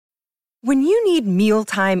When you need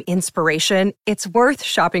mealtime inspiration, it's worth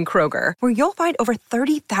shopping Kroger, where you'll find over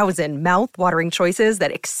 30,000 mouth-watering choices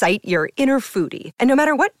that excite your inner foodie. And no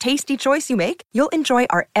matter what tasty choice you make, you'll enjoy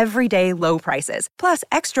our everyday low prices, plus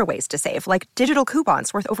extra ways to save, like digital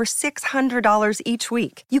coupons worth over $600 each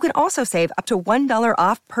week. You can also save up to $1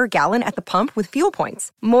 off per gallon at the pump with fuel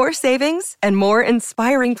points. More savings and more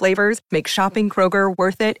inspiring flavors make shopping Kroger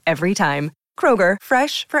worth it every time. Kroger,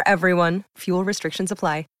 fresh for everyone. Fuel restrictions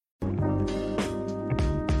apply.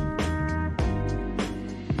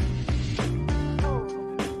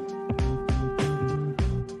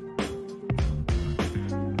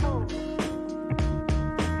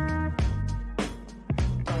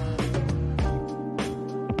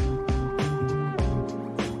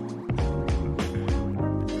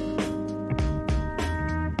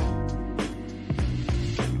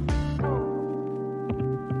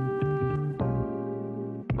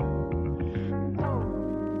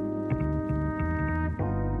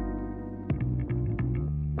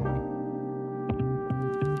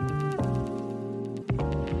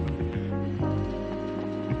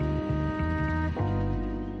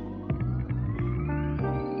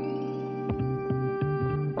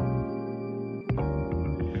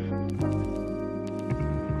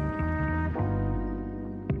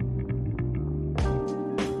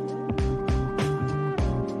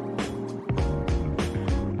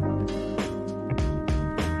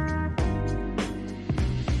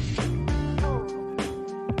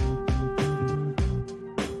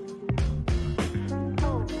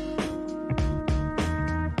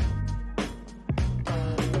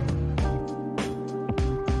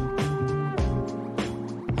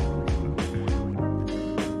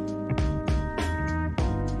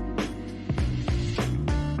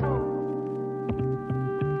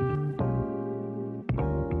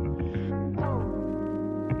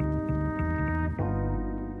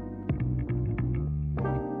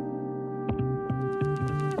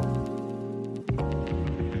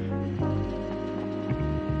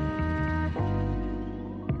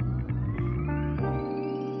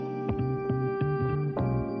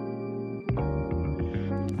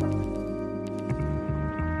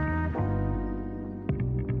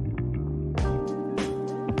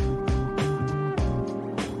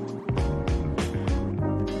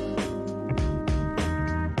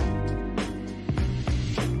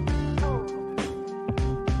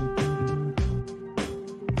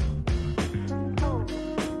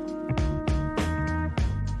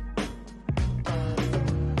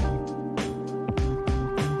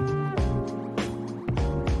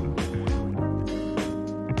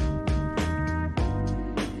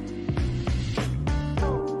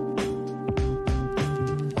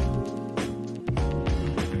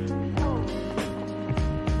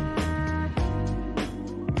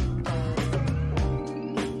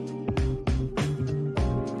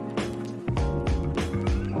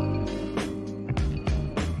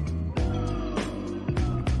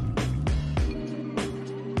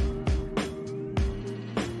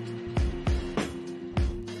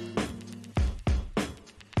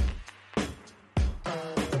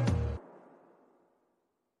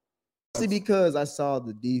 Because I saw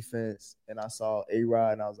the defense and I saw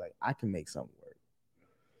A-Rod and I was like, I can make something work.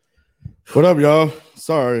 What up, y'all?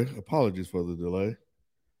 Sorry, apologies for the delay.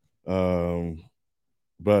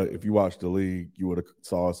 But if you watched the league, you would have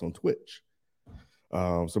saw us on Twitch.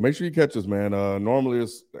 So make sure you catch us, man. Normally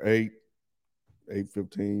it's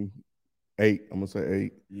 8:15, 8. I'm gonna say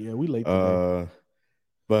 8. Yeah, we late today.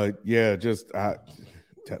 But yeah, just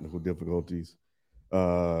technical difficulties.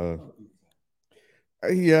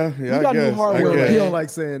 Yeah. We got new hardware. He don't like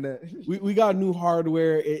saying that. We got new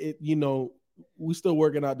hardware. We still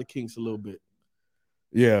working out the kinks a little bit.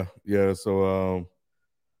 Yeah. So,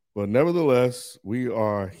 but nevertheless, we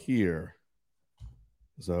are here.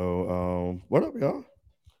 So, what up, y'all?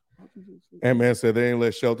 Ant-Man said they ain't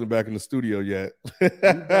let Shelton back in the studio yet.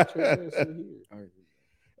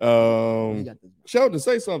 Shelton,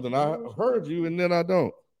 say something. I heard you and then I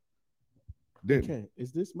don't. Okay.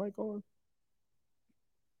 Is this mic on?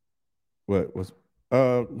 What was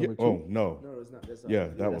yeah, oh no, it's not.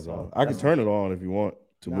 That was on. I can turn it on if you want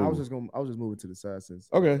to move. I was just moving to the side since.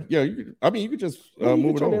 Okay, yeah, you could just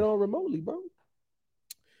move it turn on. it on remotely, bro.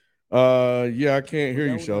 Yeah, I can't hear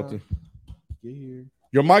you, Shelton. Get here.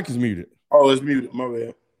 Your mic is muted. Oh, it's muted. My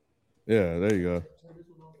bad. Yeah, there you go.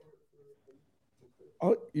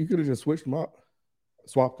 Oh, you could have just switched them out,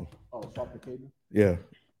 swapped them. Oh, swap the cable. Yeah.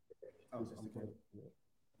 Oh, just the cable.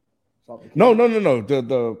 No.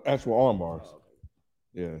 The actual arm bars. Oh,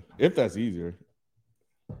 okay. Yeah, if that's easier.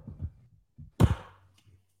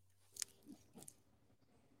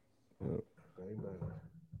 There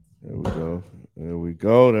we go. go. There we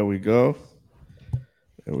go. There we go.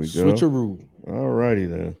 There we go. Switcheroo. All righty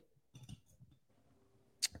then.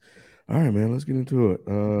 All right, man. Let's get into it.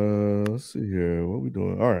 Let's see here. What we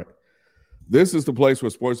doing? All right. This is the place where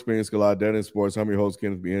sports opinions collide. Dead in sports. I'm your host,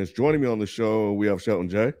 Kenneth B. Inch. Joining me on the show, we have Shelton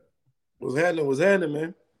J. What's happening? What's happening,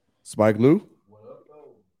 man? Spike Lou.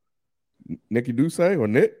 Nikki Duce or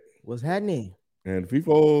Nick. What's happening? And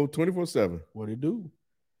FIFO 24/7. What it do?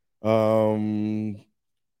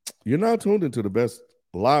 You're now tuned into the best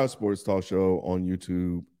live sports talk show on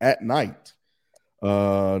YouTube at night.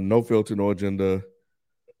 No filter, no agenda.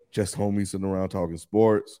 Just homies sitting around talking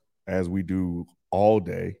sports as we do all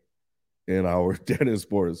day in our Dead in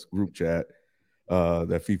Sports group chat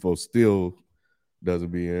that FIFO still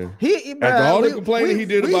doesn't be in. After all the complaining he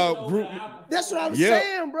did about group. That's what I'm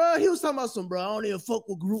saying, bro. He was talking about some, bro. I don't even fuck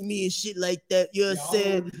with group me and shit like that. You know what I'm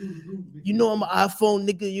saying? You know I'm an iPhone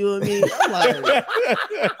nigga. You know what I mean? I'm like,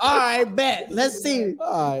 all right, bet. Let's see.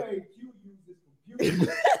 All right.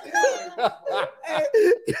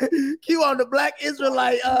 Q on the Black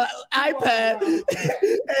Israelite iPad.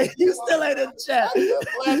 Hey, you still ain't in the chat.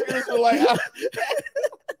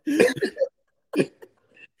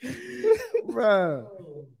 Bro.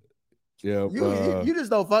 Yeah, you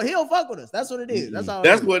just don't fuck. He don't fuck with us. That's what it is. That's all.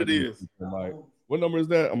 That's what it is. Mike. What number is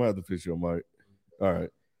that? I'm gonna have to fish your mic. All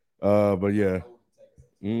right. But yeah.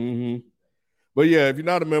 But yeah, if you're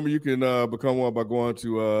not a member, you can become one by going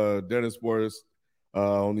to Dead in Sports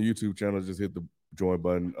on the YouTube channel. Just hit the join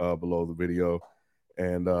button below the video,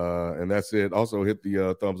 and that's it. Also hit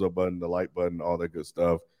the thumbs up button, the like button, all that good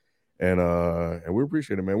stuff. And we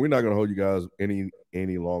appreciate it, man. We're not gonna hold you guys any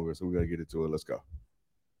longer, so we're gonna get into it. Let's go.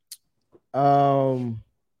 Lou,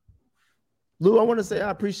 I want to say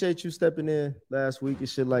I appreciate you stepping in last week and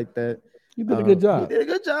shit like that. You did a good job. You did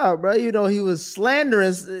a good job, bro. You know, he was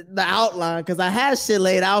slandering the outline because I had shit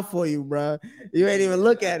laid out for you, bro. You ain't even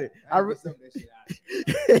look at it.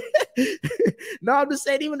 No, I'm just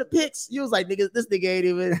saying, even the picks, you was like, nigga, this nigga ain't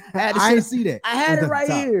even had I didn't see that. I had it right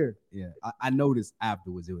here. Yeah, I noticed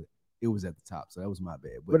afterwards it was at the top, so that was my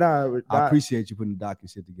bad. But I appreciate you putting the doc and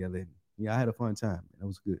shit together. Yeah, I had a fun time. That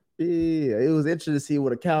was good. Yeah, it was interesting to see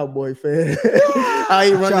what a Cowboy fan. How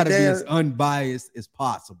he I try to be down. as unbiased as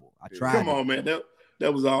possible. I tried. Come on, man.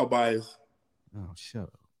 That was all biased. Oh, shut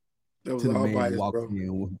up. That was To the all man biased, walked bro.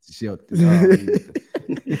 in with the shelter.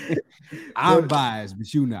 I'm biased,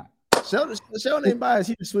 but you not. Sheldon ain't biased.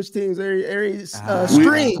 He just switched teams every We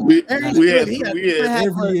screen. had Every year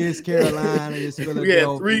it's Carolina, it's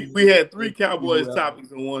Philadelphia. we had three Cowboys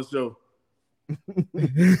topics in one show.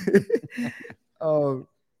 But all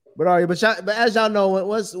right, but as y'all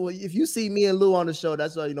know, if you see me and Lou on the show,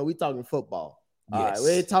 that's all you know. We talking football. Yes. All right, we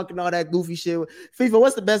ain't talking all that goofy shit. FIFA,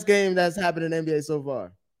 what's the best game that's happened in the NBA so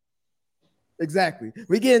far? Exactly.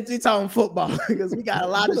 We talking football because we got a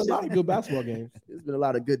lot of good basketball games. There's been a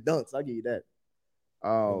lot of good dunks. I'll give you that. A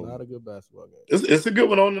lot of good basketball games. It's a good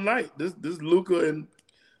one on tonight. This Luka and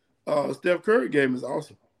Steph Curry game is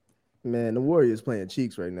awesome. Man, the Warriors playing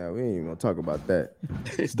cheeks right now. We ain't even gonna talk about that.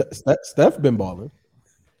 Steph been balling.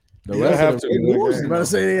 The rest of them losing.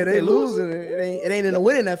 They losing. It ain't in a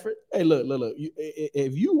winning effort. Hey, look.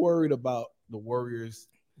 If you worried about the Warriors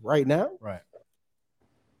right now, Right.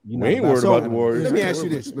 We ain't worried about the Warriors. Let me ask you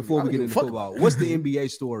this before we get into football. What's the NBA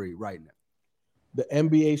story right now? The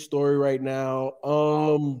NBA story right now,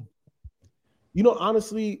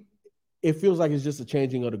 honestly, it feels like it's just a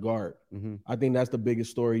changing of the guard. Mm-hmm. I think that's the biggest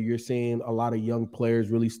story. You're seeing a lot of young players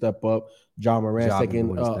really step up. John Morant's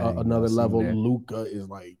taking another level. Luka is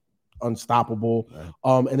like unstoppable.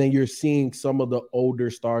 Right. And then you're seeing some of the older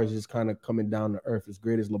stars just kind of coming down to earth. As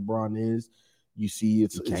great as LeBron is, you see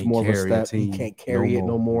it's more of a step. He can't carry it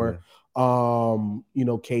no more. Yeah.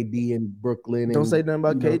 KD in Brooklyn. Don't say nothing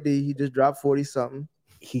about KD. He just dropped 40-something.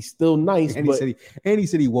 He's still nice, and but he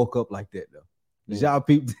said he woke up like that though. Y'all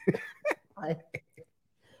peeped.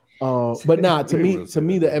 But nah, to me,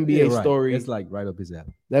 the NBA story, it's like right up his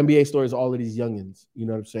alley. The NBA story is all of these youngins. You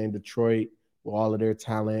know what I'm saying? Detroit with all of their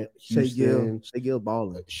talent. Houston, Shea Gil's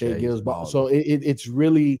balling. Shea Gil's balling. So it's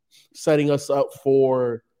really setting us up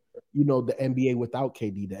for, the NBA without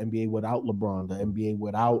KD, the NBA without LeBron, the NBA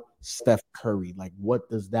without Steph Curry. Like, what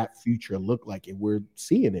does that future look like? And we're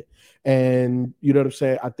seeing it. And you know what I'm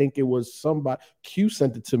saying? I think it was somebody, Q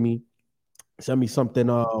sent it to me, sent me something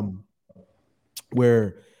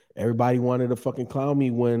where everybody wanted to fucking clown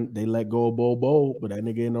me when they let go of Bobo, but that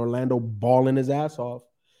nigga in Orlando balling his ass off.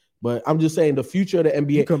 But I'm just saying the future of the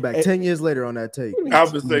NBA. You come back 10 years later on that tape. I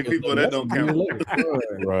would say people that don't count.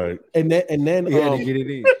 Right. And then get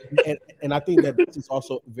it in. And I think that this is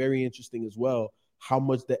also very interesting as well, how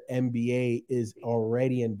much the NBA is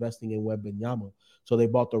already investing in Wembanyama. So they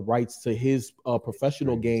bought the rights to his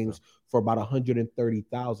professional games for about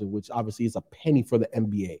 $130,000, which obviously is a penny for the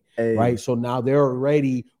NBA, right? So now they're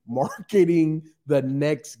already marketing the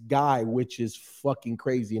next guy, which is fucking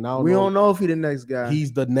crazy. And we don't know if he's the next guy.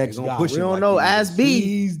 He's the next guy. We don't know. Ask B.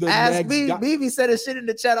 He's the Ask next B. guy. B said his shit in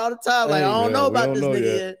the chat all the time. Like, I don't know about this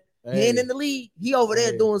nigga yet. He ain't in the league. He over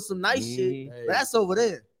there doing some nice shit. But that's over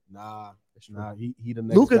there. Nah, he the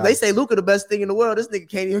next Luka, guy. they say Luka the best thing in the world. This nigga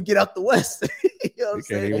can't even get out the West. You know what I'm He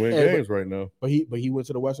saying? can't even win games right now. But he went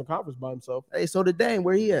to the Western Conference by himself. Hey, so did Dame.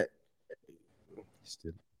 Where he at?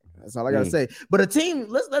 That's all I gotta say. But a team,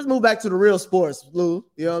 let's move back to the real sports, Lou.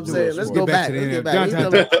 You know what I'm saying? Let's go back. Let's get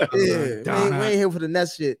back. We ain't here for the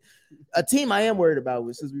Nets shit. A team I am worried about,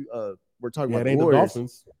 since we're talking about the Warriors.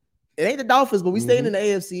 Dolphins. It ain't the Dolphins, but we staying in the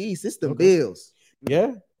AFC East. It's the Bills.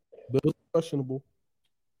 Yeah, Bills questionable.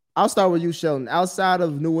 I'll start with you, Sheldon. Outside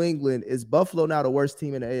of New England, is Buffalo now the worst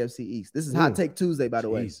team in the AFC East? This is Hot Take Tuesday, by the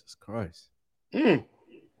way. Jesus Christ.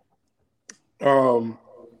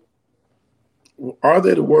 Are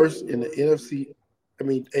they the worst in the NFC? I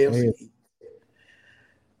mean, AFC.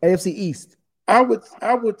 AFC East. I would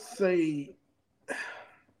say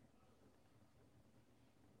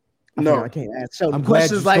no. I can't ask Sheldon I'm glad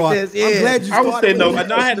questions you like start- this. Yeah. I'm glad you I would say no.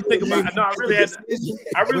 started I had to think about it. No, I really had to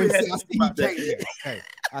think about that. Hey,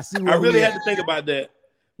 I see. I really had to think about that.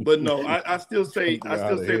 But no, I still say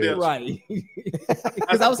that. Right.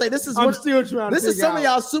 Because I would say this is I'm still trying. This is some of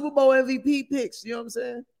y'all Super Bowl MVP picks. You know what I'm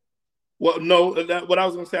saying? Well, no, what I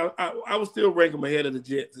was going to say, I would still rank them ahead of the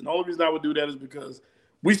Jets. And the only reason I would do that is because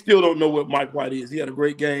we still don't know what Mike White is. He had a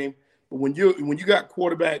great game. But when you got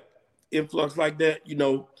quarterback influx like that, you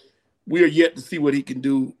know, we are yet to see what he can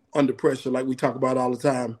do under pressure like we talk about all the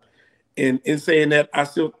time. And in saying that, I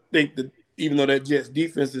still think that even though that Jets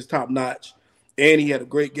defense is top-notch and he had a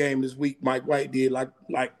great game this week, Mike White did like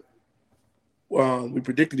we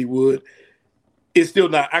predicted he would, it's still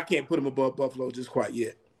not – I can't put him above Buffalo just quite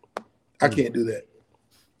yet. I can't do that.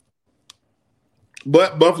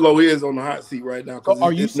 But Buffalo is on the hot seat right now. So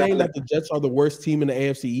are you saying that the Jets are the worst team in the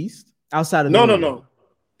AFC East? Outside of No.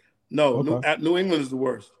 Okay. New England is the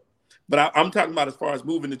worst. But I'm talking about as far as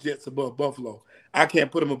moving the Jets above Buffalo. I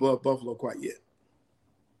can't put them above Buffalo quite yet.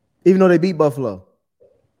 Even though they beat Buffalo.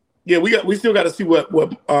 Yeah, we still got to see what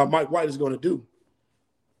Mike White is going to do.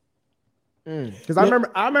 Because I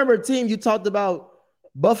remember a team you talked about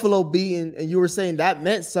Buffalo beating, and you were saying that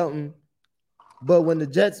meant something. But when the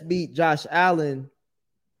Jets beat Josh Allen,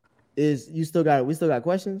 we still got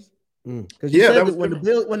questions? Because you said that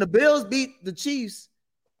when the Bills beat the Chiefs,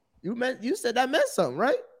 you said that meant something,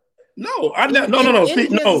 right? No, it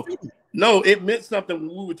meant something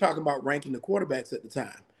when we were talking about ranking the quarterbacks at the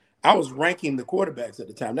time. I was ranking the quarterbacks at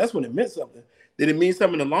the time. That's when it meant something. Did it mean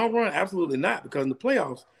something in the long run? Absolutely not, because in the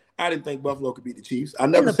playoffs, I didn't think Buffalo could beat the Chiefs. I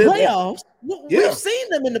never said playoffs. We've seen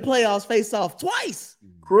them in the playoffs face off twice.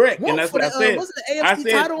 Correct, and that's what I said. Wasn't the AFC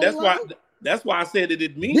title that's why I said it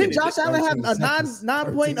didn't mean. Didn't Josh Allen have a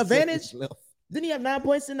 9-point advantage? Didn't he have 9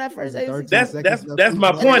 points in that first AFC? That's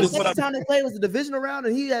my point. The second time they played was the divisional round,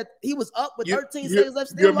 and he was up with 13 seconds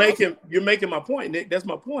left. You're making my point, Nick. That's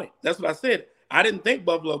my point. That's what I said. I didn't think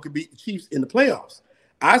Buffalo could beat the Chiefs in the playoffs.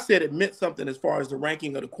 I said it meant something as far as the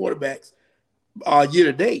ranking of the quarterbacks year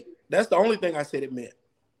to date. That's the only thing I said it meant.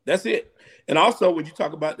 That's it. And also, when you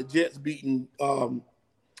talk about the Jets beating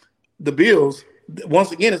the Bills,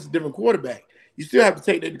 once again, it's a different quarterback. You still have to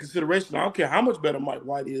take that into consideration. I don't care how much better Mike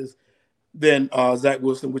White is than Zach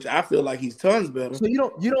Wilson, which I feel like he's tons better. So you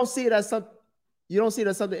don't see it as something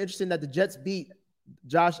interesting that the Jets beat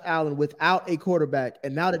Josh Allen without a quarterback,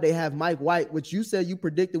 and now that they have Mike White, which you said you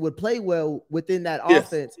predicted would play well within that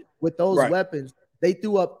offense with those weapons. They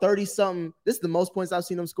threw up 30-something. This is the most points I've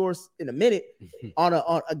seen them score in a minute on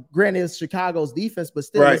a granted it's Chicago's defense, but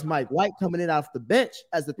still it's Mike White coming in off the bench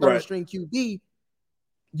as the third string QB.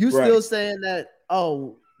 You still saying that,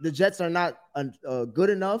 the Jets are not good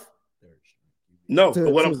enough? No,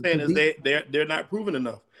 but what I'm saying is they're not proven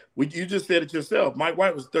enough. You just said it yourself. Mike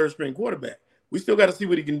White was third string quarterback. We still got to see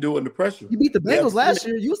what he can do under pressure. You beat the Bengals last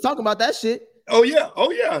year. You was talking about that shit. Oh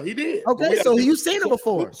yeah, he did. Okay, so you've seen it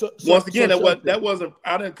before. Once again, that wasn't.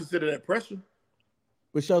 I didn't consider that pressure.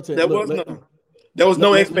 But Shelton, there was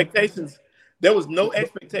no expectations. There was no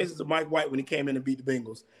expectations of Mike White when he came in and beat the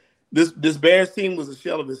Bengals. This Bears team was a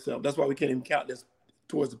shell of itself. That's why we can't even count this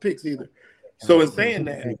towards the picks either. So in saying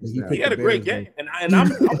that, he had a great game, and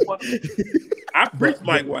I preached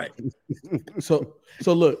Mike White. So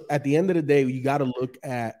look, at the end of the day, you got to look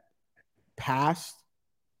at past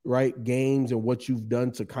games and what you've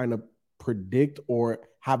done to kind of predict or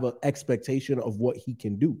have an expectation of what he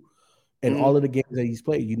can do. And all of the games that he's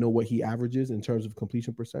played, you know what he averages in terms of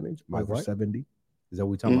completion percentage? Over 70. Is that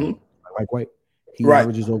what we're talking about? Mike White. He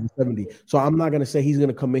averages over 70. So I'm not going to say he's going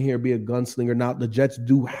to come in here and be a gunslinger. Now, the Jets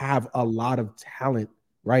do have a lot of talent,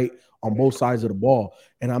 right, on both sides of the ball.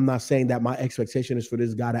 And I'm not saying that my expectation is for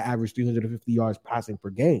this guy to average 350 yards passing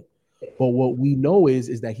per game. But what we know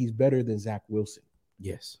is that he's better than Zach Wilson.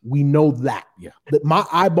 Yes. We know that. Yeah. My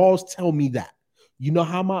eyeballs tell me that. You know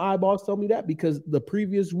how my eyeballs tell me that? Because the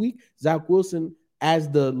previous week, Zach Wilson, as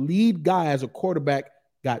the lead guy, as a quarterback,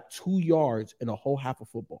 got 2 yards in a whole half of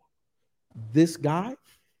football. This guy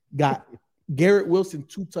got Garrett Wilson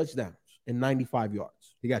 2 touchdowns and 95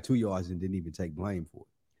 yards. He got 2 yards and didn't even take blame for it.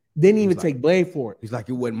 Didn't even take blame for it. He's like,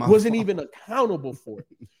 it wasn't my Wasn't fault. even accountable for it.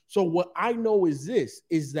 So what I know is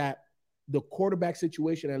that the quarterback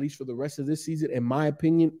situation, at least for the rest of this season, in my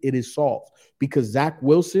opinion, it is solved because Zach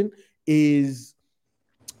Wilson is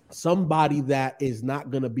somebody that is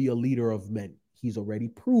not going to be a leader of men. He's already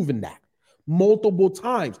proven that multiple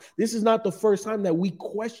times. This is not the first time that we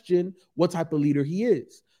question what type of leader he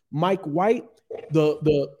is. Mike White,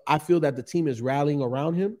 I feel that the team is rallying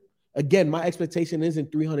around him. Again, my expectation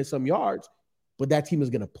isn't 300 some yards, but that team is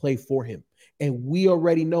going to play for him. And we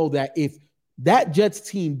already know that if that Jets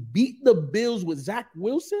team beat the Bills with Zach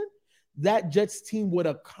Wilson, that Jets team with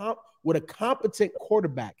a competent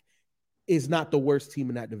quarterback is not the worst team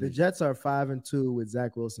in that division. The Jets are 5-2 with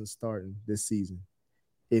Zach Wilson starting this season.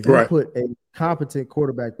 If you put a competent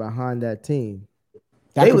quarterback behind that team,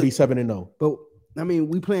 that would be 7-0. But I mean,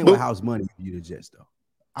 we playing with house money for you, the Jets, though.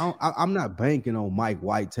 I'm not banking on Mike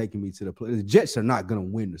White taking me to the play. The Jets are not going to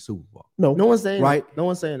win the Super Bowl. No one's saying right. No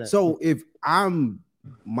one's saying that. So if I'm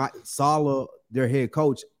Saleh, their head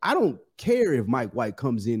coach, I don't care if Mike White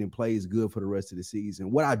comes in and plays good for the rest of the season.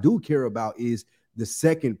 What I do care about is the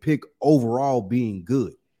second pick overall being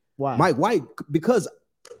good. Why? Mike White, because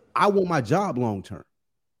I want my job long term.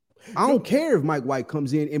 I don't care if Mike White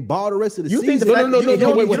comes in and ball the rest of the season. No, it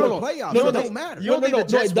doesn't matter. No,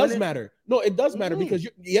 it does matter. No, it does matter because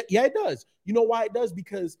it does. You know why it does?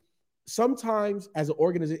 Because sometimes as an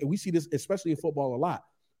organization, and we see this especially in football a lot,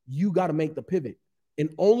 you got to make the pivot.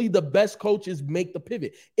 And only the best coaches make the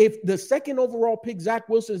pivot. If the second overall pick, Zach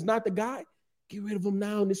Wilson, is not the guy, get rid of him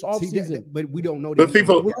now in this offseason. But we don't know that. But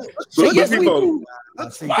people, wait.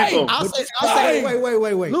 Look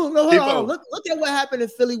at what happened in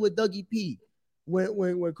Philly with Dougie P.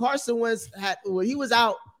 When Carson Wentz when he was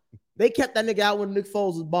out, they kept that nigga out when Nick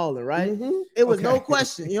Foles was balling, right? Mm-hmm. It was no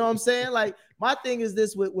question. You know what I'm saying? Like, my thing is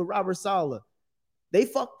this with Robert Saleh. They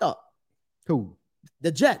fucked up. Who?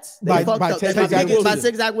 The Jets. They fucked up. By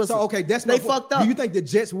Zach Wilson. So, okay, that's they fucked up. Do you think the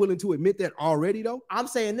Jets willing to admit that already, though? I'm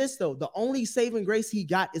saying this, though. The only saving grace he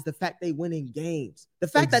got is the fact they win in games. The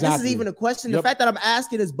fact that this is even a question, the fact that I'm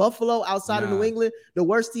asking is Buffalo outside of New England, the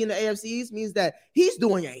worst team in the AFC East, means that he's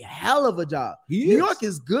doing a hell of a job. New York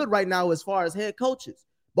is good right now as far as head coaches,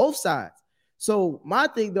 both sides. So my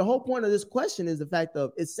thing, the whole point of this question is the fact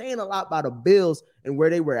of it's saying a lot about the Bills and where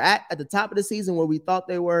they were at the top of the season, where we thought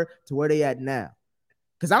they were, to where they at now.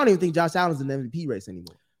 Because I don't even think Josh Allen's in the MVP race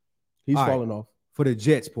anymore. He's falling off. For the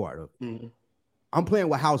Jets part of it, I'm playing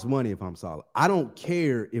with house money if I'm Saleh. I don't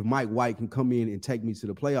care if Mike White can come in and take me to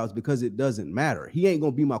the playoffs because it doesn't matter. He ain't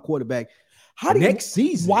going to be my quarterback next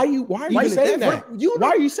season. Why are you saying that? Why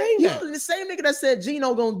are you saying that? You're the same nigga that said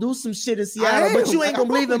Geno going to do some shit in Seattle, but you ain't going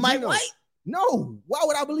to believe in Mike White? No. Why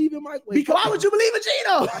would I believe in Mike White? Because why would you believe in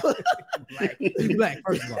Geno? Black,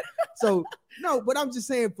 first of all. So, no, but I'm just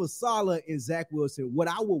saying for Saleh and Zach Wilson, what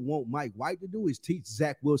I would want Mike White to do is teach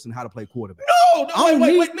Zach Wilson how to play quarterback.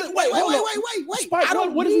 Wait. Spike, I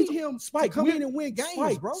don't need him to come in and win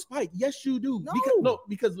games, bro. Spike, yes, you do. No.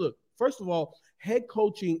 Because look, first of all, head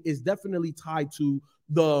coaching is definitely tied to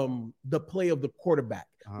the play of the quarterback,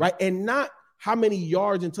 right? And not how many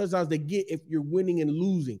yards and touchdowns they get if you're winning and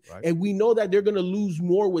losing. Right. And we know that they're going to lose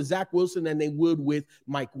more with Zach Wilson than they would with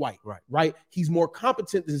Mike White, right? He's more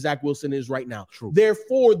competent than Zach Wilson is right now. True.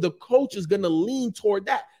 Therefore, the coach is going to lean toward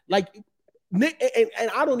that. Like, Nick,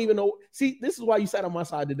 and I don't even know. See, this is why you sat on my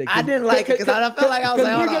side today. I didn't like it because I felt like I was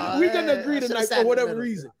like, we're going to agree tonight for whatever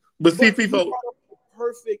reason. But see, people,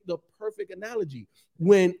 the perfect analogy.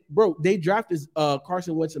 When, bro, they drafted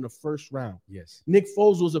Carson Wentz in the first round. Yes. Nick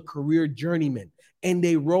Foles was a career journeyman, and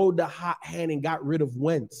they rode the hot hand and got rid of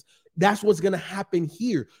Wentz. That's what's going to happen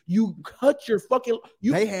here. You cut your fucking...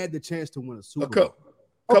 They had the chance to win a Super Bowl.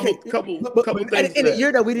 Couple things. In a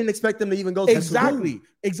year that we didn't expect them to even go to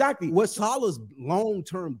Exactly. What Saleh's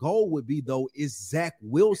long-term goal would be, though, is Zach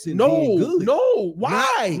Wilson being good. No.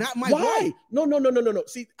 Why? Not Mike White. No.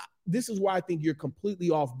 See, this is why I think you're completely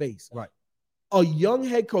off base. Right. a young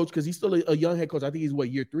head coach, because he's still a young head coach. I think he's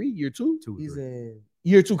year 3, year 2? He's in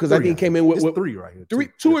year 2, because I think he came in with 3 right here.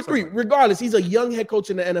 2 or 3. Regardless, he's a young head coach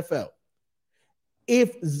in the NFL.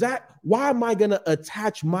 Why am I gonna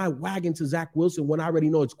attach my wagon to Zach Wilson when I already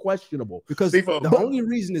know it's questionable? Because the only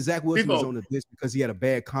reason that Zach Wilson was on the bench because he had a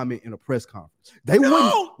bad comment in a press conference. They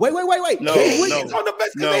wouldn't. Wait. No, He's on the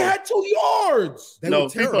bench because they had 2 yards. They were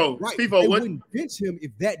terrible. Right. They wouldn't bench him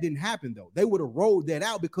if that didn't happen, though. They would have rolled that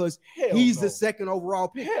out because he's the second overall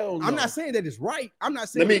pick. I'm not saying that it's right. I'm not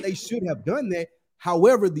saying that they should have done that.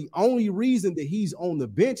 However, the only reason that he's on the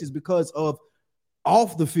bench is because of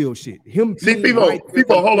off the field shit.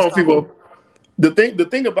 Hold on, people. The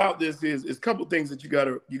thing about this is a couple things that you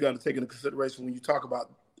gotta take into consideration when you talk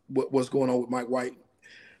about what's going on with Mike White.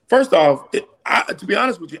 First off, to be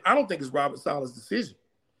honest with you, I don't think it's Robert Saleh's decision.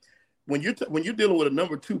 When you're dealing with a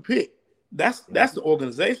number 2 pick, that's the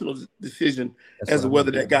organizational decision as to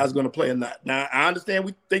whether that guy's going to play or not. Now, I understand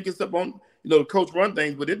we think it's up on the coach run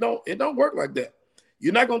things, but it don't work like that.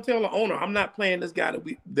 You're not going to tell the owner, I'm not playing this guy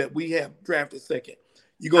that we have drafted second.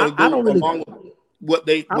 You're going to go along with what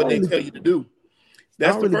they tell you to do.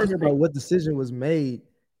 That's the first thing. About what decision was made.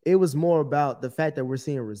 It was more about the fact that we're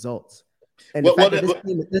seeing results. And the fact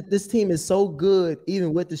that this team is so good,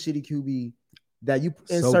 even with the shitty QB, that you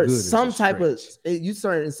insert some type of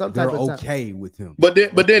okay with him. But then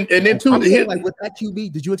like with that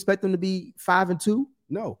QB, did you expect them to be 5-2?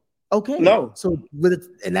 No. Okay. No. So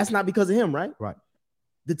and that's not because of him, right? Right.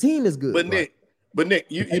 The team is good. But Nick,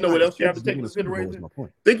 you know what else you have to take into consideration?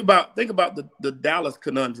 Think about the Dallas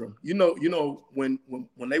conundrum. You know when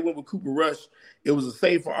they went with Cooper Rush, it was a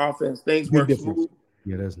safer offense. Things were smooth.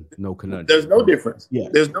 Yeah, there's no conundrum. There's no difference. Yeah,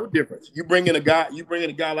 there's no difference. You bring in a guy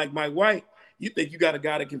like Mike White. You think you got a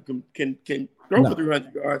guy that can throw for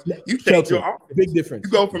 300 yards. You change your offense. Big difference.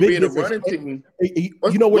 You go from being a running team.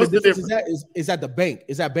 You know where the difference is at the bank.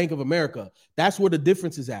 Is at Bank of America. That's where the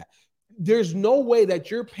difference is at. There's no way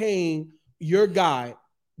that you're paying your guy,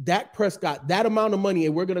 Dak Prescott, that amount of money,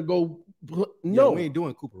 and we're gonna go. No, we ain't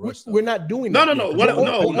doing Cooper Rush. We're not doing that. No.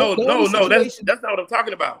 That's not what I'm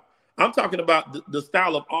talking about. I'm talking about the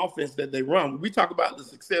style of offense that they run. When we talk about the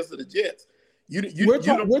success of the Jets,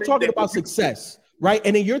 we're talking about success, right?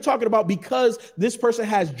 And then you're talking about because this person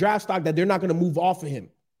has draft stock that they're not going to move off of him,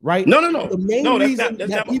 right? No. The main reason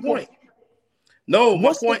that's not my point. No,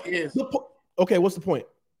 my point is okay. What's the point?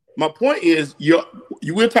 My point is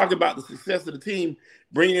we're talking about the success of the team.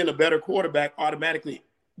 Bringing in a better quarterback automatically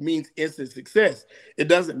means instant success. It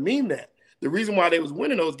doesn't mean that. The reason why they was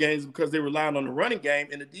winning those games is because they relied on the running game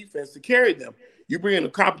and the defense to carry them. You bring in a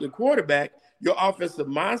competent quarterback, your offensive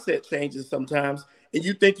mindset changes sometimes, and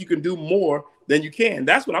you think you can do more than you can.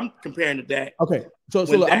 That's what I'm comparing to Dak. Okay, so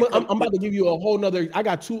look, I'm about to give you a whole nother. I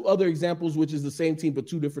got 2 other examples, which is the same team but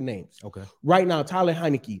 2 different names. Okay. Right now, Tyler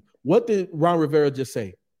Heineke. What did Ron Rivera just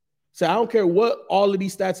say? So I don't care what all of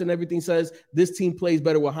these stats and everything says. This team plays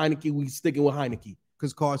better with Heineke. We sticking with Heineke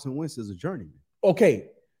because Carson Wentz is a journeyman. Okay.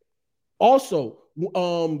 Also,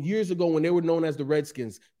 years ago when they were known as the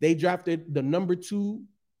Redskins, they drafted the number 2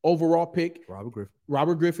 overall pick,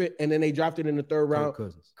 Robert Griffin, and then they drafted in the 3rd round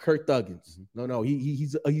Kirk Thuggins. Mm-hmm. No,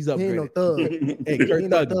 he's upgraded. He ain't no thug. Hey,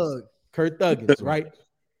 Kirk Thuggins, right?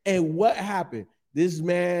 And what happened? This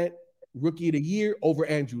man, rookie of the year over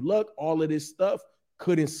Andrew Luck, all of this stuff.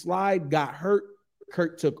 Couldn't slide, got hurt.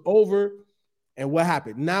 Kirk took over. And what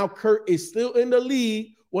happened? Now Kirk is still in the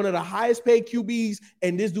league, one of the highest paid QBs,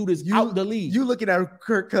 and this dude is out the league. You looking at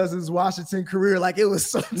Kirk Cousins' Washington career like it was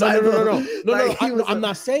some No. I'm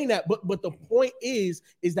not saying that, but the point is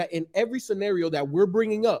that in every scenario that we're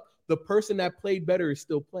bringing up, the person that played better is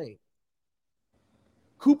still playing.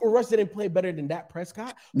 Cooper Rush didn't play better than Dak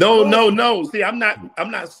Prescott. No. See, I'm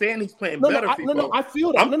not saying he's playing better. I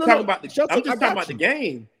feel that. I'm just talking about the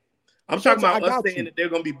game. I'm talking about us saying that they're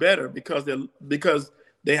going to be better because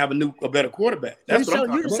they have a better quarterback. That's what I'm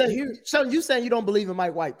talking about. So you saying you don't believe in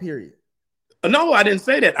Mike White? Period. No, I didn't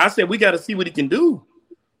say that. I said we got to see what he can do.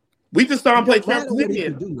 We just saw him play Travis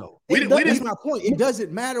Etienne. That's my point. It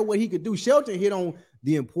doesn't matter what he could do. Shelton hit on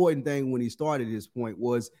the important thing when he started this point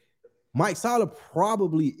was. Mike Saleh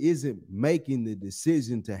probably isn't making the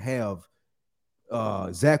decision to have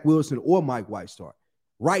Zach Wilson or Mike White start.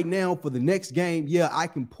 Right now, for the next game, I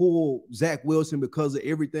can pull Zach Wilson because of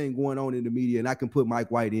everything going on in the media, and I can put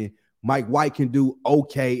Mike White in. Mike White can do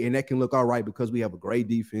okay, and that can look all right because we have a great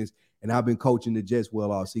defense, and I've been coaching the Jets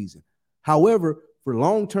well all season. However, for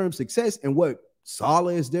long-term success and what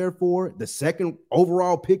Saleh is there for, the 2nd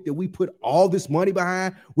overall pick that we put all this money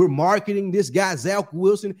behind. We're marketing this guy, Zach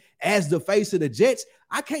Wilson, as the face of the Jets.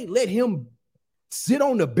 I can't let him sit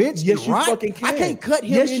on the bench? Yes, you fucking can. I can't cut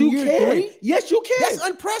him in year 3. Yes, you can. That's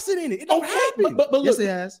unprecedented. It don't happen. But look, yes, it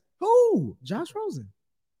has. Who? Josh Rosen.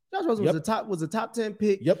 Josh Rosen was a top 10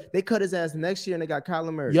 pick. Yep. They cut his ass next year and they got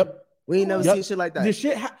Kyler Murray. Yep. We ain't never seen shit like that. This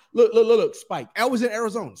shit, look, Spike. I was in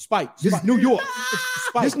Arizona. Spike. This is New York.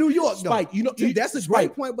 Spike. This New York. Spike. You know, that's a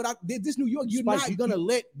great point. But this New York, you're Spike, not gonna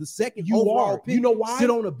let the second overall pick. You know why? Sit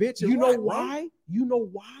on the bench. You know why? You know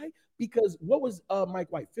why? Because what was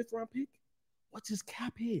Mike White 5th round pick? What's his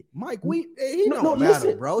cap hit? Mike, he don't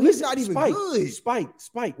matter, bro. He's not even good.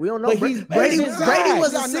 Spike. We don't know. Brady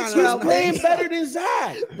was a 6th round pick. He's playing better than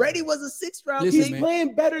Zach. Brady was a 6th round pick. He's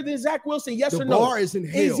playing better than Zach Wilson. Yes or no? The bar is in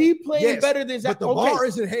hell. Is he playing better than Zach? But the bar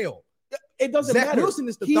is in hell. It doesn't Zach matter. Wilson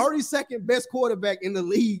is the 32nd best quarterback in the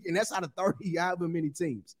league, and that's out of 30 however many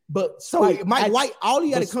teams. But Mike White, all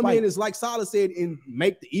he had to come in is like Salah said and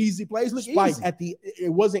make the easy plays look easy.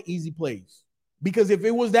 It wasn't easy plays. Because if it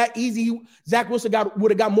was that easy, Zach Wilson would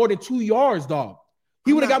have got more than 2 yards, dog.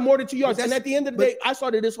 He would have got more than 2 yards. And at the end of the day, I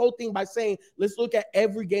started this whole thing by saying, let's look at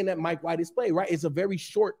every game that Mike White has played, right? It's a very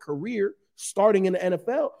short career starting in the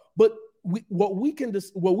NFL. But what we can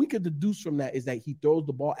deduce from that is that he throws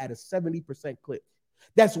the ball at a 70% clip.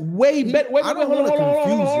 That's way better.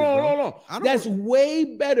 Hold on. That's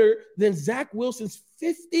way better than Zach Wilson's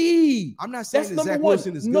 50. I'm not saying that Zach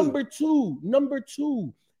Wilson is good. Number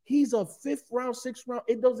two. He's a 5th round, 6th round.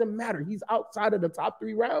 It doesn't matter. He's outside of the top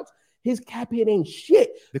 3 rounds. His cap hit ain't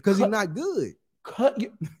shit because he's not good. Cut.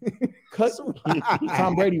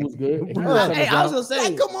 Tom Brady was good. Hey, I was gonna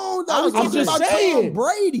say, come on, though. I'm just saying, Tom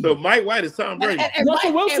Brady. So Mike White is Tom Brady. And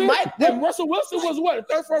Russell Wilson was what, a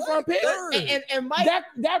 3rd, 4th round pick? And Mike,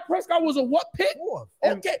 Dak Prescott was a what pick? 4th.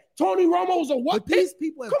 Okay, Tony Romo was a what pick? These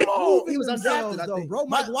people have he was themselves, undrafted, though, bro.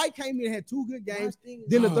 Mike White came in and had 2 good games.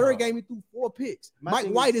 Then the 3rd game he threw 4 picks. Mike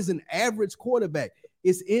White is an average quarterback.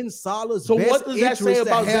 It's in Salah's best what does that say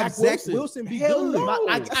about Zach Wilson be good? No.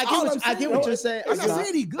 I get what you're saying. I'm not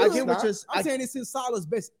saying he good. I'm saying it's in Salah's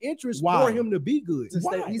best interest for him to be good.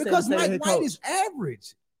 Because Mike White is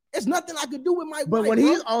average. There's nothing I could do with Mike White. But when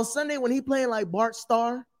he's on Sunday, when he playing like Bart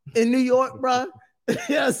Starr in New York, bro, you know what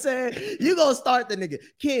I'm saying? You gonna start the nigga.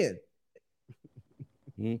 Ken,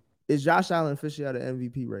 is Josh Allen officially out of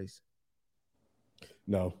MVP race?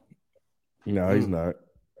 No, he's not.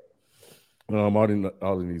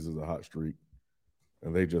 All he needs is a hot streak,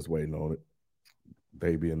 and they just waiting on it.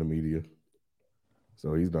 They be in the media,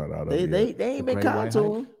 so he's not out of it. They ain't been kind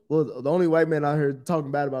to him. Well, the only white man I heard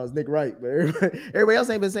talking bad about is Nick Wright, but everybody else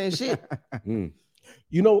ain't been saying shit.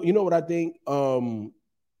 You know what I think?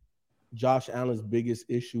 Josh Allen's biggest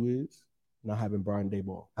issue is not having Brian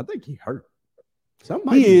Daboll. I think he hurt. Something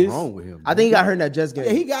might be wrong with him. I think he got hurt in that Jets game.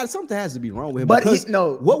 Yeah, he got something has to be wrong with him. But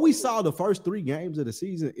what we saw the first 3 games of the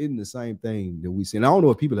season isn't the same thing that we seen. I don't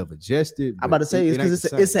know if people have adjusted. I'm about to say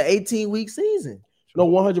it's an 18-week season. No,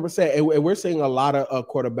 100%. And we're seeing a lot of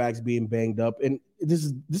quarterbacks being banged up, and this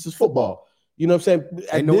is football. You know what I'm saying?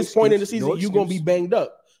 At this point in the season, you're gonna be banged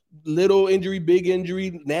up. Little injury, big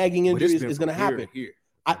injury, nagging injury is gonna happen.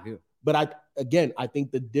 I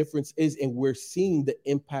think the difference is, and we're seeing the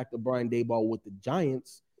impact of Brian Daboll with the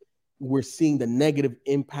Giants. We're seeing the negative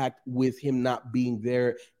impact with him not being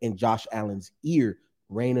there in Josh Allen's ear,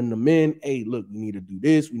 reining them in. Hey, look, we need to do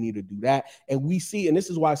this, we need to do that. And we see, and this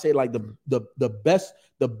is why I say like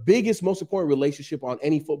the biggest, most important relationship on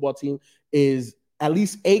any football team is at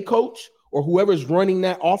least a coach or whoever's running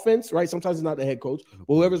that offense, right? Sometimes it's not the head coach,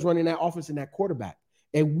 but whoever's running that offense and that quarterback.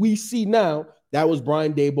 And we see now that was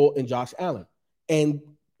Brian Daboll and Josh Allen. And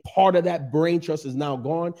part of that brain trust is now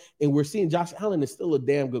gone. And we're seeing Josh Allen is still a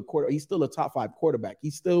damn good quarterback. He's still a top 5 quarterback.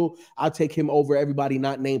 I'll take him over everybody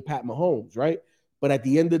not named Pat Mahomes, right? But at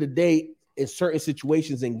the end of the day, in certain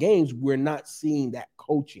situations in games, we're not seeing that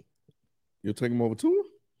coaching. You'll take him over Tua?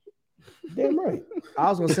 Damn right. I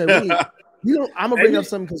was gonna say I'm gonna bring up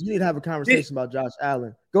something because we need to have a conversation about Josh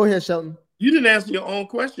Allen. Go ahead, Shelton. You didn't answer your own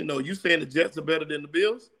question though. You saying the Jets are better than the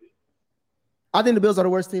Bills? I think the Bills are the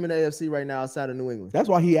worst team in the AFC right now outside of New England. That's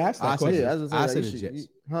why he asked that question. I said the Jets.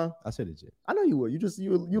 I said the Jets. I know you would.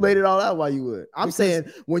 You laid it all out why you would. I'm saying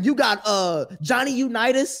when you got Johnny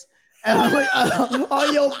Unitas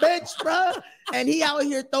on your bench, bro, and he out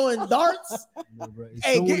here throwing darts.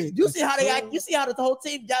 You see how they act? You see how the whole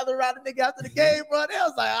team gathered around the nigga after the game, bro? They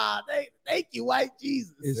was like, thank you, white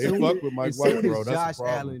Jesus. They fuck with Mike White, bro. That's Josh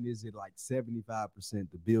Allen is at like 75%.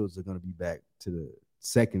 The Bills are gonna be back to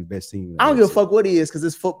second best team. I don't give a fuck what he is because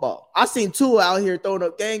it's football. I seen Tua out here throwing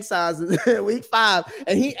up gang signs in week 5,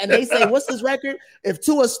 and they say, what's his record? If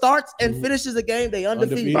Tua starts and finishes a game, they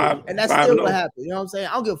undefeated. And that's still what happened. You know what I'm saying?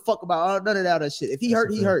 I don't give a fuck about none of that other shit. If he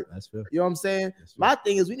hurt, he hurt. That's fair. You know what I'm saying? My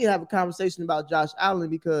thing is we need to have a conversation about Josh Allen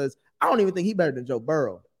because I don't even think he's better than Joe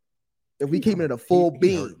Burrow. If we keep it a full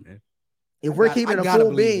beam. If we're keeping a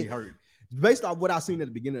full beam. Based off what I seen at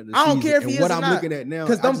the beginning of the season, I don't care if he is what or I'm not. Looking at now,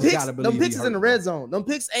 because them picks is in the red zone. Them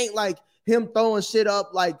picks ain't like him throwing shit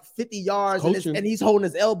up like 50 yards and he's holding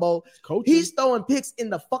his elbow. He's throwing picks in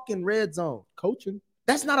the fucking red zone. Coaching.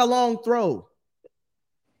 That's not a long throw.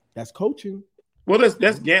 That's coaching. Well,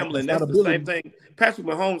 that's gambling. That's the same thing. Patrick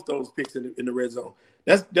Mahomes throws picks in the red zone.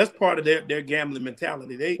 That's part of their gambling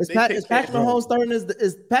mentality. Is Patrick Mahomes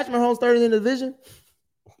third in the division?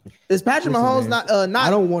 Is Patrick Mahomes not? I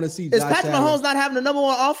don't want to see. Is Patrick Mahomes not having the number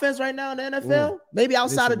 1 offense right now in the NFL? Maybe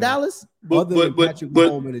outside of Dallas. Other than Patrick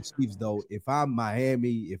Mahomes and the Chiefs, though, if I'm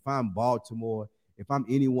Miami, if I'm Baltimore, if I'm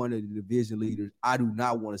any one of the division leaders, I do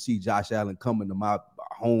not want to see Josh Allen coming to my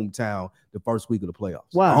hometown the first week of the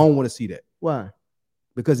playoffs. Why? I don't want to see that. Why?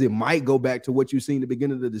 Because it might go back to what you seen at the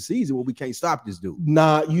beginning of the season where we can't stop this dude.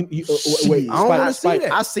 Nah, wait. I don't want to see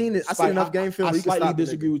that. I've seen it. I've seen enough game film. I slightly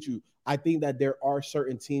disagree with you. I think that there are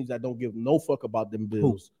certain teams that don't give no fuck about them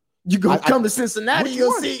Bills. You go come to Cincinnati,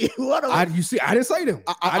 you'll see. I didn't say them.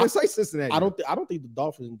 I didn't say Cincinnati. I don't think the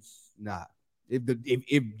Dolphins. Nah.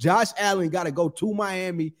 If Josh Allen got to go to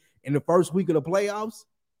Miami in the first week of the playoffs,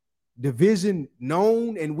 division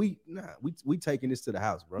known, and we taking this to the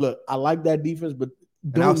house, bro. Look, I like that defense, but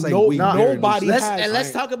nobody has.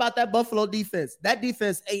 Let's talk about that Buffalo defense. That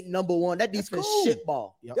defense ain't number 1. That defense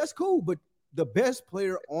shitball. Yep. That's cool, but the best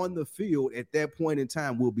player on the field at that point in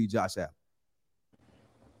time will be Josh Allen.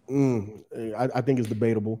 I think it's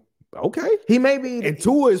debatable. Okay. He may be. And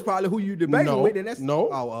Tua is probably who you debating with. And that's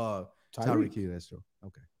Tyreek Hill, that's true.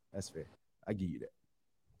 Okay. That's fair. I give you that.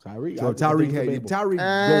 Tyreek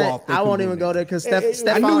go off. I won't even go there because Stephon's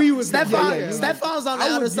on the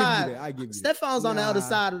other side. Stephon's on the other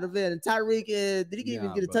side of the vid. And Tyreek, did he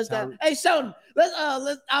even get a touchdown? Hey, Sheldon,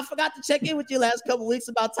 I forgot to check in with you last couple weeks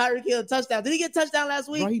about Tyreek Hill touchdown. Did he get a touchdown last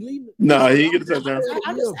week? No, he didn't get a touchdown.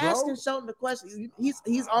 I'm just asking Sheldon the question.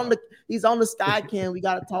 He's on the Sky Cam. We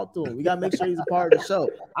got to talk to him. We got to make sure he's a part of the show.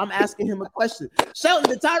 I'm asking him a question. Sheldon,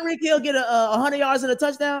 did Tyreek Hill get 100 yards and a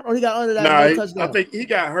touchdown, or he got under that touchdown? I think he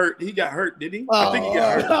got hurt. He got hurt, did he? I think he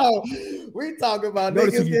got hurt. We talking about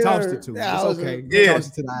niggas you tossed it to him. Yeah, it's okay. Yeah. Toss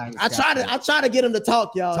it to the I try to get him to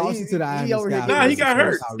talk, y'all. Toss it to the eye. Nah, he got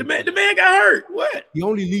hurt. The man got hurt. What? He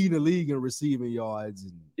only leading the league in receiving yards.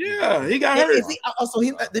 Yeah, he got hurt.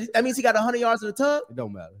 That means he got 100 yards in the tub? It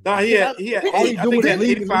don't matter. Nah, he had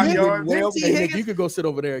 85 yards. You can go sit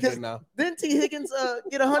over there again now. Didn't T. Higgins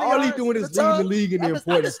get 100 yards? All he doing is leading the league in the important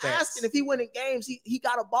stats. I'm just asking if he winning games. He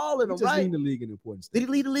got a ball in him, right? Leading the league in important stats. Did he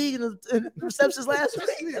lead the league in receptions last week?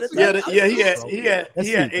 He had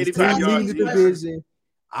 85 yards. The division.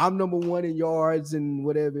 I'm number 1 in yards and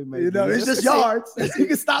whatever it may be. It's just yards. You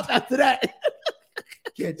can stop after that.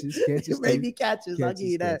 Catches. Maybe catches. I'll give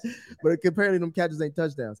you that. But apparently them catches ain't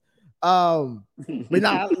touchdowns. But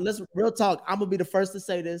nah, let's real talk. I'm gonna be the first to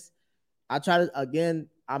say this. I try to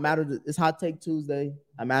I'm out of it's Hot Take Tuesday.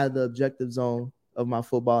 I'm out of the objective zone of my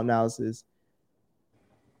football analysis.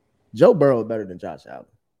 Joe Burrow is better than Josh Allen.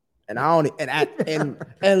 And I only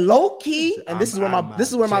and low key, and this is where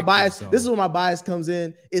my bias comes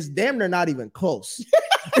in. It's damn near not even close.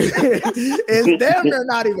 It's damn near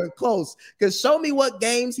not even close. Because show me what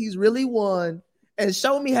games he's really won, and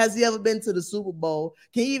show me has he ever been to the Super Bowl.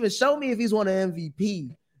 Can you even show me if he's won an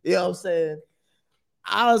MVP? You know what I'm saying?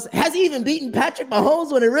 Has he even beaten Patrick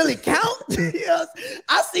Mahomes when it really counts?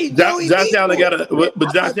 I see Josh Allen got a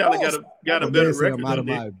better record. I'm out of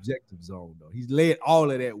my objective zone though. He's led all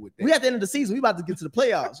of that with that. We at the end of the season. We about to get to the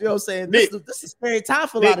playoffs. You know what I'm saying? This is scary time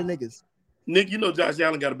for a lot of niggas. Nick, you know Josh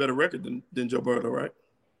Allen got a better record than Joe Burrow, right?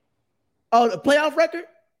 Oh, the playoff record?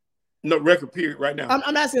 No, record period right now.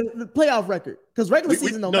 I'm asking the playoff record because regular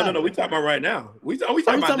season don't matter. No. We talking about right now. We talking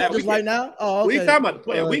about that. Just right now? Oh, okay. We talking about the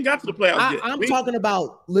playoffs. We ain't got to the playoffs yet. I'm talking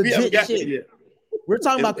about legit shit. We're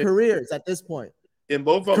talking about careers at this point. In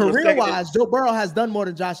both of them, career-wise, Joe Burrow has done more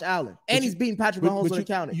than Josh Allen, and he's beaten Patrick Mahomes when it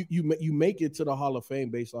counted. You make it to the Hall of Fame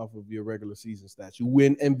based off of your regular season stats. You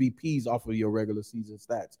win MVPs off of your regular season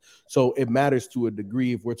stats. So it matters to a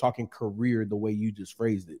degree if we're talking career the way you just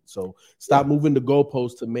phrased it. So stop moving the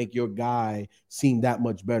goalposts to make your guy seem that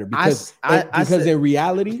much better. Because in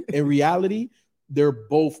reality, they're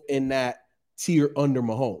both in that tier under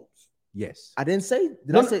Mahomes. Yes. I didn't say.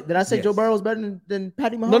 Did I say yes. Joe Burrow is better than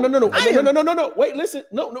Patty Mahomes? No. Wait, listen.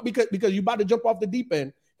 No, because you about to jump off the deep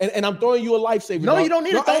end. And I'm throwing you a lifesaver. No, you don't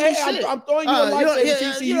need to throw me shit. I'm throwing you a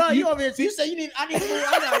lifesaver. You say you need. I need to move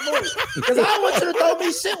because I don't want you to throw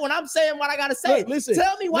me shit when I'm saying what I gotta say. Look, listen,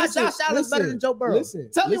 tell me why Josh Allen's better than Joe Burrow.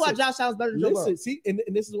 Tell me why Josh Allen's better than Joe Burrow. See, and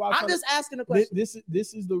this is why I'm just asking a question. This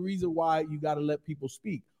is the reason why you got to let people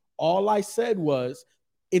speak. All I said was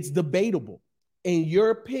it's debatable. In your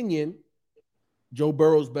opinion, Joe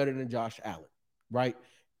Burrow's better than Josh Allen, right?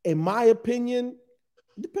 In my opinion,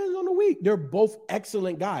 it depends on the week. They're both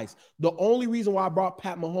excellent guys. The only reason why I brought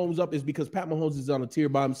Pat Mahomes up is because Pat Mahomes is on a tier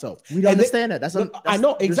by himself. We don't understand that. I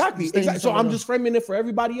know exactly. So I'm just framing it for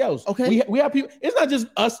everybody else. Okay, we have people. It's not just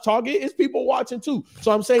us talking; it's people watching too.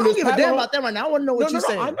 So I'm saying, I don't give a damn about them right now. I want to know what you're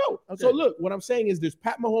saying. I know. Okay. So look, what I'm saying is there's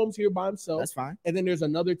Pat Mahomes here by himself. That's fine. And then there's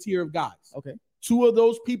another tier of guys. Okay. Two of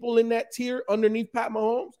those people in that tier underneath Pat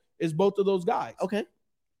Mahomes is both of those guys. Okay.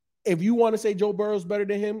 If you want to say Joe Burrow's better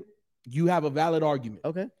than him, you have a valid argument.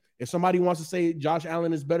 Okay. If somebody wants to say Josh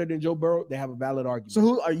Allen is better than Joe Burrow, they have a valid argument. So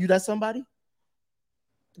who are you? That somebody?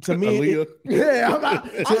 To me, I'm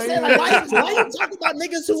saying, like, why you talking about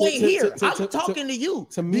niggas who ain't here? I'm talking to you.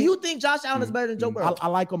 Do you think Josh Allen is better than Joe Burrow? I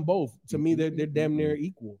like them both. To me, they're damn near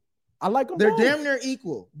equal. I like them. They're both. damn near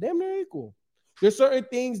equal. Damn near equal. There's certain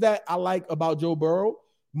things that I like about Joe Burrow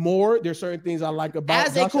more. There's certain things I like about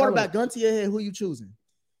as a quarterback. Gun to your head, who you choosing?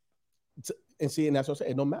 And that's what I'm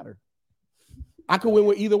saying. It don't matter. I could win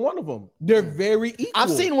with either one of them. They're very equal. I've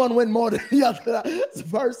seen one win more than the other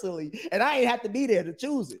personally, and I ain't have to be there to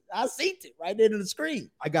choose it. I seen it right there to the screen.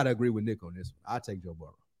 I gotta agree with Nick on this one. I take Joe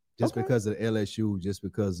Burrow just because of LSU, just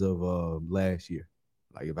because of last year.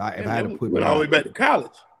 Like if I had to put all the way back to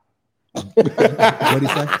college. What did he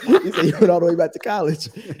say? He said you went all the way back to college.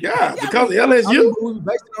 Yeah, because of LSU.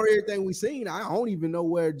 Based on everything we've seen, I don't even know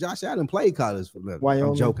where Josh Allen played college for. Wyoming.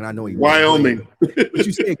 I'm joking. I know he Wyoming. But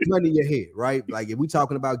you said gun in your head, right? Like if we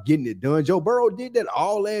talking about getting it done, Joe Burrow did that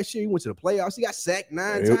all last year. He went to the playoffs. He got sacked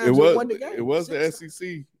 9 times. It won the game. It was the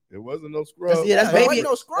SEC. It wasn't no scrub. That's baby.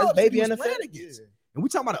 No scrubs. That's baby NFL. And we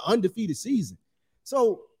talking about an undefeated season.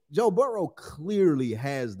 So Joe Burrow clearly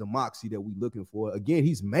has the moxie that we're looking for. Again,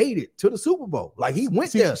 he's made it to the Super Bowl. Like he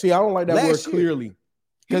went there. See, I don't like that word clearly.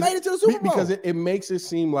 He made it to the Super Bowl. Because it makes it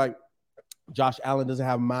seem like Josh Allen doesn't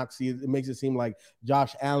have moxie. It makes it seem like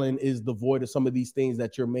Josh Allen is devoid of some of these things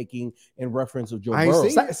that you're making in reference of Joe Burrow.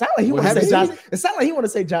 It sounds like he want to say Josh. It sounds like he want to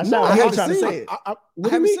say Josh Allen. I haven't trying to seen say it. it. I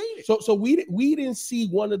haven't seen it. So we didn't see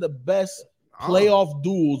one of the best playoff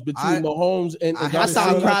duels between Mahomes and I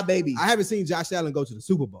saw a crybaby. I haven't seen Josh Allen go to the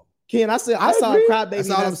Super Bowl. Ken, I saw a crybaby.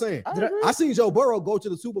 That's all I'm saying. I seen Joe Burrow go to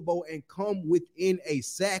the Super Bowl and come within a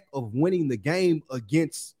sack of winning the game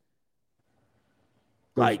against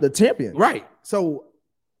like the champion. Right. So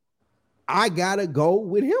I gotta go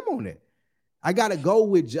with him on it. I gotta go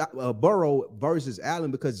with Burrow versus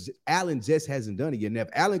Allen because Allen just hasn't done it yet. And if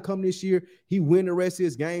Allen come this year, he win the rest of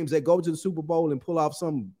his games, they go to the Super Bowl and pull off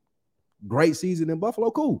some great season in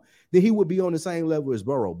Buffalo, cool. Then he would be on the same level as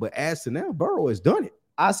Burrow. But as to now, Burrow has done it.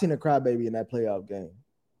 I seen a crybaby in that playoff game.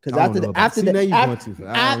 Because I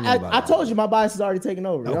told you my bias is already taken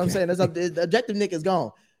over. You know what I'm saying? The objective Nick is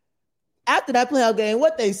gone. After that playoff game,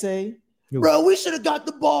 what they say, bro, we should have got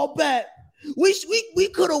the ball back. We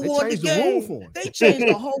could have won the game. They changed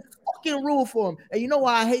the whole fucking rule for him. And you know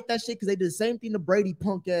why I hate that shit? Because they did the same thing to Brady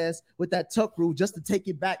punk ass with that tuck rule just to take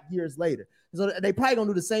it back years later. So they probably gonna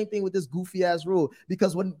do the same thing with this goofy ass rule.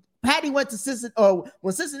 Because when Patty went to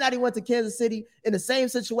Cincinnati went to Kansas City in the same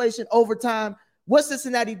situation, overtime, what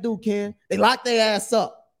Cincinnati do, Ken? They locked their ass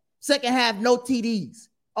up. Second half, no TDs.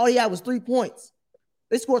 All he had was 3 points.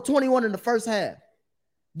 They scored 21 in the first half.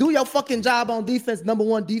 Do your fucking job on defense, number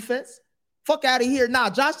one defense. Fuck out of here. Nah,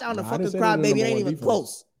 Josh Allen, the fucking crybaby, ain't even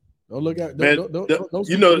close. Don't look at don't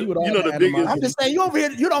you know the biggest. I'm just saying, you over here,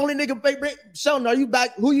 you're the only nigga. Sheldon, are you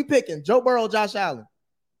back? Who you picking? Joe Burrow, Josh Allen?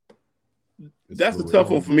 That's a tough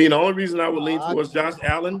one for me. And the only reason I would lean towards Josh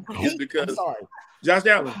Allen is because Josh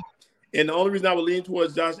Allen. And the only reason I would lean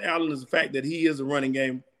towards Josh Allen is the fact that he is a running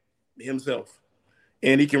game himself.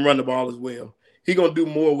 And he can run the ball as well. He's going to do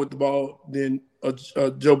more with the ball than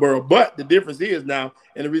Joe Burrow. But the difference is now,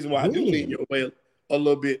 and the reason why I do lean your way a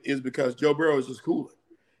little bit is because Joe Burrow is just cooler.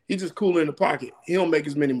 He's just cooler in the pocket. He don't make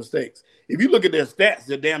as many mistakes. If you look at their stats,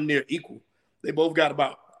 they're damn near equal. They both got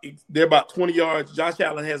they're about 20 yards. Josh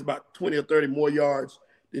Allen has about 20 or 30 more yards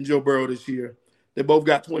than Joe Burrow this year. They both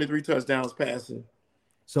got 23 touchdowns passing.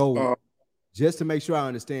 So just to make sure I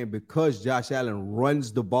understand, because Josh Allen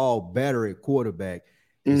runs the ball better at quarterback,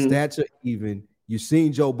 his stats are even. You've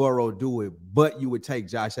seen Joe Burrow do it, but you would take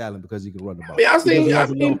Josh Allen because he can run the ball. I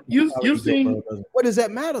mean, you've seen. What does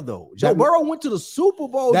that matter though? Joe Burrow went to the Super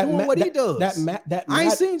Bowl doing what he does. I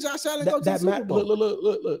ain't seen Josh Allen go to the Super Bowl.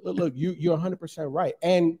 Look, you're 100% right.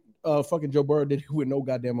 And fucking Joe Burrow did it with no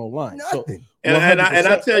goddamn O-line. Nothing. So, and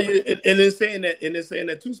I tell you, and in saying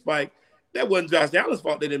that too, Spike, that wasn't Josh Allen's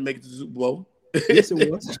fault they didn't make it to the Super Bowl. Yes,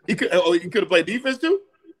 it was. He could have played defense too.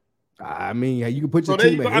 I mean, you can put your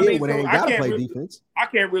team ahead when they ain't got to play defense. I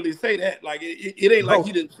can't really say that. Like it ain't like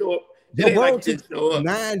he didn't show up. Joe Burrow took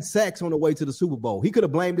 9 sacks on the way to the Super Bowl. He could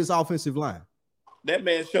have blamed his offensive line. That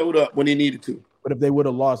man showed up when he needed to. But if they would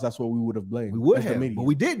have lost, that's what we would have blamed. We would have, but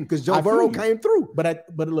we didn't because Joe Burrow came through. But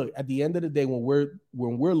look, at the end of the day, when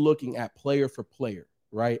we're looking at player for player,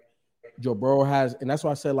 right? Joe Burrow has, and that's why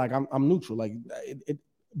I said like I'm neutral. Like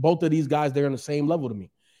both of these guys, they're on the same level to me.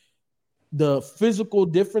 The physical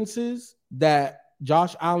differences that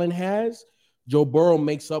Josh Allen has, Joe Burrow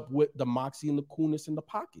makes up with the moxie and the coolness in the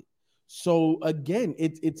pocket. So again,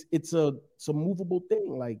 it's a movable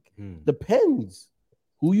thing. Like depends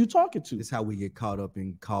who you talking to. This is how we get caught up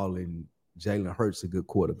in calling Jalen Hurts a good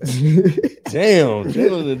quarterback. Damn,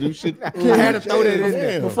 Jalen to do shit. I had to throw that in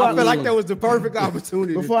there. I felt like that was the perfect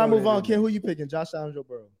opportunity. Before I move on, Ken, who you picking? Josh Allen, Joe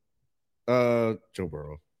Burrow? Joe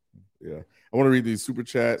Burrow. Yeah. I want to read these super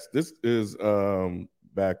chats. This is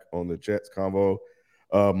back on the Jets convo.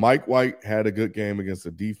 Mike White had a good game against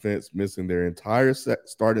the defense, missing their entire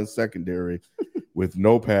starting secondary with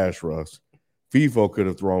no pass rush. FIFO could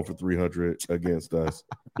have thrown for 300 against us.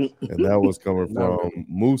 And that was coming from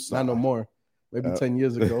Musa. Not no more. Maybe 10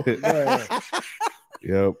 years ago.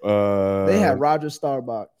 Yep. They had Roger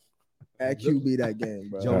Staubach at QB that game,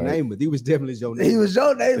 bro. Joe Namath. He was definitely Joe Namath. He was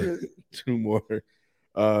Joe Namath. 2 more.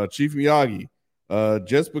 Chief Miyagi.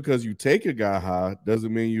 Just because you take a guy high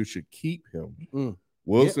doesn't mean you should keep him.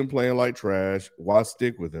 Wilson playing like trash. Why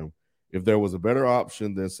stick with him? If there was a better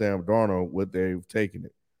option than Sam Darnold, would they have taken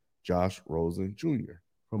it? Josh Rosen Jr.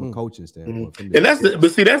 From a coaching standpoint. And that's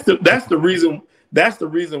the reason. That's the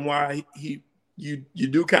reason why you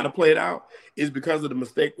do kind of play it out is because of the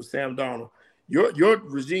mistake with Sam Darnold. Your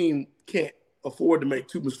regime can't afford to make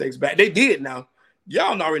 2 mistakes back. They did now.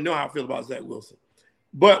 Y'all already know how I feel about Zach Wilson.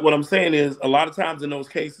 But what I'm saying is a lot of times in those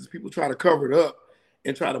cases, people try to cover it up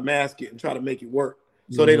and try to mask it and try to make it work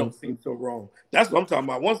so they don't seem so wrong. That's what I'm talking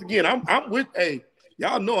about. Once again, I'm with,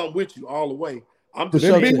 y'all know I'm with you all the way. I'm just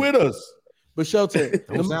be with us. But Shelton,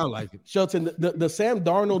 don't sound like it. Shelton, the Sam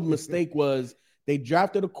Darnold mistake was they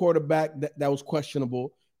drafted a quarterback that was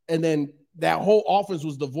questionable, and then that whole offense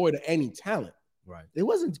was devoid of any talent. Right. It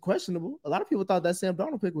wasn't questionable. A lot of people thought that Sam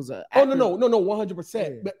Darnold pick was a. Oh no,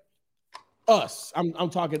 100%. But us, I'm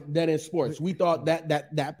talking that in sports. We thought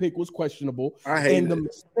that pick was questionable. The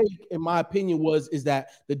mistake, in my opinion, is that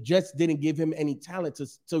the Jets didn't give him any talent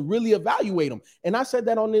to really evaluate him. And I said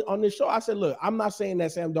that on this show. I said, look, I'm not saying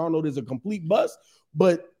that Sam Darnold is a complete bust,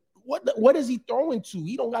 but what is he throwing to?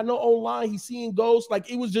 He don't got no O-line. He's seeing ghosts. Like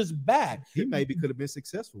it was just bad. He maybe could have been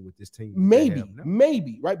successful with this team.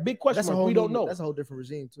 Maybe, right? Big question mark. We don't know. That's a whole different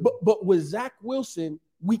regime too. But with Zach Wilson,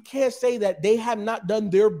 we can't say that they have not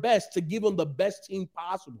done their best to give them the best team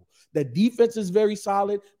possible. The defense is very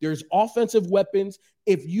solid. There's offensive weapons.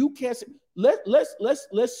 If you can't say,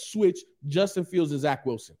 let's switch Justin Fields and Zach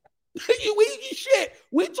Wilson.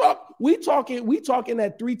 We talking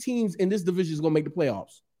that 3 teams in this division is gonna make the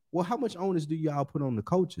playoffs. Well, how much onus do y'all put on the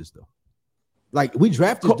coaches though? Like we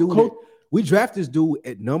drafted this dude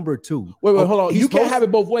at number 2. Wait, hold on. You can't have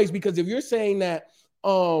it both ways because if you're saying that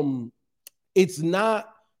it's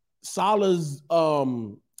not Salah's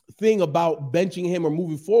thing about benching him or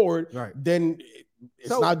moving forward, right? Then it's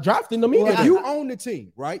not drafting them either. Well, if you own the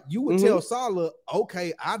team, right? You would tell Salah,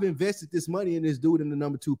 okay, I've invested this money in this dude in the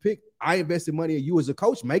number 2 pick. I invested money in you as a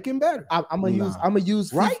coach, make him better. I'm gonna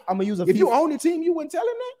use if you own the team, you wouldn't tell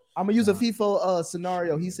him that. I'm gonna use a FIFO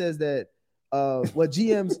scenario. He says that what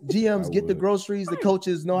GMs get the groceries, the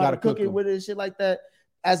coaches know how to cook it with it and shit like that.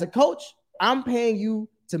 As a coach, I'm paying you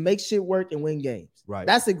to make shit work and win games. Right.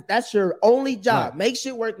 That's your only job. Right. Make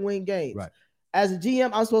shit work and win games. Right. As a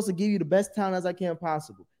GM, I'm supposed to give you the best talent as I can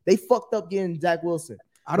possible. They fucked up getting Zach Wilson.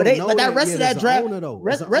 But that rest of that draft,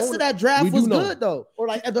 rest of that draft was good though. Or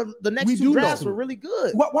like the next 2 drafts were really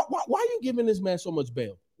good. Why are you giving this man so much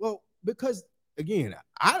bail? Well, because again,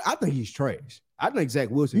 I think he's trash. I think Zach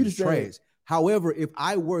Wilson is trash. However, if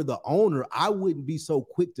I were the owner, I wouldn't be so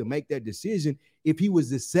quick to make that decision if he was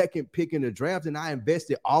the 2nd pick in the draft and I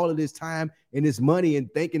invested all of this time and this money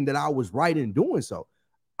and thinking that I was right in doing so.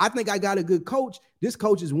 I think I got a good coach. This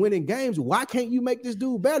coach is winning games. Why can't you make this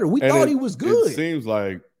dude better? We thought he was good. It seems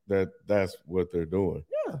like that's what they're doing.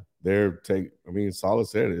 Yeah. Saleh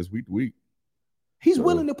said it. It's week to week. He's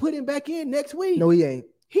willing to put him back in next week. No, he ain't.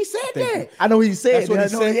 He said that. I know he said. That's what he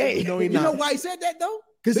said. He ain't. You know why he said that though?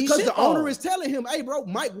 Because the owner is telling him, "Hey, bro,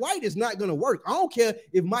 Mike White is not going to work. I don't care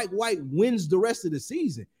if Mike White wins the rest of the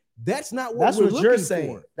season. That's not what we're looking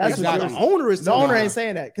for." That's what the owner is. The owner ain't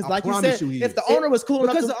saying that because, like you said, if the owner was cool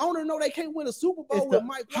enough, because the owner know they can't win a Super Bowl with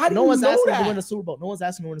Mike White. No one's asking to win a Super Bowl. No one's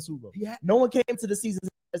asking to win a Super Bowl. Yeah. No one came to the season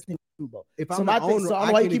Super Bowl. If I'm the owner,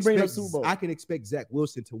 I keep bringing up Super Bowl. I can expect Zach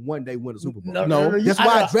Wilson to one day win a Super Bowl. No. That's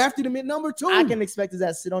why I drafted him at number 2. I can expect his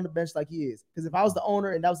ass to sit on the bench like he is. Because if I was the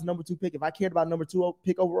owner and that was the number 2 pick, if I cared about number 2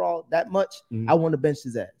 pick overall that much, I wouldn't have benched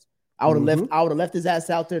his ass. I would have left his ass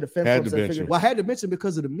out there to fend for himself. Well, I had to mention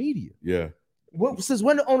because of the media. Yeah. Since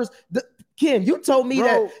when the owners, Ken, you told me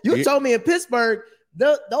told me in Pittsburgh.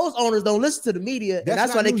 Those owners don't listen to the media, and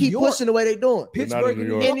that's why they keep pushing the way they're doing. Pittsburgh, in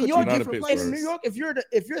New York, in New York, if you're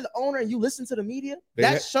the owner and you listen to the media,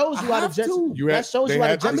 that shows you how the Jets. That shows you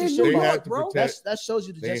how the Jets should, bro. That shows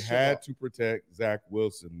you the Jets. They had to protect Zach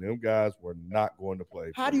Wilson. Them guys were not going to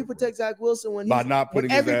play. How do you protect Zach Wilson when by not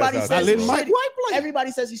putting everybody his says he's shitty?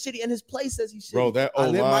 Everybody says he's shitty, and his play says he's shitty. Bro, that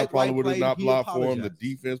O-line probably would have not blocked for him. The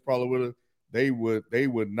defense probably would have. They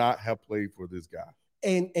would not have played for this guy.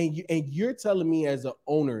 And you're telling me as an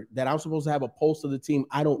owner that I'm supposed to have a pulse of the team.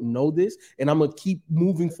 I don't know this, and I'm gonna keep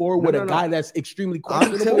moving forward with a guy that's extremely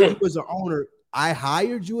questionable. I'm telling you as an owner, I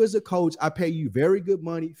hired you as a coach. I pay you very good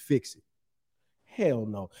money. Fix it. Hell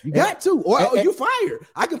no. You got to, or you fired.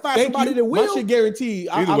 I can find somebody that will. I should guarantee.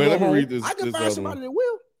 Either way, let me read this. I can find somebody that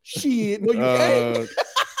will. Shit, no, you can't.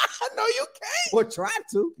 No, you can't. Or try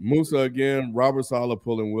to. Musa again. Robert Saleh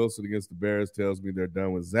pulling Wilson against the Bears tells me they're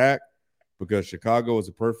done with Zach. Because Chicago is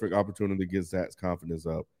a perfect opportunity to get Zach's confidence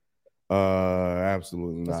up.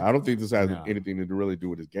 Absolutely not. I don't think this has anything to really do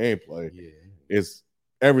with his gameplay. Yeah. It's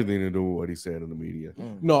everything to do with what he said in the media.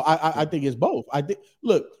 No, I think it's both. I think.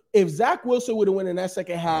 Look, if Zach Wilson would have won in that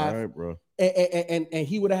second half, bro, and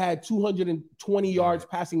he would have had 220 yards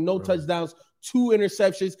passing, no touchdowns, 2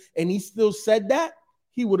 interceptions, and he still said that,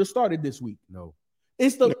 he would have started this week. No,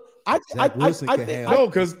 it's the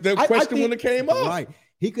because the question when it came up, right.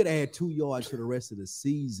 He could have had 2 yards for the rest of the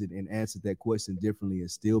season and answered that question differently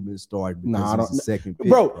and still been started because it's the second pick,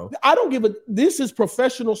 bro. I don't give a. This is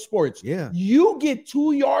professional sports. Yeah, you get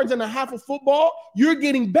 2 yards and a half of football, you're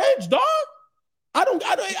getting benched, dog. I don't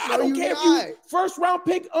care if you first round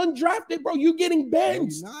pick undrafted, bro. You're getting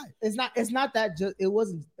benched. It's not that. Just it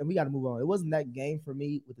wasn't. And we got to move on. It wasn't that game for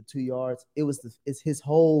me with the 2 yards. It's his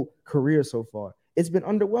whole career so far. It's been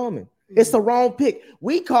underwhelming. It's the wrong pick.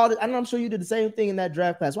 We called it, and I'm sure you did the same thing in that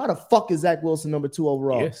draft class. Why the fuck is Zach Wilson number 2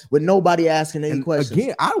 overall with nobody asking any questions?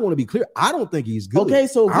 Again, I don't want to be clear. I don't think he's good. Okay,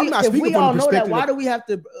 so if we all know that, why do we have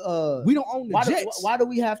to? We don't own the Jets. Why do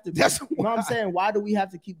we have to? That's you know what I'm saying. Why do we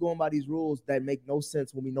have to keep going by these rules that make no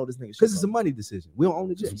sense when we know this nigga? Because it's a money decision. We don't own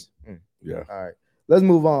the Jets. Yeah. All right. Let's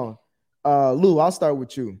move on. Lou, I'll start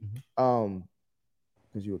with you.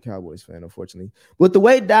 Because you're a Cowboys fan, unfortunately. With the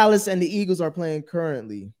way Dallas and the Eagles are playing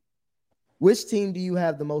currently, which team do you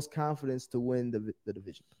have the most confidence to win the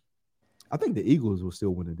division? I think the Eagles will still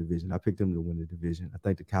win the division. I picked them to win the division. I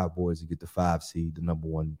think the Cowboys will get the 5 seed, the number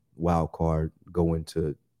 1 wild card, go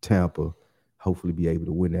into Tampa, hopefully be able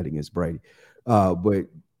to win that against Brady. But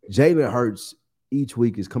Jalen Hurts each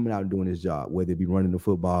week is coming out and doing his job, whether it be running the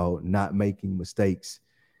football, not making mistakes.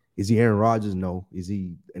 Is he Aaron Rodgers? No. Is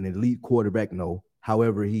he an elite quarterback? No.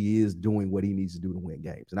 However, he is doing what he needs to do to win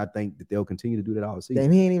games. And I think that they'll continue to do that all season.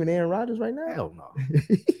 Damn, he ain't even Aaron Rodgers right now. Hell no.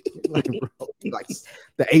 like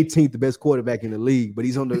the 18th best quarterback in the league, but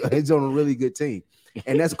he's on a really good team.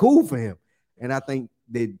 And that's cool for him. And I think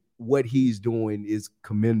that what he's doing is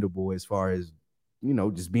commendable as far as,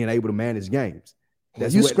 just being able to manage games.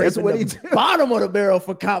 That's what he did. Bottom of the barrel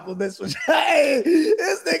for compliments. Hey,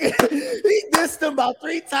 this nigga, he dissed him about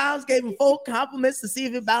 3 times, gave him 4 compliments to see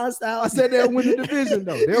if it balanced out. I said they'll win the division,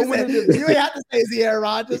 though. They'll win the division. You ain't have to say, is he Aaron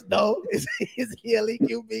Rodgers? No. Is he elite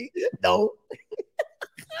QB? No.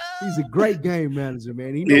 He's a great game manager,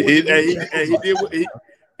 man. He did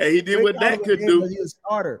what Dak could do. He was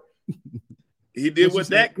starter. He did what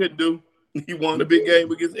Dak could do. He won a big game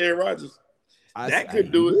against Aaron Rodgers. Dak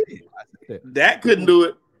couldn't do it. Dak couldn't do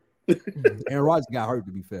it. Aaron Rodgers got hurt,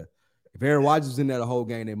 to be fair. If Aaron Rodgers was in there the whole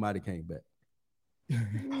game, they might have came back.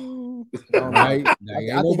 Right?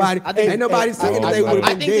 Ain't nobody saying they would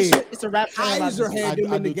have been dead. It's a rap. Heiser had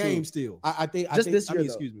them in the game still. I think this year.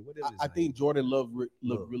 Excuse me. I think Jordan Love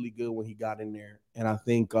looked really good when he got in there, and I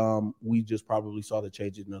think we just probably saw the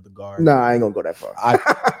changing of the guard. Nah, I ain't gonna go that far.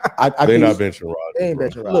 They're not benching Rodgers. They ain't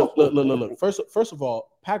benching Rodgers. Look. First of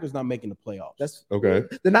all, Packers not making the playoffs. That's okay.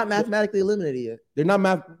 They're not mathematically eliminated yet. They're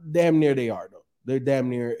not damn near. They are though. They're damn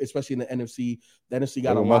near, especially in the NFC. The NFC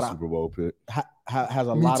got a lot of Super Bowl pick. Has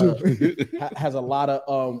a lot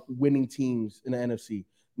of winning teams in the NFC.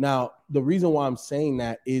 Now, the reason why I'm saying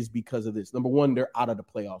that is because of this. Number one, they're out of the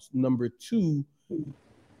playoffs. Number two,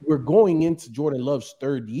 we're going into Jordan Love's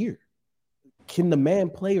third year. Can the man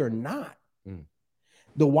play or not?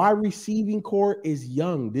 The wide receiving core is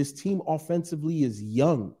young. This team offensively is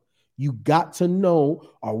young. You got to know,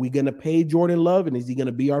 are we going to pay Jordan Love and is he going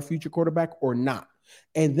to be our future quarterback or not?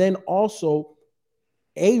 And then also,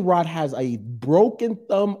 A-Rod has a broken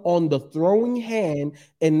thumb on the throwing hand,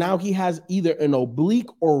 and now he has either an oblique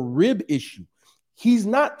or rib issue. He's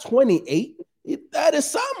not 28. That is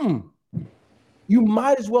something. You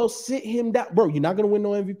might as well sit him down. Bro, you're not going to win no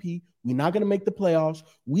MVP. We're not going to make the playoffs.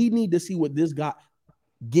 We need to see what this guy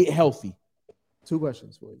get healthy. 2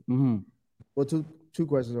 questions for you. Mm-hmm. Well, two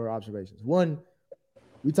questions or observations. One,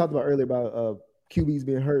 we talked about earlier about QBs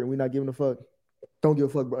being hurt and we're not giving a fuck. Don't give a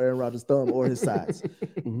fuck about Aaron Rodgers' thumb or his size.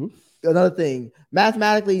 Mm-hmm. Another thing,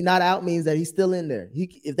 mathematically not out means that he's still in there.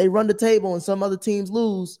 If they run the table and some other teams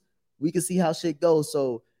lose, we can see how shit goes.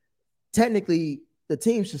 So technically, the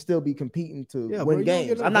team should still be competing to win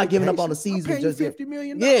games. I'm not giving up on the season. Just $50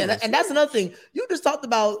 million. Yeah, and that's another thing. You just talked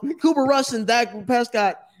about Cooper Rush and Dak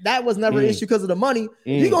Prescott. That was never an issue because of the money.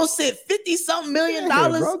 You're gonna sit $50-something million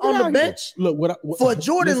on the bench. Look, what for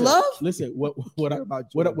Jordan Love. Listen,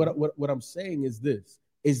 what I'm saying is this: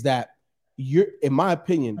 is that you're, in my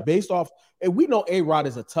opinion, based off, and we know A-Rod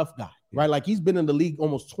is a tough guy, right? Like he's been in the league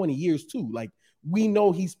almost 20 years too. Like we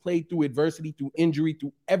know he's played through adversity, through injury,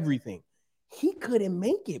 through everything. He couldn't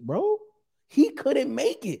make it, bro. He couldn't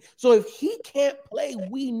make it. So if he can't play,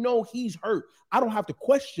 we know he's hurt. I don't have to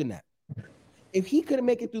question that. If he couldn't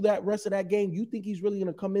make it through that rest of that game, you think he's really going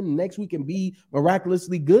to come in next week and be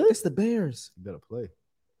miraculously good? It's the Bears. You better play.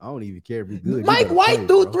 I don't even care if he's good. Mike White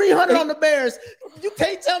threw 300 on the Bears. You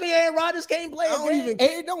can't tell me Aaron Rodgers can't play. I don't even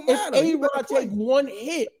care. It don't matter. If A-Rod take one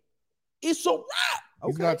hit, it's a wrap.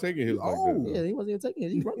 He's not taking his. Yeah, he wasn't even taking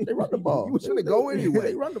it. They run the ball. You was going to go anyway.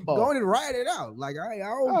 They run the ball. Go in and ride it out. Like I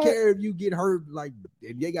don't care if you get hurt. Like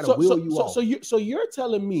if they got to wheel you off. So you're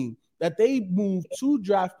telling me that they moved 2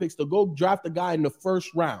 draft picks to go draft a guy in the first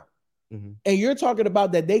round. Mm-hmm. And you're talking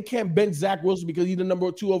about that they can't bench Zach Wilson because he's the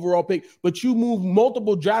number 2 overall pick, but you move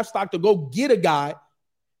multiple draft stock to go get a guy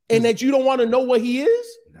and that you don't want to know what he is?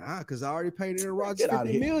 Nah, because I already paid Aaron Rodgers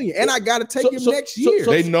 $50 million. And I got to take him next year.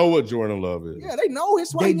 They know what Jordan Love is. Yeah, they know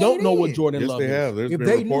his They don't know what Jordan Love is. Yes, they have. There's if been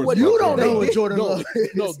they knew reports. what You don't know what Jordan Love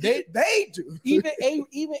is. No, they do.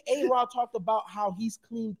 Even A-Rod talked about how he's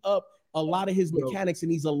cleaned up a lot of his mechanics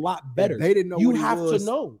and he's a lot better. They didn't know. You have to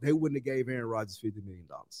know. They wouldn't have gave Aaron Rodgers $50 million.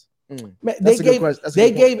 Man,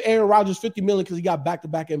 they gave Aaron Rodgers $50 million because he got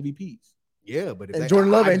back-to-back MVPs. Yeah, but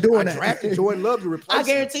Jordan Love ain't doing that. I drafted Jordan Love to replace I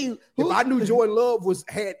guarantee you. If I knew Jordan Love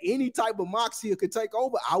had any type of moxie or could take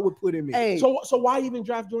over, I would put him in. Hey. So why even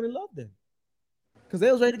draft Jordan Love then? Because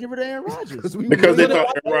they was ready to get rid of Aaron Rodgers. Because they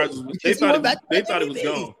thought Aaron Rodgers. They thought it was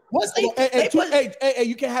gone. Hey,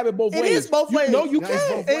 you can't have it both ways. It is both ways. No, you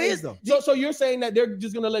can't. It is though. So you're saying that they're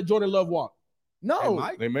just gonna let Jordan Love walk? No,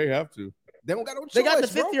 They may have to. They don't got no choice. They got the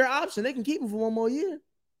 5th-year option. They can keep him for 1 more year.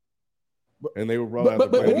 And they were probably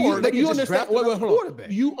but you understand.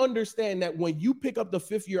 You understand that when you pick up the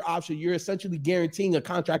 5th-year option, you're essentially guaranteeing a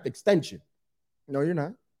contract extension. No, you're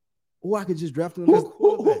not. Or I could just draft him.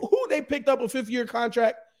 Who they picked up a 5th-year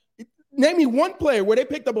contract? Name me one player where they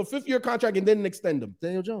picked up a 5th-year contract and didn't extend him.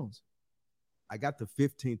 Daniel Jones. I got the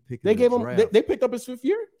 15th pick. They gave him. They picked up his 5th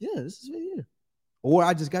year. Yeah, this is 5th year. Or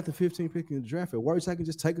I just got the 15th pick in the draft. At worst, I can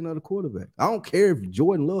just take another quarterback. I don't care if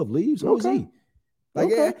Jordan Love leaves. Who's he? Like,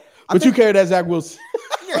 okay. But you carry that Zach Wilson.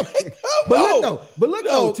 But look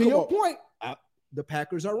though, to your point, the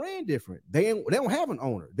Packers are ran different. They don't have an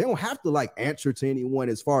owner. They don't have to like answer to anyone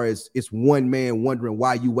as far as it's one man wondering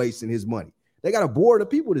why you wasting his money. They got a board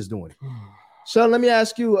of people that's doing it. Sean, let me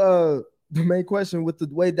ask you the main question. With the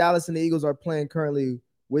way Dallas and the Eagles are playing currently,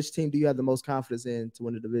 which team do you have the most confidence in to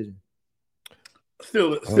win the division?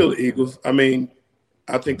 Still the Eagles. I mean,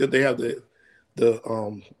 I think that they have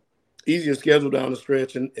the easier schedule down the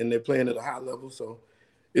stretch, and they're playing at a high level, so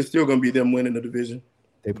it's still going to be them winning the division.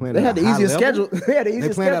 They had the easiest schedule. They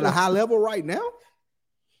playing at a high level right now.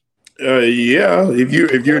 Yeah. If you're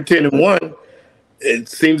 10-1, It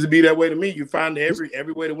seems to be that way to me. You find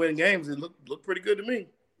every way to win games. It look pretty good to me.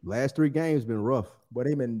 Last 3 games been rough. But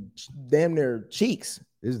they've been damn near cheeks.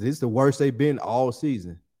 This is the worst they've been all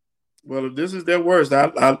season. Well, if this is their worst,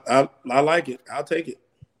 I like it. I'll take it.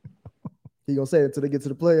 He gonna say it until they get to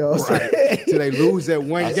the playoffs. Right. Till they lose that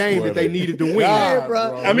one game that they needed to win. Yeah,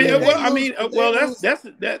 bro. I mean,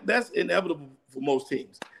 that's inevitable for most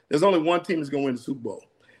teams. There's only one team that's gonna win the Super Bowl.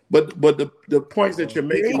 But the points that you're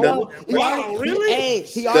making, He already laid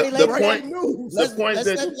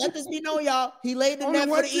let this be known, y'all. He laid the net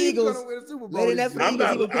for the Eagles.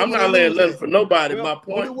 I'm not laying nothing for nobody. My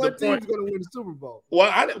point. Only one team's going to win the Super Bowl.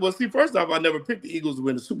 Well, see, first off, I never picked the Eagles to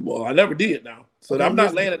win the Super Bowl. I never did. Now, so I'm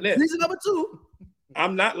not laying a net. Reason number 2.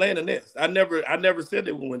 I'm not laying a net. I never said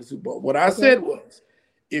they would win the Super Bowl. What I said was,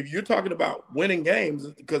 if you're talking about winning games,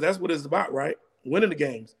 because that's what it's about, right? Winning the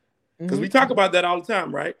games. Because we talk about that all the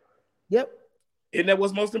time, right? Yep. Isn't that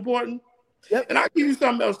what's most important? Yep. And I'll give you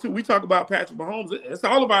something else, too. We talk about Patrick Mahomes. It's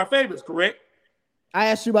all of our favorites, correct? I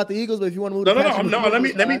asked you about the Eagles, but if you want to move No, let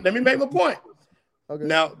me make my point. Okay.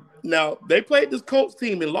 Now, they played this Colts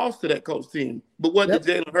team and lost to that Colts team. But what did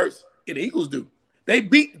Jalen Hurts and the Eagles do? They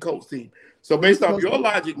beat the Colts team. So based off your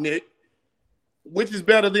logic, Nick, which is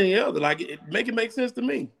better than the other? Like, make it make sense to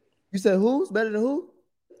me. You said who's better than who?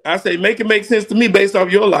 I say make it make sense to me based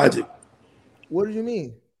off your logic. What did you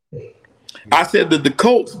mean? I said that the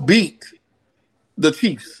Colts beat the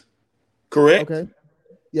Chiefs, correct? Okay.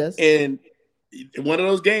 Yes. And one of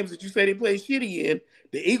those games that you say they played shitty in,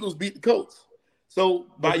 the Eagles beat the Colts. So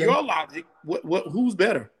by your logic, who's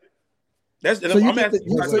better? That's so I'm asking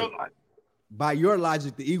you your logic. By your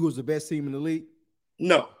logic, the Eagles the best team in the league?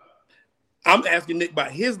 No. I'm asking Nick by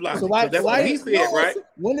his logic. So that's what he said, right?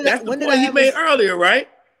 That's the point he made earlier, right?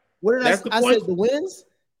 What did I said the wins?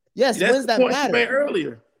 Yes, wins that matter. He made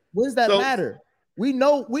earlier. Wins that matter. We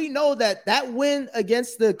know that win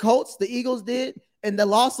against the Colts, the Eagles did, and the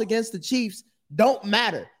loss against the Chiefs don't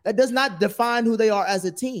matter. That does not define who they are as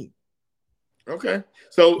a team. Okay.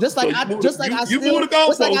 So remember you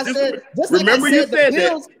said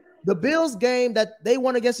that. The Bills game that they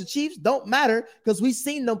won against the Chiefs don't matter because we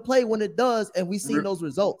seen them play when it does, and we seen those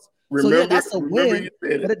results. So that's a win,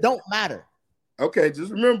 but it don't matter. Okay,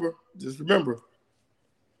 just remember. You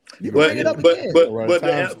can bring it up again.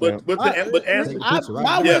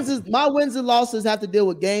 My wins and losses have to deal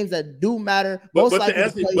with games that do matter. But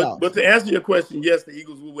to answer your question, yes, the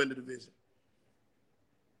Eagles will win the division.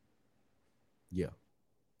 Yeah,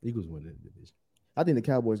 Eagles win the division. I think the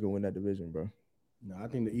Cowboys gonna win that division, bro. No, I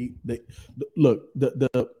think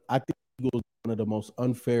I think Eagles one of the most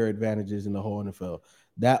unfair advantages in the whole NFL.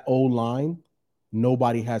 That O-line,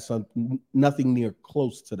 nobody has nothing near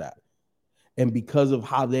close to that. And because of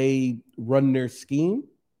how they run their scheme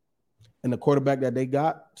and the quarterback that they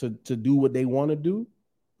got to do what they want to do,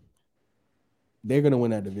 they're going to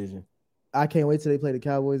win that division. I can't wait till they play the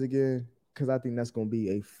Cowboys again because I think that's going to be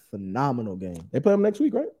a phenomenal game. They play them next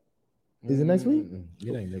week, right? Is it next week?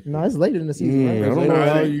 It ain't next week. No, it's later in the season. Right? I don't know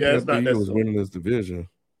how you got the Eagles winning this division.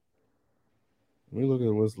 Let me look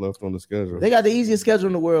at what's left on the schedule. They got the easiest schedule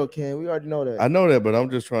in the world, Ken. We already know that. I know that, but I'm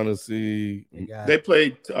just trying to see. They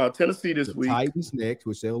played Tennessee this week. Titans next,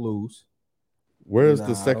 which they'll lose. Where's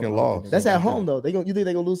the second loss? That's at home, though. You think they're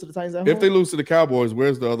going to lose to the Titans at home? If they lose to the Cowboys,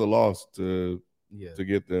 where's the other loss to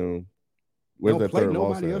get them? Where's that third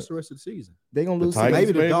loss? Nobody else the rest of the season. They're going to lose to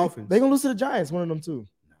maybe the Dolphins. They're going to lose to the Giants, one of them two.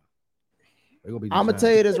 I'm gonna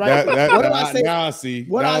tell you this right now. What do I say? Now I see.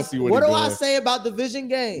 What do I say about division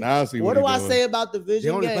games? Now I see what do I say about division games?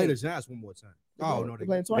 They only play the Giants one more time. Oh no, they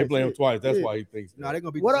play them twice. That's why he thinks. No, they're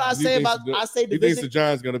gonna beat. What do I say about? I say he thinks the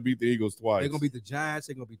Giants gonna beat the Eagles twice. They're gonna beat the Giants.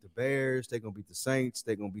 They're gonna beat the Bears. They're gonna beat the Saints.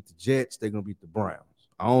 They're gonna beat the Jets. They're gonna beat the Browns.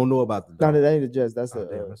 I don't know about the. No, that ain't the Jets. That's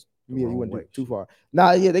you went too far.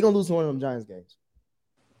 Nah, yeah, they're gonna lose one of them Giants games.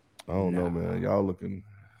 I don't know, man. Y'all looking.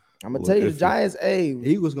 I'm gonna tell you, the Giants.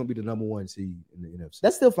 Eagles gonna be the number 1 seed in the NFC.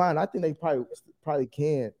 That's still fine. I think they probably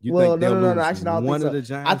can. No. Actually, I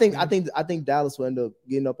don't think so. I think Dallas will end up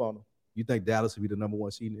getting up on them. You think Dallas will be the number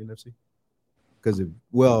 1 seed in the NFC? Because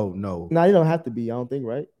no. No, you don't have to be. I don't think,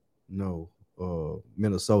 right? No,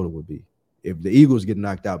 Minnesota would be. If the Eagles get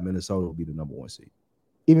knocked out, Minnesota will be the number 1 seed.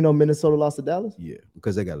 Even though Minnesota lost to Dallas? Yeah,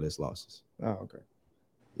 because they got less losses. Oh, okay.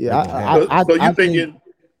 Yeah,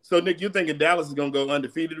 So, Nick, you thinking Dallas is going to go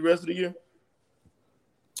undefeated the rest of the year?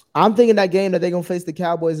 I'm thinking that game that they're going to face the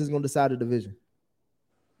Cowboys is going to decide the division.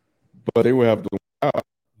 But they will have to.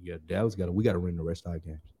 Yeah, Dallas we got to win the rest of our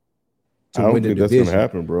games. I don't think that's going to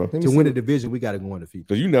happen, bro. To win the division, we got to go undefeated.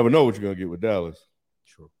 Because you never know what you're going to get with Dallas.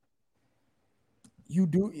 True. You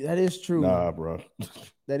do. That is true. Nah, bro.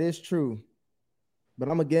 That is true. But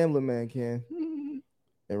I'm a gambler, man, Ken.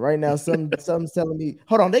 And right now, something's telling me,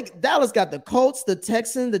 hold on, Dallas got the Colts, the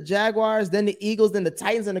Texans, the Jaguars, then the Eagles, then the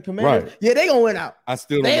Titans and the Commanders. Right. Yeah, they gonna win out. I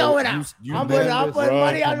still they don't gonna know. win out. I'm putting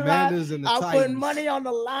money on the line. I'm putting money on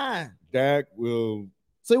the line. Dak will.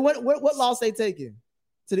 So what loss they taking?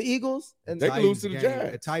 To the Eagles? And they can lose to the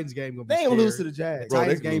Jags. The Titans game gonna be they ain't gonna lose to the Jags. The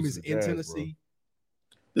Titans game is in Tennessee.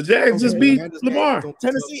 The Jags just beat Lamar.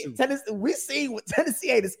 Tennessee. We see what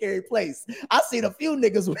Tennessee ain't a scary place. I seen a few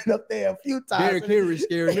niggas went up there a few times. Derrick Henry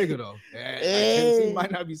scary nigga though. Tennessee might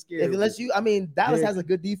not be scary. Dallas has a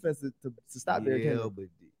good defense to stop Derrick Henry. But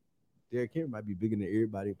Derrick Henry might be bigger than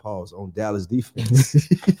everybody. Pause on Dallas defense.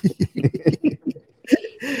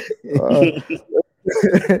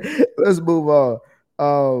 Let's move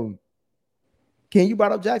on. Ken, you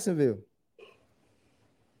brought up Jacksonville.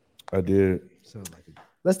 I did.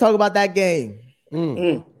 Let's talk about that game.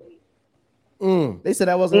 They said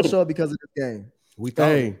I wasn't gonna show up because of this game.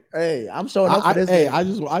 Hey, I'm showing up for this game. I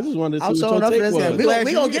just wanted to see I'm showing up for this game.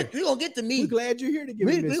 We gonna get to me. We're glad you're here to give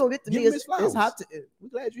we gonna get to me. It's hot. We're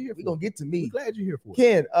glad you're here. We're gonna get to me. We're glad you're here for.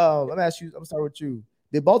 Ken, I'm gonna ask you. I'm starting with you.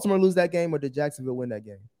 Did Baltimore lose that game or did Jacksonville win that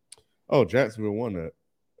game? Oh, Jacksonville won that.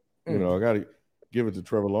 You know, I gotta give it to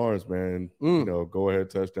Trevor Lawrence, man. You know, go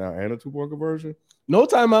ahead touchdown and a 2-point conversion. No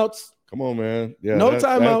timeouts. Come on, man. Yeah, no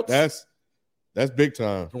timeouts. That's big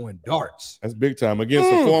time. Throwing darts. That's big time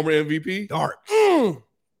against a former MVP.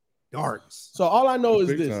 Darts. So all I know is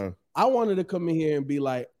this. Time. I wanted to come in here and be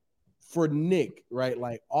like, for Nick, right?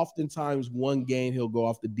 Like, oftentimes one game he'll go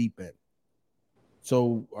off the deep end.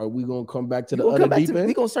 So are we gonna come back to the other deep end?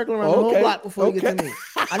 We gonna circle around the whole block before we get to me.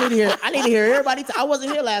 I need to hear everybody. I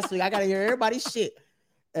wasn't here last week. I gotta hear everybody's shit.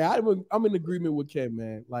 And I'm in agreement with Ken,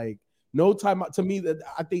 man. Like, no timeout. To me,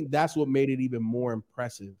 I think that's what made it even more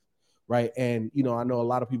impressive, right? And you know, I know a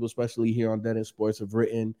lot of people, especially here on Dead End Sports, have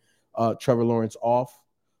written Trevor Lawrence off.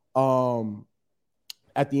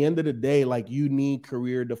 At the end of the day, like, you need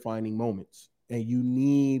career-defining moments, and you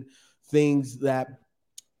need things that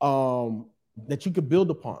that you could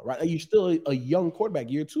build upon, right? Like, you're still a young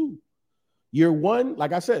quarterback, year 2. Year 1,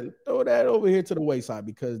 like I said, throw that over here to the wayside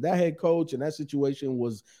because that head coach and that situation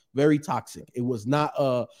was very toxic. It was not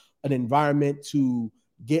an environment to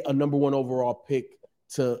get a number 1 overall pick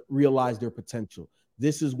to realize their potential.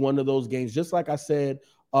 This is one of those games, just like I said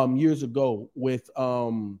years ago with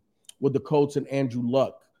the Colts and Andrew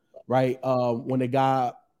Luck, right? When they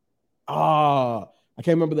got I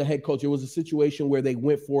can't remember the head coach. It was a situation where they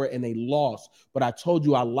went for it and they lost. But I told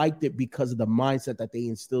you I liked it because of the mindset that they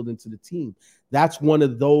instilled into the team. That's one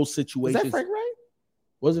of those situations. Was that Frank Wright?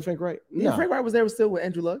 Was it Frank Wright? Yeah, Frank Wright was there still with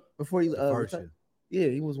Andrew Luck before he yeah,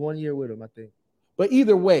 he was 1 year with him, I think. But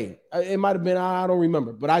either way, it might have been, I don't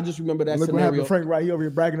remember. But I just remember that scenario. Frank Wright, he over here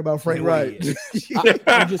bragging about Frank Wright.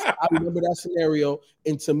 I remember that scenario.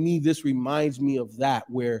 And to me, this reminds me of that,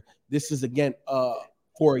 where this is, again,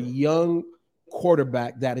 for a young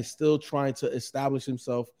quarterback that is still trying to establish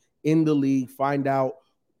himself in the league, find out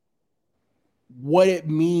what it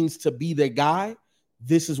means to be the guy.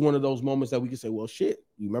 This is one of those moments that we can say, well, shit,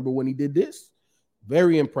 you remember when he did this?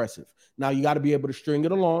 Very impressive. Now you got to be able to string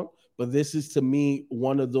it along, but this is, to me,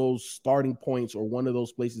 one of those starting points or one of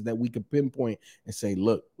those places that we can pinpoint and say,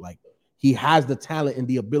 look, like, he has the talent and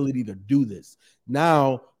the ability to do this.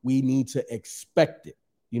 Now we need to expect it.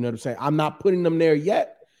 You know what I'm saying? I'm not putting them there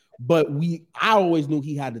yet, but I always knew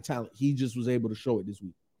he had the talent. He just was able to show it this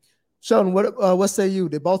week. Sheldon, what say you?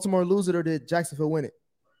 Did Baltimore lose it or did Jacksonville win it?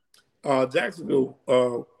 Jacksonville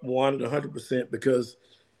won it 100% because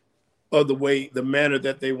of the manner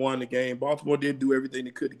that they won the game. Baltimore did do everything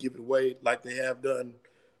they could to give it away, like they have done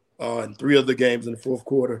in 3 other games in the fourth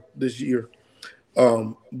quarter this year.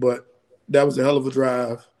 But that was a hell of a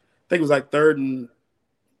drive. I think it was like 3rd and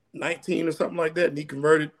 19 or something like that, and he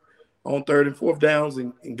converted on 3rd and 4th downs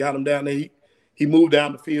and got him down there. He moved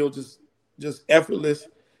down the field just effortless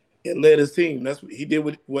and led his team. That's what he did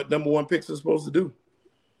with what number 1 picks are supposed to do.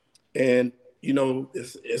 And you know,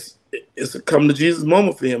 it's a come to Jesus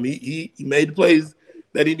moment for him. He made the plays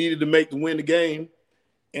that he needed to make to win the game,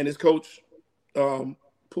 and his coach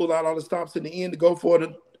pulled out all the stops in the end to go for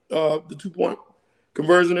the 2-point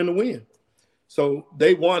conversion and the win. So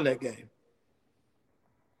they won that game.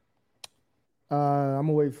 I'm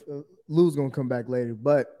gonna wait. Lou's gonna come back later,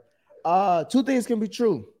 but 2 things can be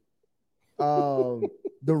true. The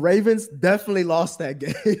Ravens definitely lost that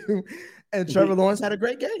game, and Trevor Lawrence had a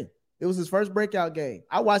great game. It was his first breakout game.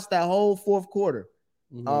 I watched that whole 4th quarter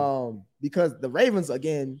because the Ravens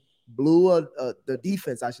again blew the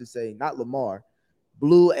defense, I should say, not Lamar,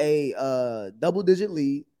 blew a double-digit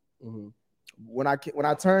lead. When I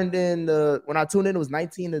tuned in, it was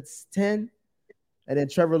 19-10, and then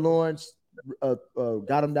Trevor Lawrence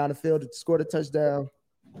got him down the field, scored a touchdown,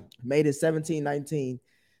 made it 17-19.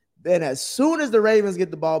 Then as soon as the Ravens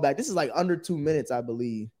get the ball back, this is like under 2 minutes, I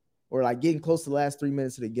believe, or like getting close to the last 3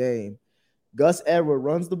 minutes of the game. Gus Edwards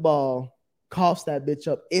runs the ball, coughs that bitch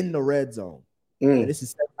up in the red zone. And this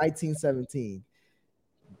is 19-17.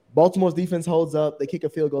 Baltimore's defense holds up. They kick a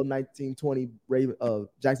field goal 19-20.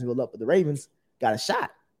 Jacksonville up, but the Ravens got a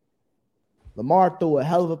shot. Lamar threw a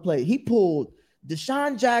hell of a play. He pulled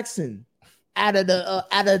Deshaun Jackson out of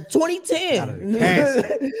 2010.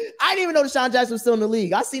 I didn't even know Deshaun Jackson was still in the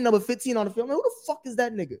league. I seen number 15 on the field. Man, who the fuck is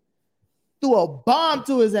that nigga? Threw a bomb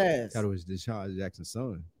to his ass. I thought it was Deshaun Jackson's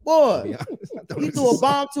son. Boy, he threw a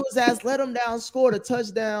bomb to his ass, let him down, scored a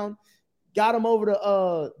touchdown, got him over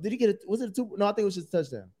the did he get it? Was it a two? No, I think it was just a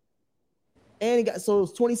touchdown. And he got so it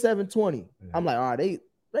was 27-20. Yeah. I'm like, all right,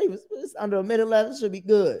 Ravens, it's under a minute left. It should be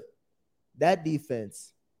good. That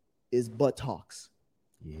defense is buttocks.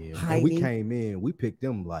 Yeah, when we came in, we picked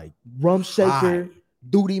them like rum shaker,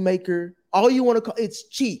 duty maker. All you want to call it's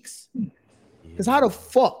cheeks. Because how the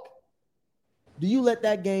fuck do you let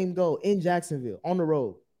that game go in Jacksonville on the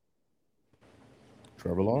road?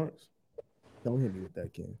 Trevor Lawrence. Don't hit me with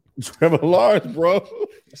that, Ken. Trevor Lawrence, bro.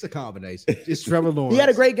 It's a combination. It's Trevor Lawrence. He had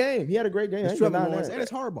a great game. It's Trevor Lawrence, and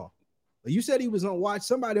it's Harbaugh. You said he was on watch.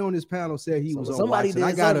 Somebody on this panel said he was on watch.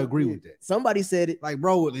 I gotta agree with that. Somebody said it. Like,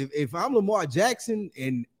 bro, if I'm Lamar Jackson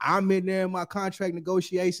and I'm in there in my contract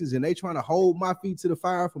negotiations and they trying to hold my feet to the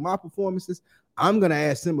fire for my performances, I'm gonna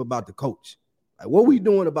ask them about the coach. Like, what we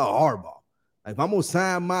doing about Harbaugh? Like, if I'm gonna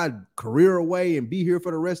sign my career away and be here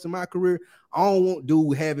for the rest of my career, I don't want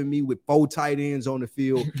dude having me with 4 tight ends on the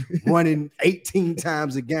field running 18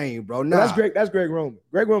 times a game, bro. Nah. That's Greg Roman.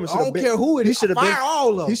 Greg Roman should have been. I don't care who it is. He should have been all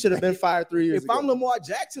of them. He should have been fired 3 years ago. If I'm Lamar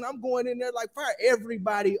Jackson, I'm going in there like fire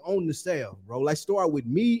everybody on the staff, bro. Like, start with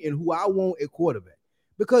me and who I want at quarterback.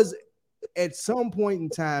 Because at some point in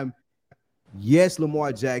time, yes,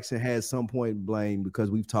 Lamar Jackson has some point in blame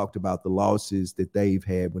because we've talked about the losses that they've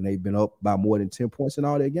had when they've been up by more than 10 points in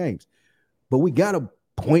all their games. But we got to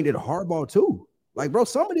point at Harbaugh too. Like, bro,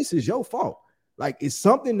 some of this is your fault. Like, it's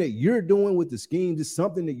something that you're doing with the schemes. It's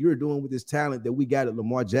something that you're doing with this talent that we got at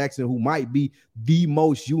Lamar Jackson, who might be the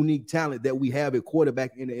most unique talent that we have at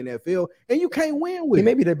quarterback in the NFL, and you can't win with him.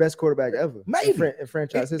 He may be the best quarterback ever. Maybe. In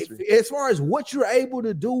franchise history. As far as what you're able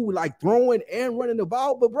to do, like throwing and running the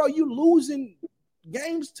ball, but, bro, you losing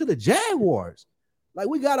games to the Jaguars. Like,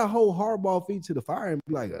 we got to hold Harbaugh feet to the fire and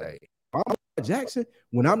be like, hey, I'm Jackson,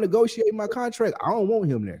 when I'm negotiating my contract, I don't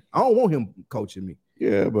want him there. I don't want him coaching me.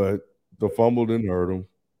 Yeah, but the fumble didn't hurt them.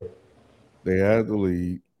 They had the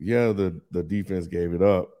lead. Yeah, the defense gave it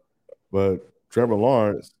up, but Trevor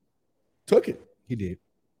Lawrence took it. He did.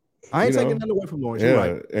 I ain't taking nothing away from Lawrence. You're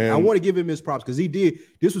right. And I want to give him his props because he did.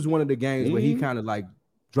 This was one of the games where he kind of like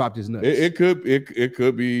dropped his nuts. It could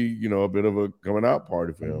be a bit of a coming out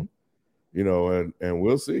party for him. And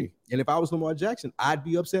we'll see. And if I was Lamar Jackson, I'd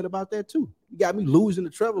be upset about that too. You got me losing to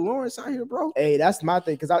Trevor Lawrence out here, bro. Hey, that's my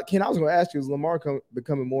thing. Because Ken, I was going to ask you, is Lamar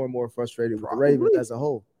becoming more and more frustrated with the Ravens as a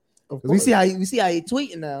whole? We see how he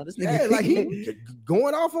tweeting now. This nigga, like he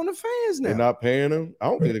going off on the fans now. They're not paying him. I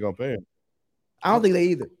don't think they're gonna pay him. I don't think they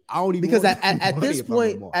either. I don't even because at this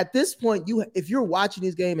point, if you're watching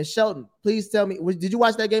this game, and Shelton, please tell me, did you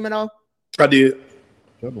watch that game at all? I did.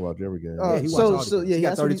 Shelton watch every game.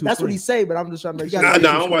 That's what he say. But I'm just trying to make sure. No, I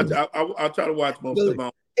don't watch. I'll try to watch most of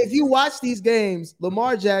them. If you watch these games,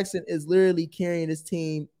 Lamar Jackson is literally carrying his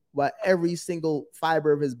team by every single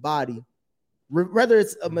fiber of his body. Whether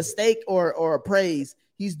it's a mistake or a praise,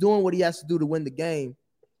 he's doing what he has to do to win the game.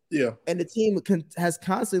 Yeah. And the team has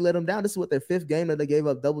constantly let him down. This is what their 5th game that they gave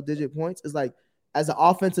up double-digit points. It's like, as an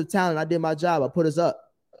offensive talent, I did my job. I put us up.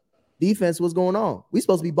 Defense, what's going on? We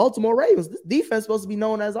supposed to be Baltimore Ravens. This defense supposed to be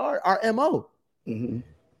known as our MO. Mm-hmm.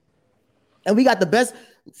 And we got the best.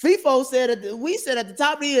 FIFO said at the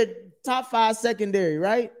top of the top 5 secondary,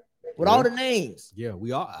 right? With all the names. Yeah,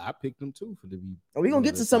 I picked them too for the. And we're gonna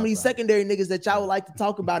get to some of these secondary niggas that y'all would like to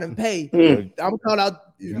talk about and pay. I'm calling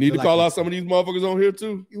out. You need to call out some of these motherfuckers on here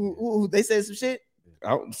too. They said some shit.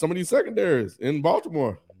 Out some of these secondaries in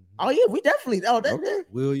Baltimore. Oh yeah, we definitely.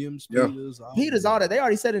 Williams, Peters, all that. They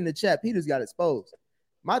already said in the chat. Peters got exposed.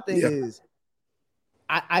 My thing is,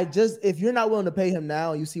 I just if you're not willing to pay him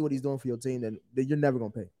now, you see what he's doing for your team, then you're never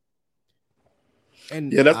gonna pay.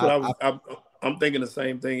 And yeah, that's I'm thinking the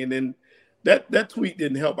same thing. And then that tweet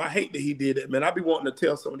didn't help. I hate that he did it, man. I be wanting to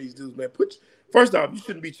tell some of these dudes, man, first off, you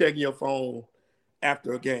shouldn't be checking your phone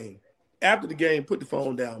after a game. After the game, put the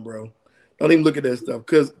phone down, bro. Don't even look at that stuff.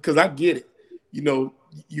 Cause I get it.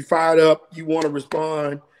 You fired up, you want to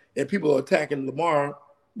respond, and people are attacking Lamar,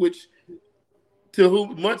 which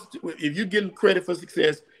if you're getting credit for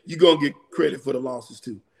success, you're gonna get credit for the losses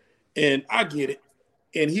too. And I get it,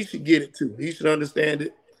 and he should get it too. He should understand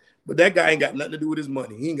it. But that guy ain't got nothing to do with his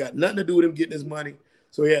money. He ain't got nothing to do with him getting his money.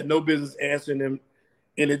 So he had no business answering him,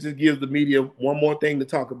 and it just gives the media one more thing to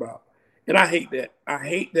talk about. And I hate that. I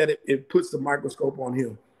hate that it puts the microscope on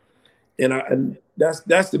him. And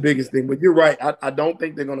that's the biggest thing. But you're right. I don't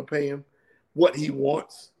think they're gonna pay him what he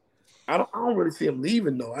wants. I don't really see him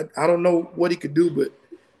leaving though. I don't know what he could do, but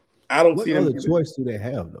I don't see him. What other choice do they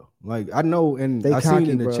have though? Like I know, and I seen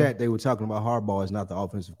in the chat they were talking about Harbaugh is not the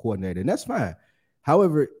offensive coordinator, and that's fine.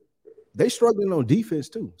 However, they struggling on defense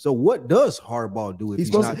too. So what does Harbaugh do if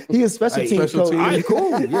he's not? He is special teams coach. All right,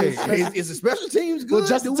 cool. Yeah, is the special teams good? Well,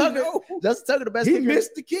 Justin Tucker, the best. He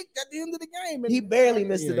missed the kick at the end of the game. He barely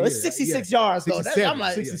missed it though. It's 66 yards though. I'm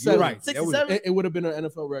like 67. Right. 67. It would have been an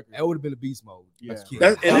NFL record. That would have been a beast mode. Yeah.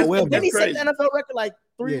 Then he set the NFL record like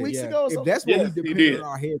 3 weeks ago. If that's what we depend on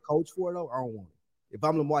our head coach for, though, I don't want it. If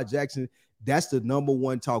I'm Lamar Jackson, that's the number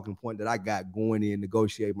one talking point that I got going in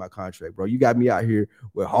negotiating my contract, bro. You got me out here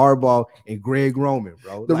with Harbaugh and Greg Roman,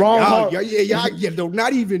 bro. Y'all,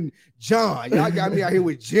 not even John. Y'all got me out here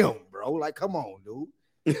with Jim, bro. Like, come on,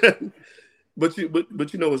 dude. But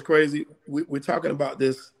you know what's crazy? We're talking about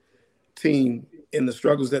this team and the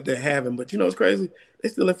struggles that they're having. But you know what's crazy?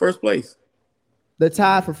 They're still in first place. They're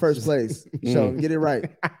tied for first place. So get it right.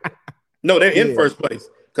 No, they're in first place.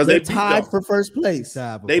 Because they're tied for first place.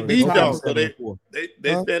 They beat y'all, so they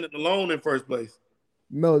standing alone in first place.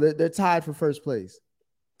 No, they're tied for first place.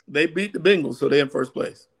 They beat the Bengals, so they're in first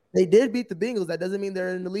place. They did beat the Bengals. That doesn't mean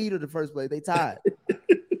they're in the lead of the first place. They tied.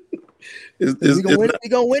 We're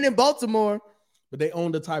gonna win in Baltimore. But they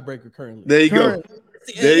own the tiebreaker currently. There you go.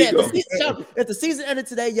 There you go. If the season ended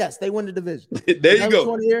today, yes, they win the division. There you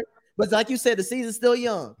go. But like you said, the season's still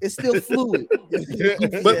young. It's still fluid.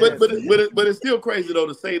 but it's still crazy though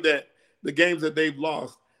to say that the games that they've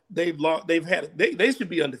lost, they should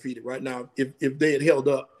be undefeated right now if they had held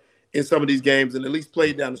up in some of these games and at least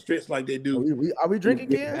played down the stretch like they do. Are we drinking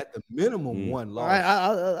again? At the minimum, one loss.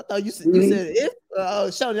 I thought you said if.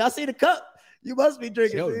 Sheldon, y'all see the cup? You must be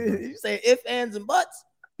drinking. Sheldon. You say if, ands, and buts.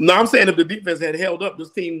 No, I'm saying if the defense had held up,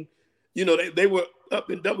 this team, you know, they were up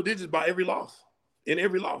in double digits by every loss.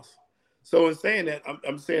 So in saying that,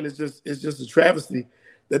 I'm saying it's just a travesty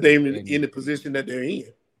that they're in the position that they're in.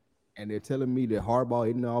 And they're telling me that Harbaugh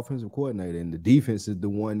isn't the offensive coordinator, and the defense is the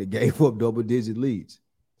one that gave up double-digit leads.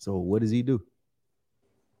 So what does he do?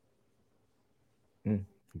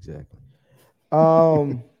 Exactly.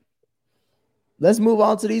 Let's move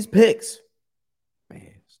on to these picks.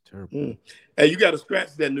 Man, it's terrible. Hey, you got to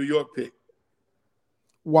scratch that New York pick.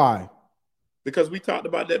 Why? Because we talked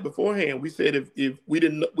about that beforehand. We said if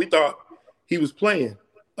we thought he was playing.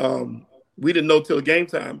 We didn't know till the game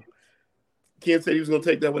time. Ken said he was going to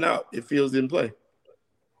take that one out if Fields didn't play.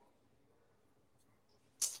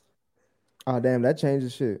 Oh, damn, that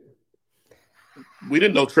changes shit. We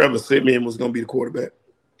didn't know Trevor Siemian was going to be the quarterback.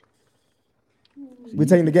 We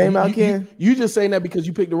taking the game out, Ken? You just saying that because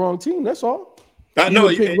you picked the wrong team. That's all. I know.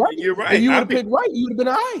 You're right. If you would have picked right, you would have been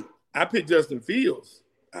all right. I picked Justin Fields.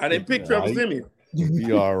 I didn't pick Trevor Siemian.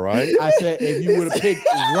 You all right? I said if you would have picked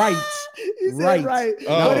right. Right.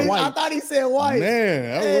 I thought he said white.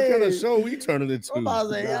 Man, what kind of show we turning it to? I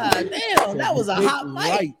was like, damn, that was a hot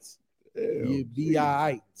mic. You'd be all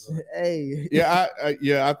right. Hey. Yeah,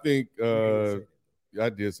 I think I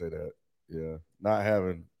did say that. Yeah, not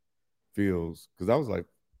having Fields because I was like,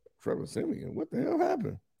 Trevor Siemian, what the hell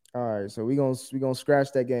happened? All right, so we gonna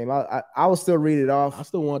scratch that game. I will still read it off. I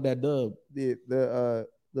still want that dub. The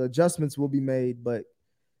adjustments will be made, but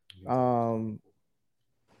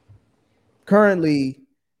currently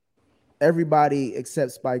everybody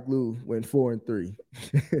except Spike Lee went 4-3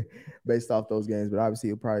 based off those games. But obviously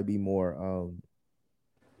it'll probably be more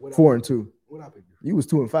 4-2. You was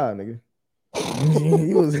 2-5, nigga.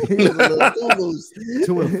 he was a little loose.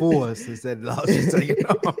 2-4 since that loss was taken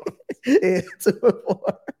off. Yeah,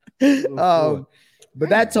 2-4. But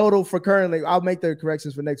that total for currently, I'll make the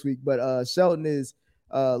corrections for next week. But Shelton is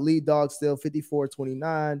lead dog still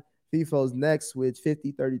 54-29. FIFO's next with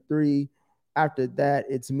 50-33. After that,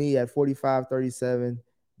 it's me at 45-37.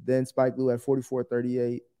 Then Spike Lee at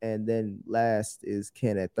 44-38. And then last is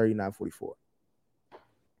Ken at 39-44.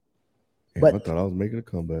 But I thought I was making a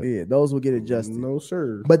comeback. Yeah, those will get adjusted. No,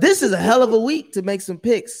 sir. But this is a hell of a week to make some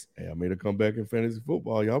picks. Hey, I made a comeback in fantasy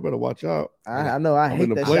football. Y'all better watch out. I know. I hate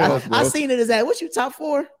that playoffs, shit. I seen it as that. What's you top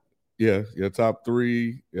 4? Yeah, top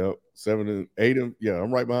 3. Yep, 7 and 8. Yeah,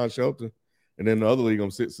 I'm right behind Shelton. And then the other league, I'm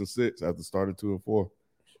 6-6 after starting 2-4.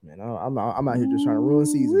 Man, I'm out here just trying to ruin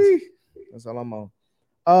seasons. That's all I'm on.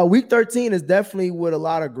 Week 13 is definitely with a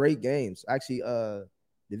lot of great games. Actually,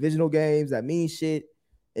 divisional games that mean shit,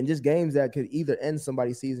 and just games that could either end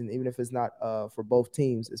somebody's season, even if it's not for both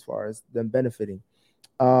teams as far as them benefiting.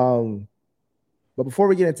 But before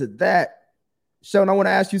we get into that, Sheldon, I want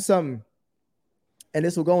to ask you something. And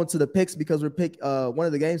this will go into the picks because we're pick one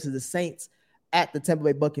of the games is the Saints at the Tampa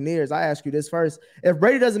Bay Buccaneers. I ask you this first. If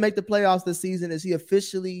Brady doesn't make the playoffs this season, is he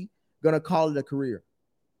officially going to call it a career?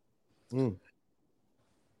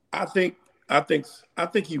 I think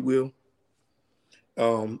he will.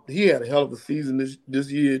 He had a hell of a season this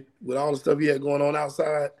year with all the stuff he had going on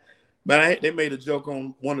outside. But they made a joke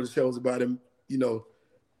on one of the shows about him. You know,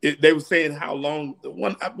 they were saying how long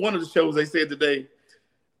one of the shows they said today.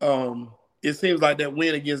 It seems like that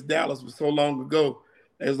win against Dallas was so long ago.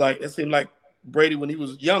 It seemed like Brady when he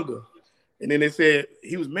was younger. And then they said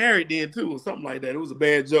he was married then too, or something like that. It was a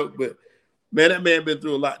bad joke, but man, that man been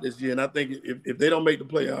through a lot this year. And I think if they don't make the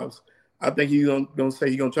playoffs, I think he's gonna say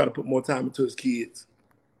he's gonna try to put more time into his kids.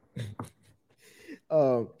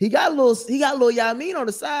 He got a little Yamin on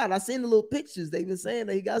the side. I seen the little pictures. They've been saying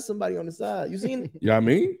that he got somebody on the side. You seen it?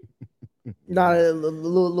 Yamin? Nah, a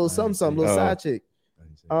little something, little side chick.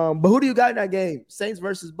 But who do you got in that game? Saints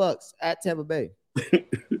versus Bucks at Tampa Bay.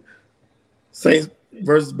 Saints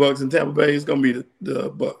versus Bucks in Tampa Bay. It's gonna be the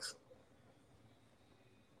Bucks.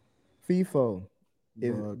 FIFO.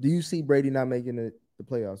 Do you see Brady not making the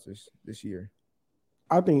playoffs this year?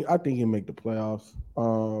 I think he'll make the playoffs.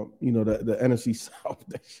 You know, the NFC South,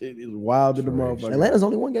 that shit is wild in the motherfucker. Atlanta's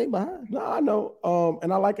only one game behind. No, I know.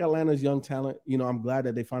 And I like Atlanta's young talent. You know, I'm glad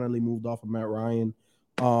that they finally moved off of Matt Ryan.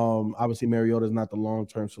 Obviously Mariota is not the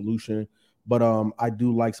long-term solution, but I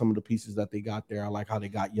do like some of the pieces that they got there. I like how they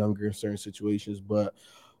got younger in certain situations, but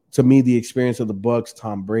to me, the experience of the Bucks,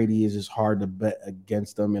 Tom Brady, is just hard to bet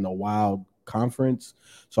against them in a wild conference.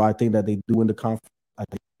 So I think that they do win the conference. I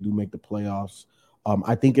think they do make the playoffs.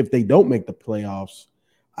 I think if they don't make the playoffs,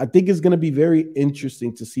 I think it's going to be very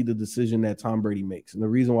interesting to see the decision that Tom Brady makes. And the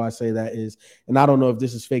reason why I say that is, and I don't know if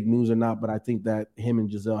this is fake news or not, but I think that him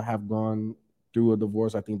and Giselle have gone through a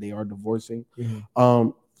divorce. I think they are divorcing.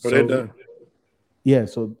 So they're done. Yeah,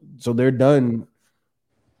 so they're done.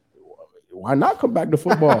 Why not come back to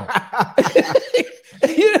football?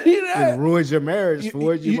 It ruins your marriage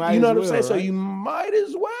for it. You know what I'm saying? Right? So you might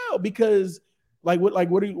as well, because what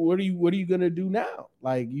are you gonna do now?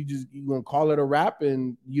 Like you gonna call it a wrap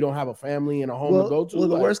and you don't have a family and a home to go to? Well,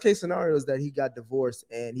 the worst case scenario is that he got divorced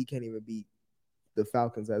and he can't even beat the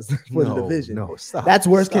Falcons for the division. No, stop. That's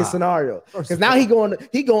worst case scenario. Because now he going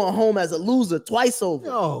home as a loser twice over.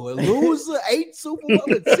 No, a loser, 8 Super Bowl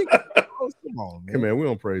and 6. Come on, man. Hey man, we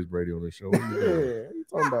don't praise Brady on this show. What you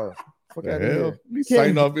talking about? Fuck the hell? He's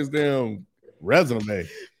signing off his damn resume.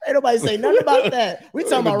 Ain't nobody say nothing about that. We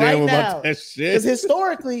talking about right now. Because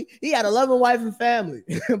historically, he had 11 wives and family.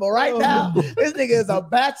 But right now, this nigga is a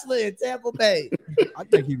bachelor in Tampa Bay. I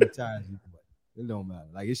think he retires. It don't matter.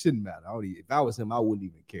 Like, it shouldn't matter. If I was him, I wouldn't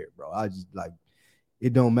even care, bro. I just like,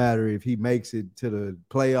 it don't matter if he makes it to the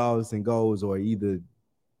playoffs and goes, or either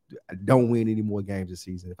don't win any more games this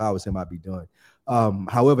season. If I was him, I'd be done.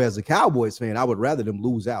 However, as a Cowboys fan, I would rather them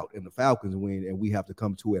lose out and the Falcons win, and we have to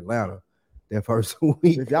come to Atlanta that first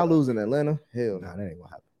week. If y'all lose in Atlanta, hell, nah, that ain't gonna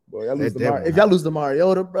happen. Boy, if y'all lose to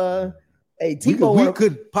Mariota, bro, hey, we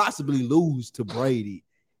could possibly lose to Brady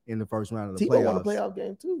in the first round of the playoffs. Tebow won a playoff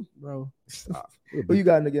game too, bro. Stop. Who you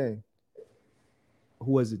got in the game?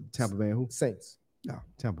 Who was it? Tampa Bay? Who? Saints. No,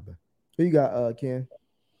 Tampa Bay. Who you got, Ken?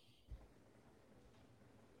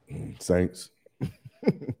 Saints.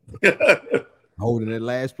 Holding that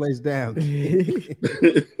last place down.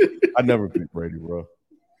 I never picked Brady, bro.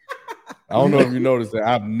 I don't know if you noticed that.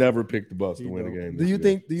 I've never picked the Bucks to win a game. Do you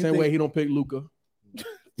think same way he don't pick Luka?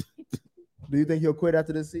 Do you think he'll quit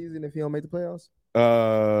after this season if he don't make the playoffs?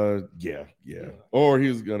 Yeah. Or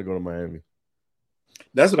he's gonna go to Miami.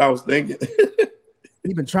 That's what I was thinking.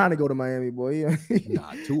 He's been trying to go to Miami, boy.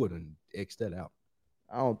 Nah, two of them X that out.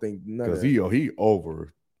 I don't think because he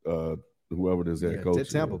over whoever this head coach.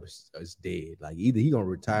 Tampa is dead. Like either he gonna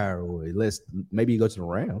retire or maybe he go to the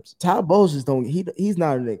Rams. Todd Bowles just don't. He's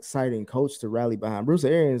not an exciting coach to rally behind. Bruce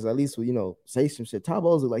Arians at least will say some shit. Todd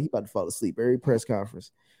Bowles look like he about to fall asleep every press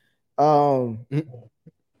conference. Can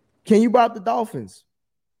you brought up the Dolphins?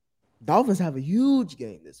 Dolphins have a huge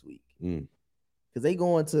game this week because they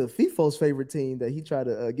going to FIFO's favorite team that he tried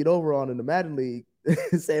to get over on in the Madden League,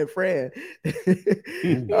 San Fran.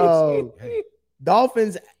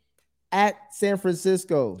 Dolphins at San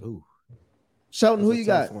Francisco. Ooh. Shelton, who you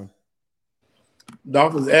got?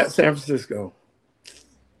 Dolphins at San Francisco.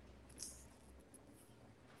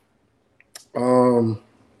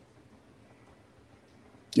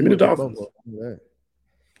 Give me the Dolphins.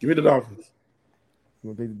 Give me the Dolphins. You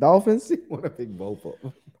want to pick the Dolphins? You want to pick both of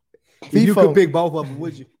them. If you could pick both of them,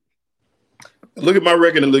 would you? Look at my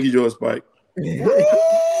record and look at yours, Spike. Hey,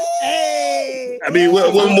 I mean,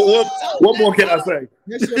 what more can I say?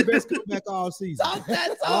 That's your best comeback all season.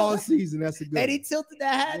 All season, that's a good. And he tilted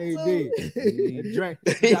that hat He too. did. He drank.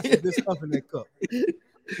 He got some good stuff in that cup.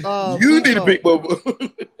 You need to pick both.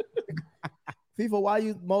 FIFA, why are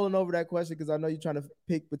you mulling over that question? Because I know you're trying to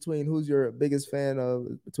pick between who's your biggest fan of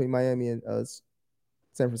between Miami and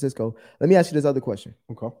San Francisco. Let me ask you this other question.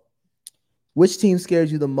 Okay. Which team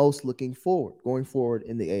scares you the most going forward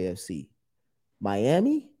in the AFC?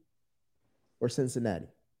 Miami or Cincinnati?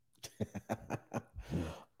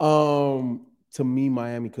 To me,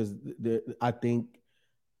 Miami, because I think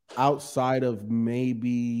outside of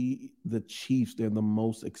maybe the Chiefs, they're the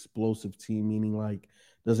most explosive team, meaning like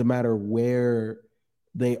doesn't matter where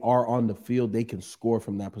they are on the field, they can score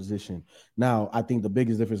from that position. Now, I think the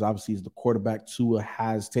biggest difference obviously is the quarterback. Tua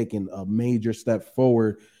has taken a major step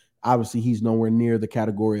forward. Obviously, he's nowhere near the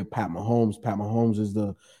category of Pat Mahomes. Pat Mahomes is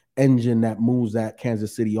the engine that moves that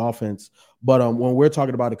Kansas City offense. But when we're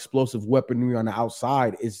talking about explosive weaponry on the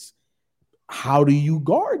outside, is how do you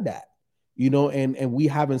guard that? You know, and we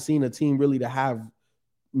haven't seen a team really to have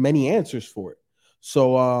many answers for it.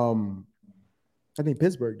 So I think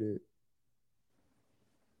Pittsburgh did.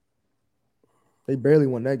 They barely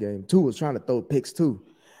won that game. Tua was trying to throw picks too.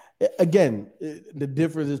 Again, the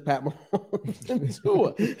difference is Pat Mahomes and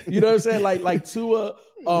Tua. You know what I'm saying? Like Tua,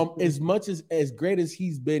 as much as great as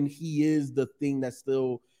he's been, he is the thing that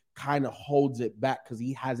still kind of holds it back because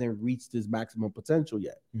he hasn't reached his maximum potential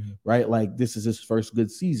yet, right? Like this is his first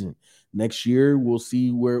good season. Next year, we'll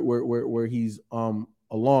see where he's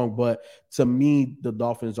along. But to me, the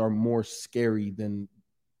Dolphins are more scary than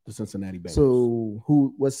the Cincinnati Bengals. So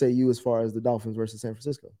what say you as far as the Dolphins versus San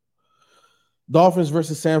Francisco? Dolphins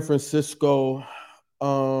versus San Francisco.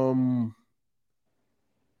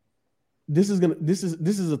 This is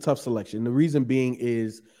a tough selection. The reason being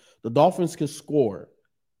is the Dolphins can score.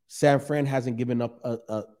 San Fran hasn't given up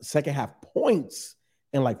a second half points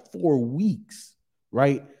in like 4 weeks,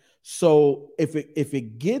 right? So if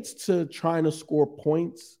it gets to trying to score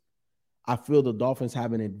points, I feel the Dolphins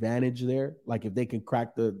have an advantage there. Like if they can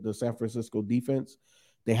crack the San Francisco defense,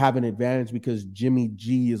 they have an advantage because Jimmy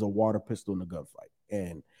G is a water pistol in a gunfight.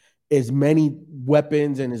 And as many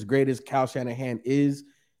weapons and as great as Kyle Shanahan is,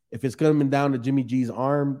 if it's coming down to Jimmy G's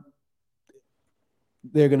arm,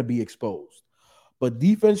 they're going to be exposed. But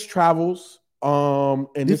defense travels.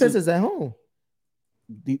 And defense is at home.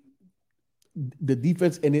 The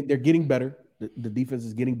defense, and they're getting better. The defense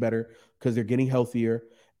is getting better because they're getting healthier.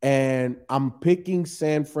 And I'm picking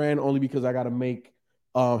San Fran only because I got to make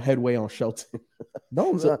headway on Shelton.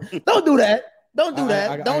 Don't do that. Don't do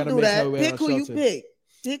that. Don't do that. Pick who you pick.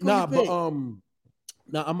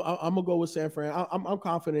 I'm gonna go with San Fran. I'm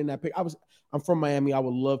confident in that pick. I'm from Miami. I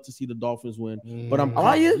would love to see the Dolphins win, but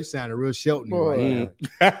are you? You sounded real Shelton. Hey,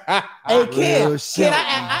 Ken,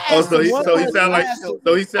 I so he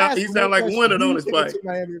sound like a winner on his spot.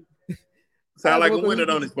 Sound like a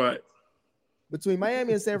winner on his spot. Between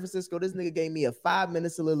Miami and San Francisco, this nigga gave me a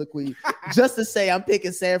 5-minute soliloquy just to say I'm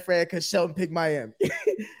picking San Fran because Shelton picked Miami.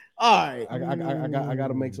 All right, I got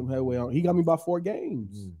to make some headway on. He got me by 4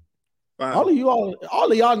 games. Wow. All of y'all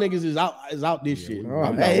niggas is out this shit. Oh,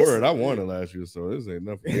 I'm not worried. I won it last year, so this ain't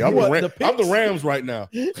nothing. I'm the Rams right now.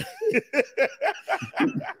 Ken,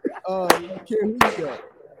 who you got?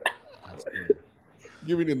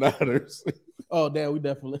 Give me the Niners. Oh, damn, we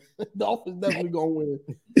definitely Dolphins definitely gonna win.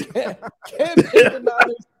 Can't pick the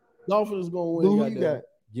Niners. Dolphins gonna win. Who you got?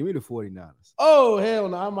 Give me the 49ers. Oh, hell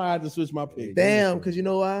no. I might have to switch my pick. Damn, because you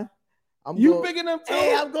know why? Picking them too?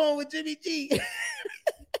 Hey, I'm going with Jimmy G.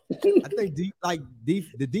 I think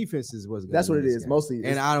the defense is what's. That's what it is, mostly.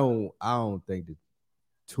 And I don't think that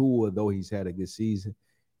Tua, though he's had a good season,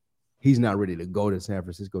 he's not ready to go to San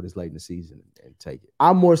Francisco this late in the season and take it.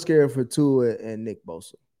 I'm more scared for Tua and Nick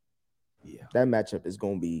Bosa. Yeah, that matchup is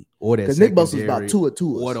going to be because Nick Bosa is about Tua,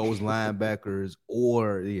 or those linebackers,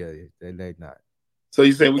 or they're not. So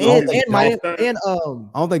you say we I don't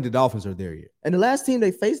think the Dolphins are there yet. And the last team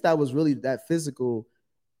they faced that was really that physical.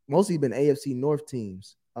 Mostly been AFC North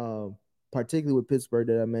teams, particularly with Pittsburgh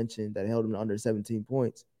that I mentioned that held them to under 17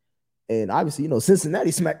 points. And obviously,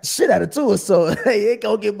 Cincinnati smacked the shit out of Tua, so hey, it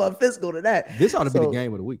gonna get more physical than that. This ought to be the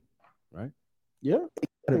game of the week, right? Yeah, it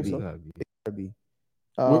gotta be.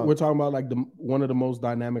 We're talking about like one of the most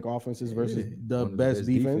dynamic offenses versus the best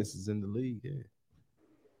defenses in the league. Yeah,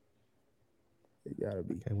 it gotta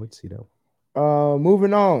be. Can't wait to see that one.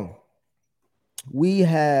 Moving on, we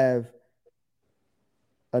have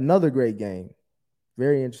Another great game.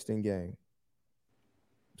 Very interesting game.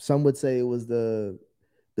 Some would say it was the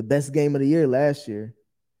best game of the year last year.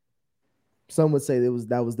 Some would say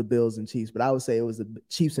that was the Bills and Chiefs, but I would say it was the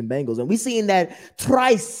Chiefs and Bengals. And we're seeing that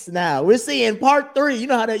twice now. We're seeing part 3. You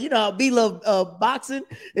know how B love boxing,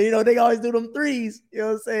 and they always do them threes. You know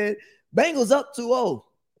what I'm saying? Bengals up 2-0.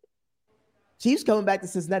 Chiefs coming back to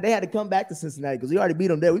Cincinnati. They had to come back to Cincinnati because we already beat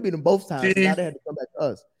them there. We beat them both times. So now they had to come back to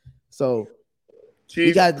us. So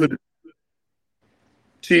Chiefs.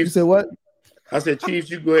 Chiefs. You said what? I said Chiefs.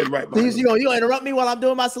 You go ahead and write. Chiefs, you gonna interrupt me while I'm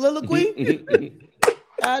doing my soliloquy?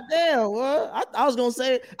 God damn, what? I was gonna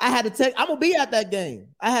say I had to take. I'm gonna be at that game.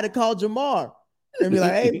 I had to call Jamar and be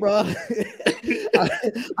like, "Hey, bro,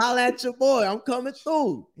 I'll at your boy. I'm coming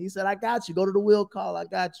through." He said, "I got you. Go to the wheel call. I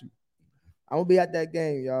got you." I'm gonna be at that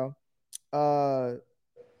game, y'all.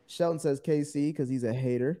 Shelton says KC because he's a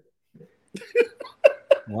hater.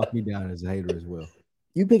 Walk me down as a hater as well.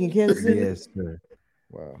 You picking Kansas City? Yes, sir.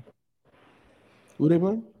 Wow. Who they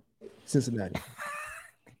playing? Cincinnati.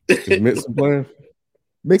 Is Mixon playing?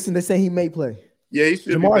 Mixon, they say he may play. Yeah, he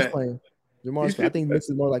should Jamar's be back. playing. Jamar's playing. I think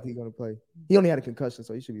Mixon's more likely going to play. He only had a concussion,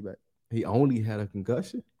 so he should be back. He only had a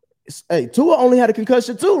concussion? Hey, Tua only had a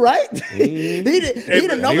concussion too, right? he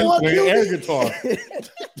the number one air guitar.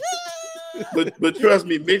 but trust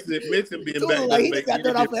me, Mixon being Tua, back. like, he just got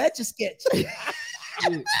that off of Etch-a-Sketch.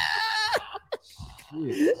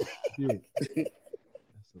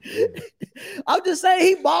 I'm just saying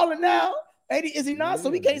he balling now. Is he not? So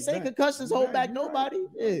we can't say concussions hold back nobody.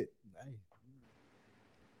 Yeah.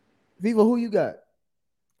 Viva, who you got?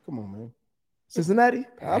 Come on, man. Cincinnati?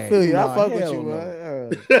 I feel you. I fuck with you,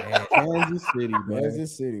 man. Kansas City, man.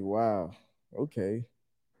 Kansas City. Wow. Okay.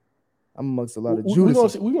 I'm amongst a lot of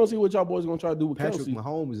Judas. We're gonna see what y'all boys gonna try to do with Patrick Kelsey.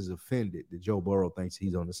 Mahomes is offended that Joe Burrow thinks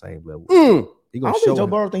he's on the same level. I don't think Joe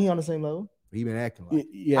Burrow think he's on the same level. He been acting like.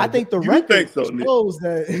 Yeah, I think the record shows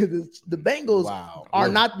that the Bengals are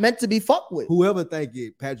not meant to be fucked with. Whoever think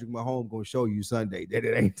it, Patrick Mahomes gonna show you Sunday that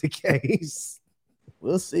it ain't the case.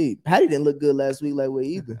 We'll see. Patty didn't look good last week like way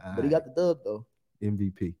either, but he got the dub though.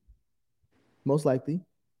 MVP, most likely.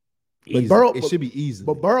 But Burrow, it should be easy.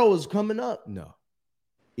 But Burrow is coming up. No,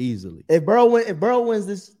 easily. If Burrow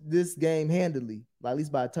wins this game handily, like at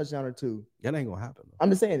least by a touchdown or two, that ain't gonna happen. I'm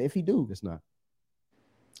just saying, if he do, it's not.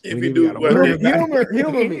 If he do,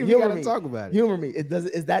 humor me. Talk about it. Humor me.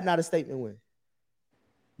 Is that not a statement win?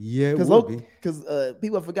 Yeah, it would be. Because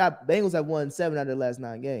people forgot Bengals have won 7 out of their last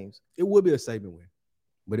 9 games. It would be a statement win,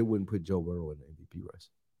 but it wouldn't put Joe Burrow in the MVP race.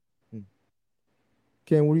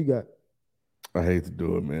 Ken, what do you got? I hate to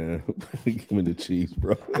do it, man. Give me the Chiefs,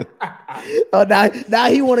 bro. Oh, now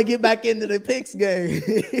he want to get back into the picks game.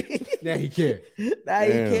 Now he care. Now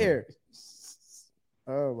he care.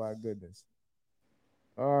 Oh my goodness.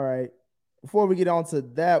 All right. Before we get on to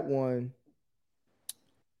that one,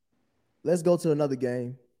 let's go to another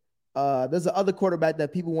game. There's another quarterback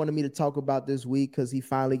that people wanted me to talk about this week because he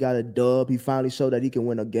finally got a dub. He finally showed that he can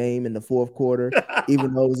win a game in the fourth quarter,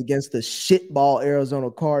 even though it was against the shitball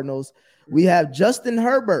Arizona Cardinals. We have Justin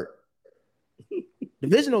Herbert,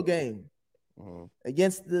 divisional game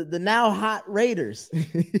against the now hot Raiders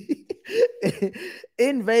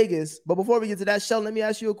in Vegas. But before we get to that, Sheldon, let me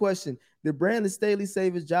ask you a question. Did Brandon Staley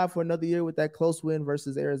save his job for another year with that close win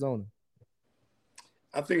versus Arizona?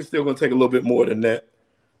 I think it's still going to take a little bit more than that.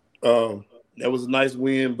 That was a nice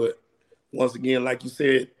win, but once again, like you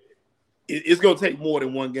said, it's going to take more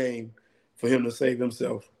than one game for him to save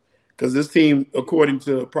himself. Because this team, according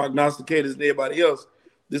to prognosticators and everybody else,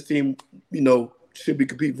 this team, should be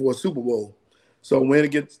competing for a Super Bowl. So when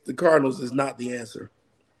it gets the Cardinals is not the answer.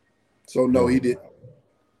 So no, he didn't.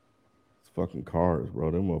 It's fucking Cards, bro.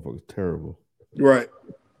 Them motherfuckers terrible. Right.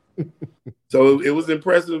 So it was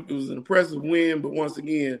impressive. It was an impressive win, but once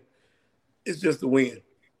again, it's just a win.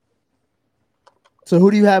 So who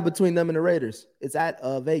do you have between them and the Raiders? It's at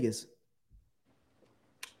Vegas.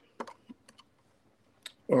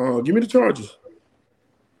 Give me the Chargers.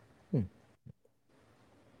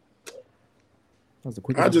 I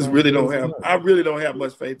really don't have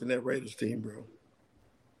much faith in that Raiders team, bro.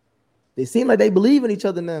 They seem like they believe in each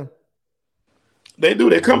other now. They do.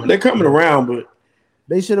 They're coming around, but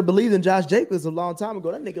they should have believed in Josh Jacobs a long time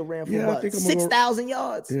ago. That nigga ran for 6,000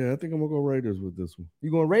 yards. Yeah, I think I'm gonna go Raiders with this one. You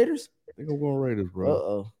going Raiders? I think I'm going Raiders,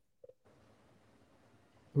 bro.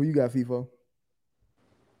 Who you got, FIFO?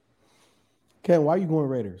 Ken, why are you going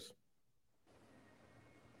Raiders?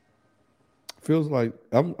 Feels like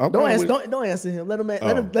I'm don't answer him. Let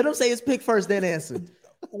him say his pick first, then answer.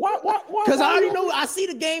 Why? Because I already know. I see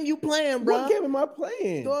the game you playing, bro. What game am I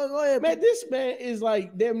playing? Go ahead, man. This man is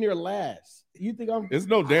like damn near last. You think I'm? It's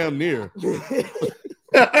no damn near.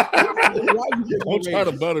 Don't try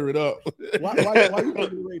to butter it up. Why you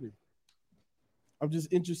picking the Raiders? I'm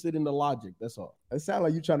just interested in the logic. That's all. It sounds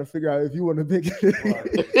like you trying to figure out if you want to pick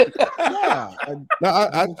it. Yeah.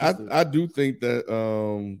 I do think that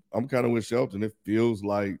I'm kind of with Shelton. It feels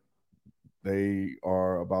like they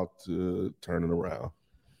are about to turn it around.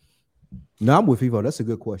 No, I'm with Evo. That's a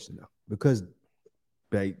good question though, because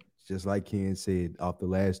just like Ken said, off the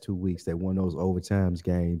last 2 weeks, they won those overtimes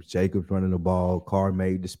games. Jacobs running the ball, Carr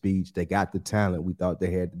made the speech. They got the talent we thought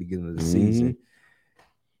they had at the beginning of the season.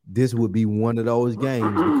 This would be one of those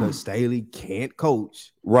games because Staley can't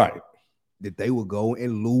coach. Right. That they will go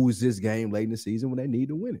and lose this game late in the season when they need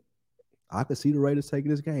to win it. I could see the Raiders taking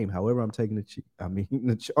this game. However, I'm taking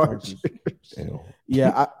the Chargers.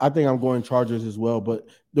 Yeah, I think I'm going Chargers as well. But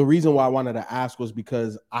the reason why I wanted to ask was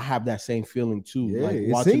because I have that same feeling too. Yeah, like it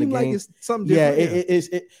watching seemed the like game. it's something different.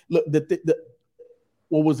 Yeah, look,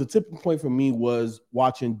 what was the tipping point for me was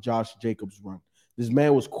watching Josh Jacobs run. This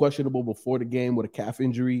man was questionable before the game with a calf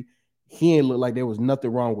injury. He ain't look like there was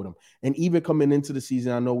nothing wrong with him. And even coming into the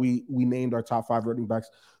season, I know we named our top 5 running backs.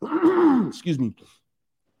 Excuse me.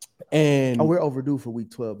 And we're overdue for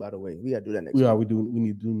week 12, by the way. We gotta do that next week. Yeah, we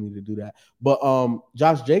need to do that. But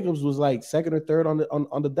Josh Jacobs was like second or third on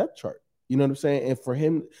the depth chart. You know what I'm saying? And for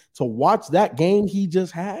him to watch that game he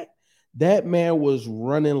just had, that man was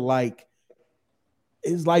running like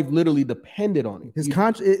his life literally depended on it. His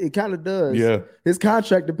contract, it kind of does. Yeah. His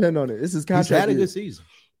contract depend on it. This is contract. He's had a good season.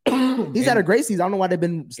 He's had a great season. I don't know why they've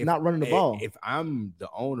been not running the ball. If I'm the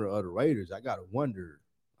owner of the Raiders, I gotta wonder,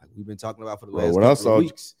 like we've been talking about for the last couple of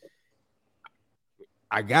weeks.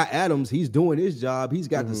 I got Adams. He's doing his job. He's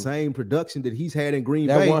got the same production that he's had in Green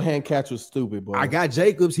Bay. That one-hand catch was stupid, boy. I got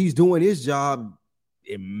Jacobs. He's doing his job.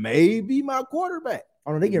 It may be my quarterback.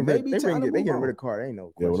 Oh no, they getting rid of Carr. Ain't no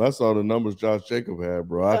question. Yeah, when I saw the numbers Josh Jacob had,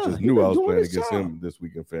 bro, I just knew I was playing against him this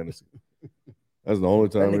week in fantasy. That's the only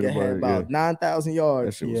time anybody had about 9,000 yards.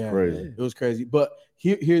 That shit was crazy. It was crazy. But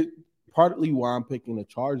here, partly why I'm picking the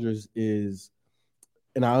Chargers is,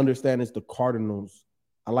 and I understand it's the Cardinals.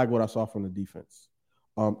 I like what I saw from the defense.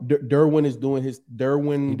 Derwin is doing his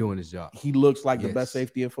job. He looks like the best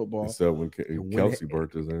safety in football. Except when Kelsey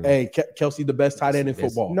burnt his in. Hey, Kelsey, the best tight end in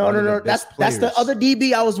football. No. That's the other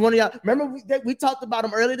DB I was wondering. Remember we talked about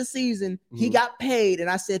him earlier this season. He got paid, and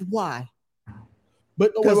I said why.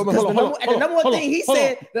 But the number one thing he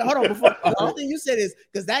said, the other thing you said is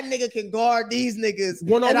because that nigga can guard these niggas.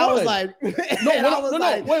 And I was like,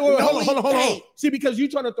 wait, hold on. See, because you're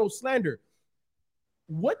trying to throw slander.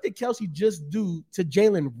 What did Kelsey just do to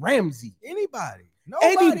Jalen Ramsey? Anybody.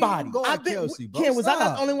 Kelsey, Ken, was I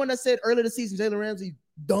not the only one that said earlier this season Jalen Ramsey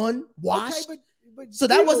done, washed? Okay, but so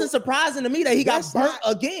that wasn't surprising to me that he got burnt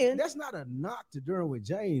again. That's not a knock to Derwin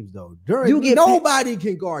James, though. Nobody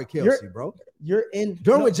can guard Kelsey, bro.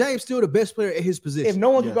 Derwin James still the best player at his position. If no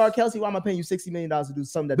one can guard Kelsey, why am I paying you $60 million to do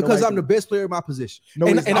something that? Because I'm the best player in my position,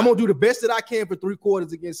 and I'm gonna do the best that I can for 3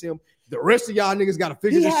 quarters against him. The rest of y'all niggas got to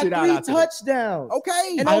figure this shit out. He had 3 touchdowns.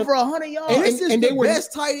 Okay, and over 100 yards. This is the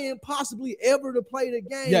best tight end possibly ever to play the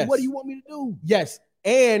game. Yes. What do you want me to do? Yes,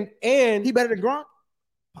 and he better than Gronk.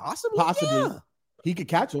 Possibly. Yeah. He could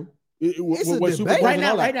catch him. It's a debate. Right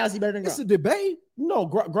now, is he better than Gronk? It's a debate. No,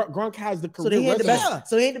 Gronk has the career. So he ain't the best.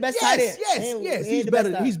 So he ain't the best tight end. Yes. He's better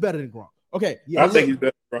than Gronk. Okay. I think he's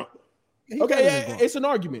better than Gronk. Okay, it's an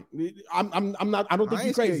argument. I don't think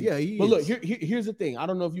he's crazy. Yeah, he but look, here's the thing. I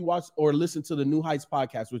don't know if you watch or listen to the New Heights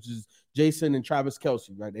podcast, which is Jason and Travis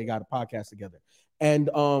Kelce, right? They got a podcast together. And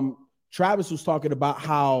Travis was talking about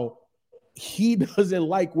how he doesn't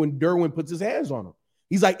like when Derwin puts his hands on him.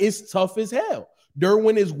 He's like, it's tough as hell.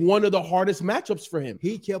 Derwin is one of the hardest matchups for him.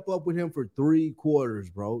 He kept up with him for 3 quarters,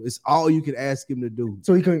 bro. It's all you can ask him to do.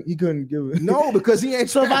 So he couldn't give it. No, because he ain't.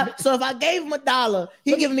 So if I gave him $1,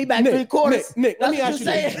 he giving me back 3 quarters. Nick, let me ask you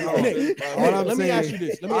this. Let me ask you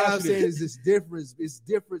this. All I'm saying is this difference. It's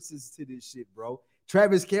differences to this shit, bro.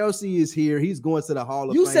 Travis Kelce is here. He's going to the Hall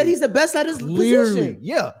of Fame. You said he's the best at his position.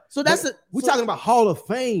 Yeah. So we're talking about Hall of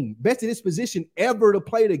Fame, best at his position ever to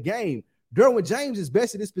play the game. Derwin James is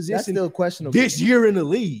best at his position. That's still questionable. This year in the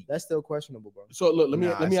league. That's still questionable, bro. So look, let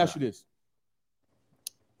me ask you this.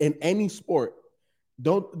 In any sport,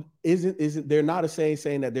 isn't there not a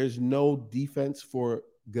saying that there's no defense for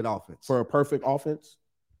good offense, for a perfect offense?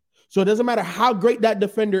 So it doesn't matter how great that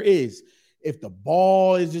defender is. If the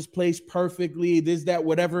ball is just placed perfectly, this, that,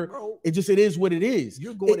 whatever, bro, it is what it is.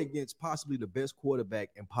 You're going against possibly the best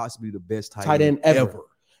quarterback and possibly the best tight end ever.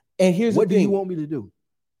 And here's what the thing. do you want me to do?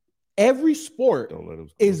 every sport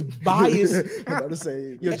is biased. I'm about to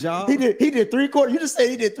say Your job. He did 3/4. You just said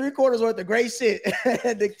he did 3/4 worth of great shit.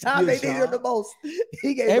 The time Your they needed him job. the most,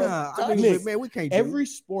 he gave man, we can't. Every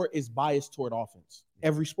sport is biased toward offense.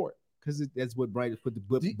 Every sport. Because that's what Bright put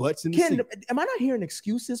the butts in the Ken, seat. am I not hearing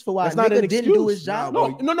excuses for why That's not an didn't do excuse. his job?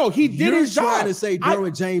 No. He did You're his trying job. to say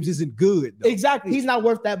Derwin James isn't good. Though. Exactly. He's not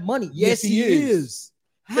worth that money. Yes, he is.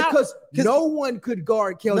 Because 'Cause no one could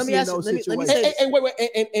guard Kelsey in those situations. And wait,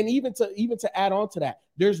 and even to add on to that,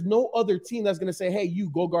 there's no other team that's gonna say, "Hey, you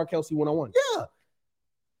go guard Kelsey 1-on-1." Yeah.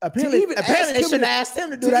 Apparently they shouldn't ask him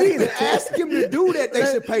to do that either. Ask him to do that. They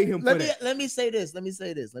should pay him for that. Let me say this.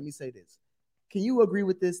 Can you agree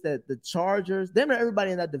with this that the Chargers, them and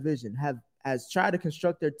everybody in that division has tried to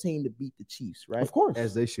construct their team to beat the Chiefs, right? Of course.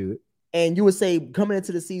 As they should. And you would say coming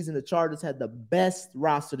into the season, the Chargers had the best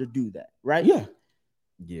roster to do that, right? Yeah.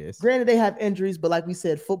 Yes. Granted, they have injuries, but like we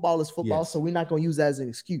said, football is football, Yes. so we're not going to use that as an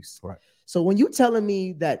excuse. Right. So when you telling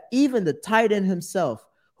me that even the tight end himself,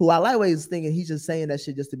 who I lightweight is thinking he's just saying that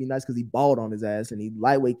shit just to be nice because he balled on his ass, and he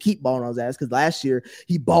lightweight keep balling on his ass because last year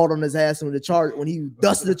he balled on his ass when he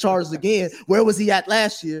dusted the Chargers again. Where was he at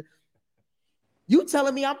last year? You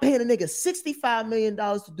telling me I'm paying a nigga $65 million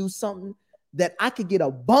to do something that I could get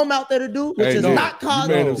a bum out there to do, which is not cause.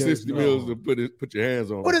 You made him $60 million to put your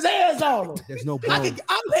hands on. Put his hands on him. There's no bum.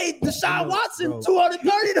 I paid Deshaun Watson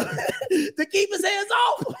 $230 to keep his hands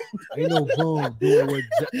off. Ain't no bum doing what.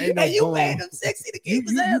 Ain't no And you bum. paid him $60 to keep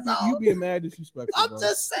his hands off. You being mad disrespectful. I'm bro.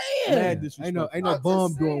 just saying. Mad disrespectful. Ain't no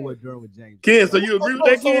bum doing what Derwin James. Ken, so you agree with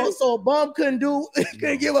that, Ken? So a bum couldn't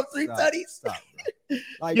give up 3 tutties. Stop.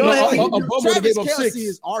 Like, Yo, a bum would've Travis gave up Kelce 6.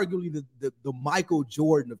 is arguably the Michael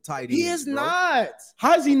Jordan of tight ends. He is bro. not.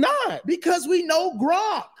 How is he not? Because we know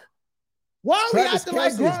Gronk. Why are we Travis acting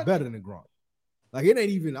like Kelce is Gronk? better than Gronk. Like it ain't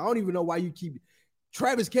even. I don't even know why you keep.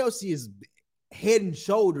 Travis Kelce is head and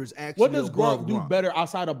shoulders. Actually, What does above Gronk do better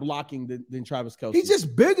outside of blocking than Travis Kelce? He's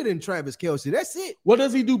just bigger than Travis Kelce. That's it. What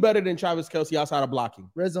does he do better than Travis Kelce outside of blocking?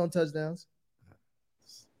 Red zone touchdowns.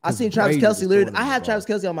 I seen Travis Brady was Kelce literally. throwing I him have the Travis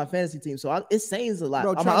Kelce on my fantasy team, so it saying a lot.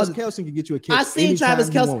 Bro, On my Travis other- Kelce can get you a kick. I seen Travis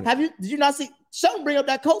anytime he Kelce. want. Did you not see? Shelton bring up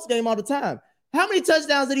that Colts game all the time. How many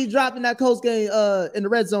touchdowns did he drop in that Colts game in the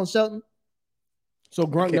red zone, Shelton? So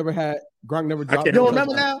Gronk never dropped. You don't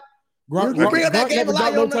remember now? Gronk, You bring up that Gronk game never a lot,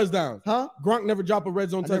 dropped you no don't know? touchdowns. Huh? Gronk never dropped a red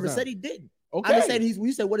zone I touchdown. never said he didn't. Okay. I just said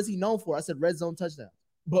you said what is he known for? I said red zone touchdown.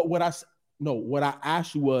 But what I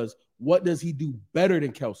asked you was, what does he do better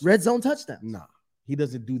than Kelce? Red zone touchdown. Nah, he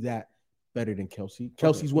doesn't do that better than Kelce.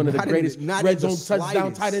 Kelsey's one of the Not in greatest the- not red in the zone touchdown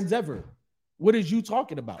slightest. tight ends ever. What is you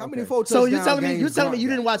talking about? How many Okay. four So touchdown you're games telling me Gronk you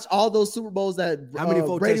got? didn't watch all those Super Bowls that How many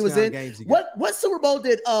four Brady was touchdown in? games he got? What Super Bowl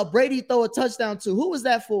did Brady throw a touchdown to? Who was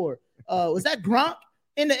that for? Was that Gronk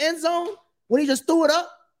in the end zone when he just threw it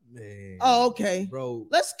up? Man, Oh, okay. bro.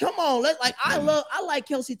 Let's come on. I like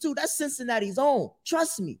Kelce too. That's Cincinnati's own.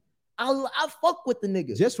 Trust me. I fuck with the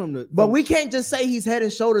nigga. Just from the. But we can't just say he's head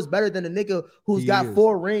and shoulders better than the nigga who's He got is.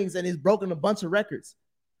 4 rings and he's broken a bunch of records.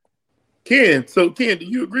 Ken, do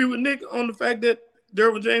you agree with Nick on the fact that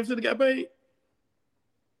Derwin James should have got paid?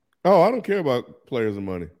 Oh, I don't care about players and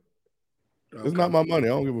money. Okay. It's not my money. I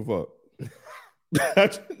don't give a fuck.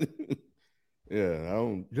 Yeah, I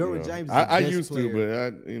don't. Derwin James is the I best used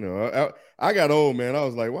player. to, but I got old, man. I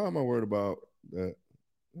was like, why am I worried about that?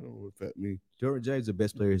 It don't affect me. Derwin James is the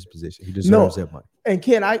best player in his position. He deserves that money. And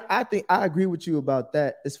Ken, I think I agree with you about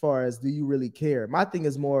that as far as do you really care? My thing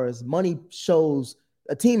is more as money shows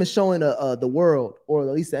a team is showing the world or at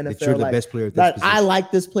least the NFL That you're the like, best player at this that position. I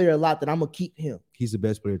like this player a lot that I'm gonna keep him. He's the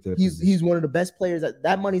best player at that position. He's one of the best players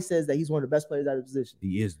that money says that he's one of the best players out of the position.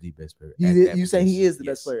 He is the best player. You say he is the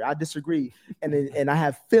best player. I disagree. And I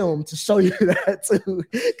have film to show you that too.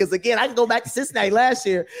 Because again, I can go back to Cincinnati last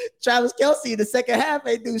year. Travis Kelce in the second half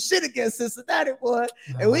ain't do shit against Cincinnati, boy.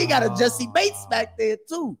 And we got a Jesse Bates back there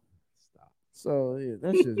too. So yeah,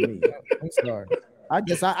 that's just me. I'm sorry. I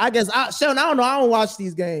guess Sheldon, I don't know. I don't watch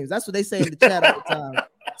these games. That's what they say in the chat all the time.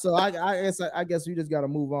 So I guess we just gotta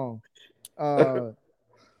move on.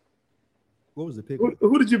 What was the pick?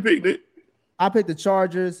 Who did you pick, Nick? I picked the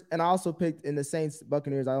Chargers, and I also picked in the Saints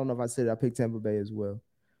Buccaneers. I don't know if I said it. I picked Tampa Bay as well.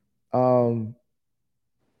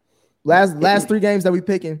 Last 3 games that we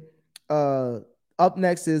picking. Up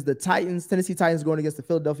next is the Titans. Tennessee Titans going against the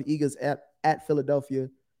Philadelphia Eagles at Philadelphia.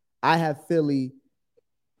 I have Philly.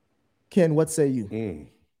 Ken, what say you?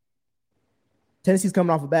 Tennessee's coming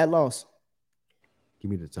off a bad loss.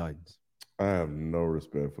 Give me the Titans. I have no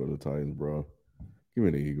respect for the Titans, bro. Give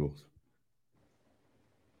me the Eagles.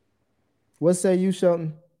 What say you,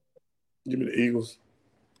 Shelton? Give me the Eagles.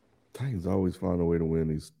 Titans always find a way to win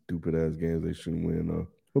these stupid ass games they shouldn't win.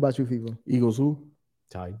 What about you, people? Eagles who?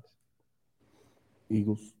 Titans.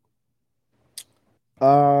 Eagles.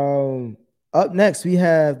 Up next we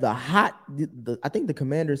have I think the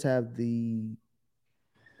Commanders have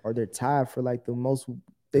they're tied for like the most.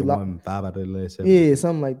 They won 5 out of the last 7. Yeah,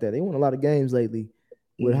 something like that. They won a lot of games lately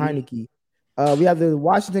with Heineke. We have the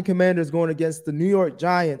Washington Commanders going against the New York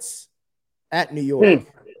Giants at New York.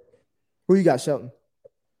 Who you got, Shelton?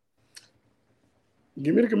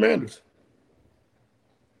 Give me the Commanders.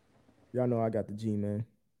 Y'all know I got the G, man.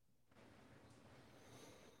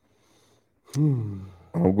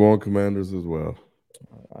 I'm going Commanders as well.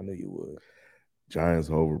 I knew you would. Giants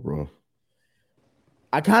over, bro.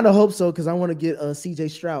 I kind of hope so because I want to get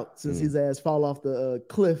CJ Stroud since his ass fall off the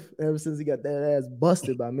cliff ever since he got that ass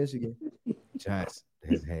busted by Michigan. Giants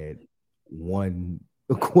has had one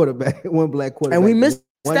quarterback, one black quarterback. And we missed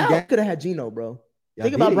out. Could have had Geno, bro.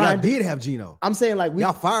 Think about Brian. Did have Geno. I'm saying like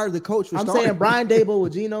y'all fired the coach. I'm saying Brian Daboll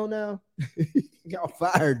with Geno now. Y'all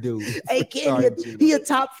fired, dude. Hey, kid, he a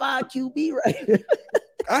top 5 QB right.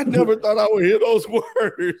 I never thought I would hear those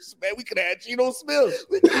words. Man, we could have had Geno Smith.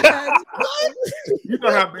 You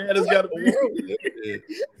know how bad it's got to be.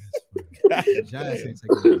 Giants ain't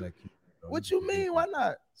taking black QB. What you mean? Why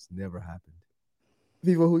not? It's never happened.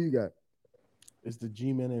 Vivo, who you got? It's the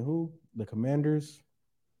G-Men and who? The Commanders.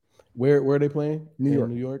 Where are they playing? New York.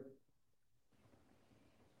 New York.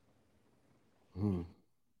 I'm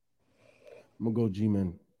gonna go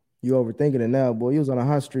G-Men. You overthinking it now, boy. You was on a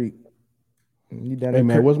hot streak. You down hey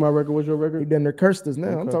man, what's my record? What's your record? You damn near cursed us now.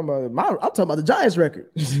 Okay. I'm talking about the Giants record.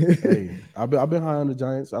 Hey, I've been high on the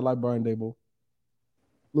Giants. I like Brian Daboll.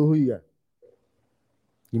 Lou, who you got?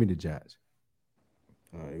 Give me the Giants.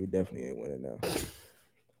 All right, we definitely ain't winning now.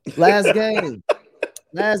 Last game.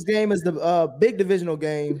 Last game is the big divisional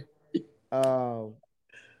game.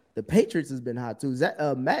 The Patriots has been hot too.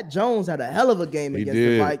 Matt Jones had a hell of a game against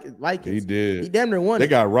the Vikings. He did. He damn near won. They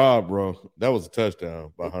got robbed, bro. That was a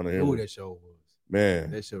touchdown by Hunter Henry. Who that show was?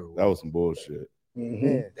 Man, that was some bullshit.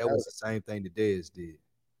 Mm-hmm. That was the same thing the Dez did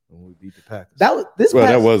when we beat the Packers. That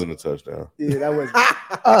wasn't a touchdown. Yeah, that was.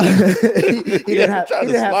 He didn't have full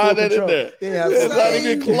control. It's not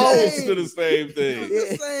even close to the same thing.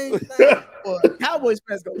 The same thing. Well, Cowboys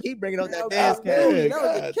fans gonna keep bringing up that Dez catch. That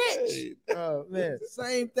was a catch. Oh man,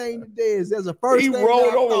 same thing the Dez. That's the first. He thing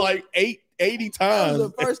rolled over like 80 times. That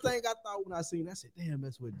was the first thing I thought when I seen. I said, "Damn,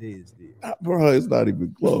 that's what Dez did." Bro, it's not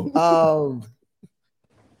even close.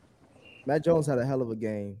 Matt Jones had a hell of a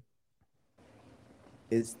game.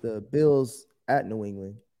 It's the Bills at New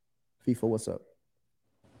England. FIFA, what's up?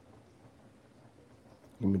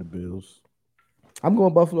 Give me the Bills. I'm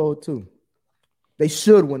going Buffalo too. They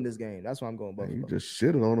should win this game. That's why I'm going Buffalo. You just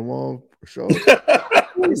shitted on them all for sure.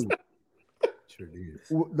 Sure did.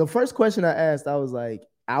 The first question I asked, I was like,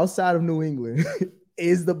 outside of New England,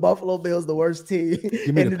 is the Buffalo Bills the worst team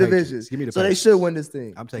in the division? Give me the so they should win this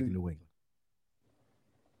thing. I'm taking New England.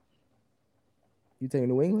 You taking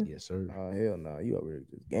New England? Yes, sir. Oh hell no, you over here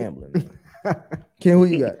just gambling. Ken, who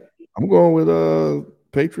you got? I'm going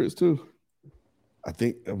with Patriots too. I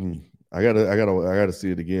think I gotta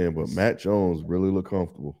see it again, but Matt Jones really looked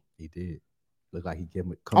comfortable. He did. Looked like he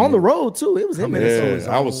came on the road too. It was in Minnesota.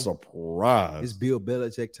 Yeah, I was surprised. It's Bill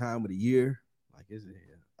Belichick time of the year. Like, is it?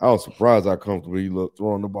 I was surprised how comfortable he looked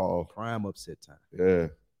throwing the ball. Prime upset time. Yeah.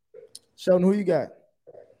 Sheldon, who you got?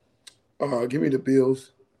 Give me the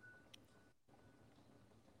Bills.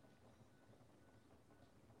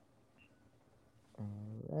 All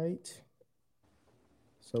right.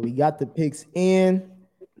 So we got the picks in.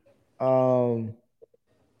 I want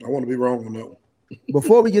to be wrong on that one.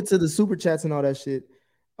 Before we get to the super chats and all that shit,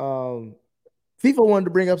 FIFA wanted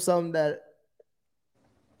to bring up something that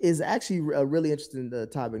is actually a really interesting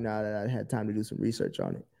topic now that I had time to do some research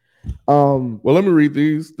on it. Well, let me read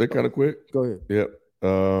these. They're kind of quick. Go ahead. Yep.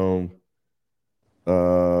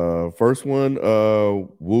 First one,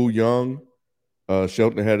 Wu Young.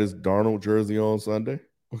 Shelton had his Darnold jersey on Sunday.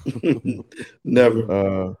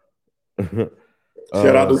 Never.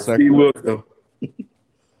 Shout out to Steve Wilkes.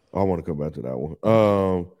 I want to come back to that one.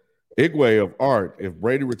 Igwe of Art. If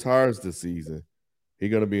Brady retires this season, he's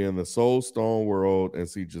going to be in the Soul Stone world and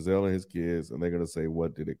see Giselle and his kids, and they're going to say,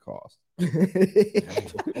 "What did it cost?"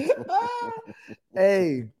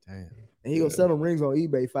 Hey, damn. And he gonna sell them rings on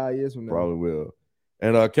eBay 5 years from now. Probably will.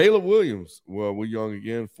 And Caleb Williams, well, we're young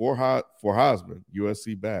again for Heisman,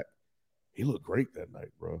 USC back. He looked great that night,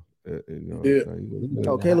 bro.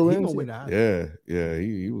 Caleb Williams. Yeah.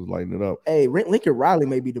 He was lighting it up. Hey, Lincoln Riley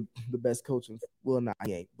may be the best coach. Well, not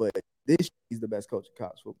he ain't, but this he's the best coach in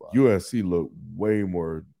college football. USC looked way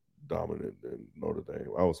more dominant than Notre Dame.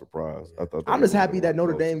 I was surprised. I thought. I'm just happy that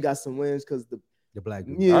Notre Dame got some wins because The black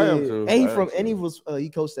dude. Yeah, I am too. and he was he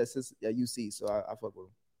coached at UC, so I fuck with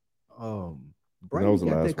him. Brady the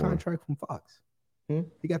got last that contract from Fox.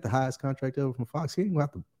 He got the highest contract ever from Fox. He ain't gonna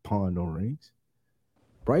have to pawn no rings.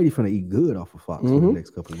 Brady finna eat good off of Fox for the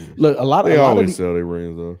next couple of years. Look, They always sell their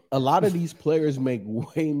rings though. A lot of these players make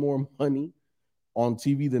way more money on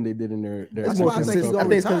TV than they did in their That's more consistent. I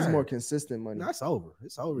think it's because it's more consistent money. That's over.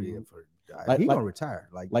 It's over here for Like- he like- gonna retire.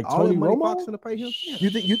 Like all Tony the money Romo? Fox gonna pay him. Yeah.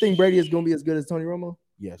 You think Brady is gonna be as good as Tony Romo?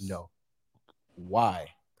 Yes. No, Why?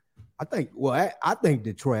 I think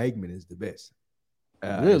Detroit Aikman is the best.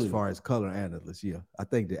 Really? As far as color analysts, yeah. I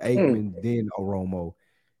think the Aikman, then Romo,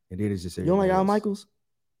 and then it's just You don't like Al Michaels?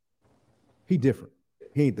 He different.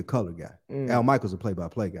 He ain't the color guy. Al Michaels a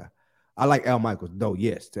play-by-play guy. I like Al Michaels, though,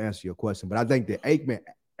 yes, to answer your question. But I think that Aikman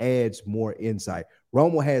adds more insight.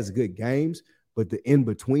 Romo has good games, but the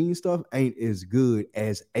in-between stuff ain't as good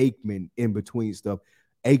as Aikman in-between stuff.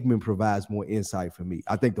 Aikman provides more insight for me.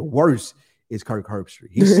 I think the worst is Kirk Herbstreit.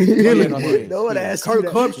 He's stealing money. No one asked Kirk you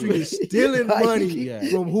that. Herbstreit is stealing money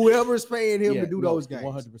from whoever's paying him to do those games.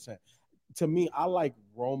 100%. To me, I like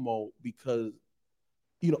Romo because,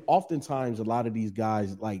 you know, oftentimes a lot of these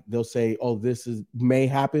guys, like, they'll say, oh, this may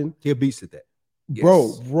happen. He'll beast at that. Yes.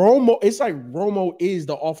 Bro, Romo, it's like Romo is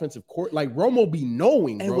the offensive court. Like, Romo be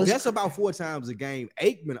knowing, bro. That's about 4 times a game.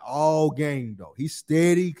 Aikman all game, though. He's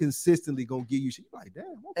steady, consistently going to give you shit. You're like, damn.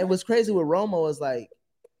 Okay. And what's crazy with Romo is like,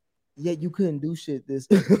 yeah, you couldn't do shit this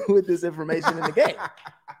with this information in the game.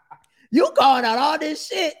 You calling out all this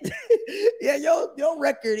shit. Yeah, your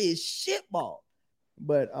record is shitball.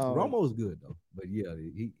 But Romo's good though. But yeah,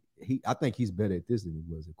 he I think he's better at this than he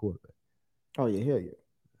was at quarterback. Oh yeah, hell yeah.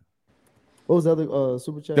 What was the other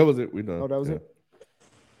super chat? That was it. We done. Oh, that was it.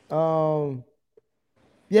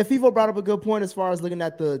 Yeah, FIFO brought up a good point as far as looking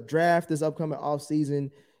at the draft this upcoming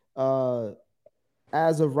offseason.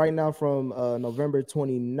 As of right now, from November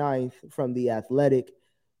 29th, from The Athletic,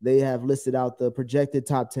 they have listed out the projected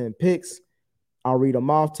top 10 picks. I'll read them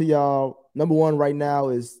off to y'all. Number 1 right now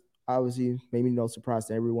is obviously, maybe no surprise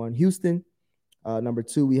to everyone, Houston. Number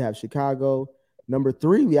 2, we have Chicago. Number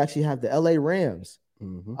 3, we actually have the LA Rams.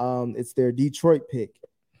 It's their Detroit pick.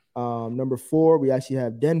 Number 4, we actually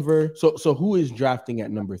have Denver. So who is drafting at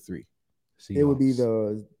number 3? Seahawks. It would be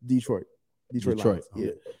the Detroit Lions.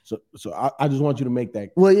 Yeah. So I just want you to make that.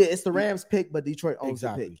 Well, yeah, it's the Rams pick, but Detroit owns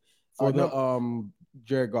the pick. For the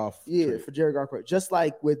Jared Goff. Yeah, trade. for Jared Goff. Just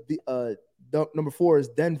like with the number 4 is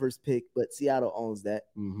Denver's pick, but Seattle owns that.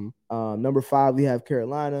 Number 5, we have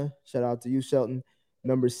Carolina. Shout out to you, Shelton.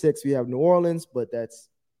 Number 6, we have New Orleans, but that's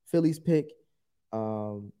Philly's pick.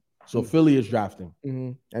 So Philly is drafting.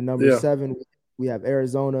 And number 7, we have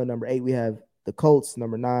Arizona. Number 8, we have the Colts.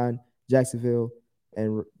 Number 9, Jacksonville.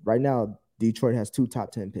 And right now, Detroit has 2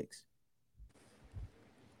 top 10 picks.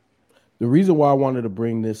 The reason why I wanted to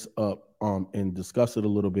bring this up and discuss it a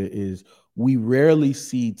little bit is we rarely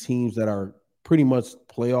see teams that are pretty much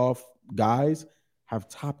playoff guys have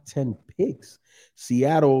top 10 picks.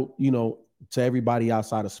 Seattle, to everybody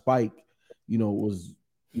outside of Spike, was,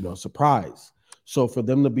 a surprise. So for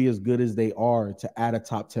them to be as good as they are, to add a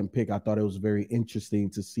top 10 pick, I thought it was very interesting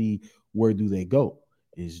to see where do they go.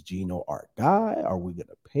 Is Geno our guy? Are we going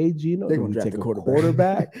to pay Geno? Do we take a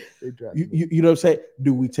quarterback? You know what I'm saying?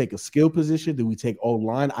 Do we take a skill position? Do we take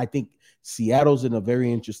O-line? I think Seattle's in a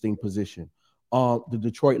very interesting position. The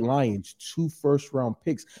Detroit Lions, 2 first-round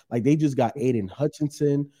picks. Like, they just got Aiden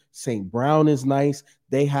Hutchinson. St. Brown is nice.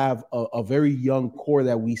 They have a very young core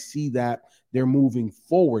that we see that they're moving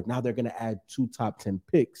forward. Now they're going to add 2 top 10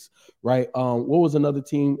 picks, right? What was another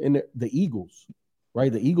team in there? The Eagles,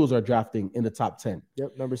 right? The Eagles are drafting in the top 10.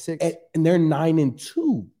 Yep, number 6. And they're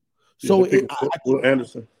 9-2. So Will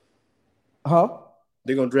Anderson. Huh?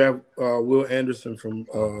 They're gonna draft Will Anderson from.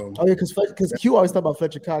 Because Q always talk about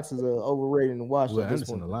Fletcher Cox as overrated in Washington. Will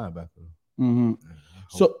Anderson, the linebacker. Mm-hmm.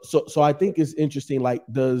 So I think it's interesting. Like,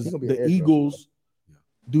 does the Eagles?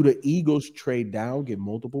 Do the Eagles trade down, get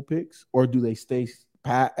multiple picks, or do they stay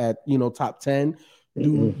pat at top 10?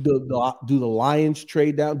 Do the Lions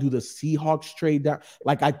trade down? Do the Seahawks trade down?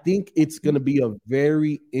 Like, I think it's going to be a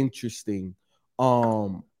very interesting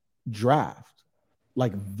draft.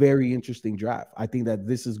 Like, very interesting draft. I think that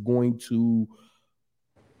this is going to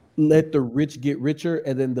let the rich get richer,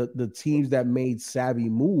 and then the teams that made savvy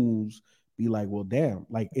moves be like, well, damn,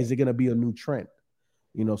 like, is it going to be a new trend?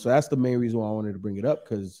 So that's the main reason why I wanted to bring it up,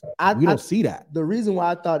 because we don't see that. The reason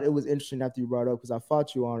why I thought it was interesting after you brought it up, because I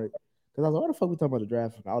fought you on it, because I was like, why the fuck we talking about the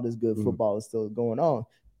draft? All this good football is still going on.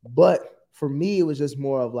 But for me, it was just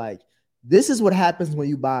more of like, this is what happens when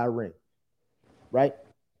you buy a ring, right?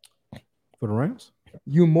 For the Rams?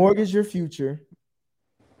 You mortgage your future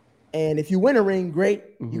And if you win a ring, great.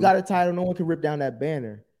 You got a title. No one can rip down that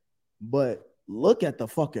banner. But look at the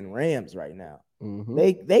fucking Rams right now.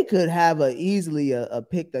 They could have easily a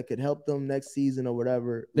pick that could help them next season or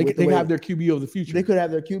whatever. They have their QB of the future. They could have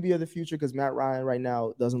their QB of the future because Matt Ryan right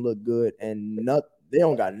now doesn't look good, and they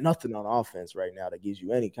don't got nothing on offense right now that gives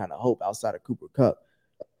you any kind of hope outside of Cooper Kupp.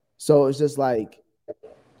 So it's just like,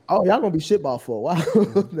 oh, y'all gonna be shitball for a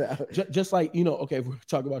while. Just like, okay, if we're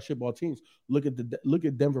talking about shitball teams, look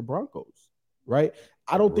at Denver Broncos, right?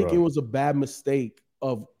 I don't think it was a bad mistake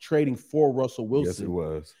of trading for Russell Wilson. Yes, it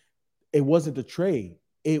was. It wasn't the trade.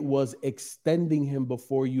 It was extending him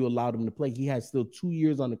before you allowed him to play. He had still 2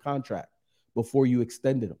 years on the contract before you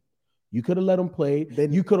extended him. You could have let him play.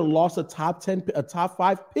 Then you could have lost a top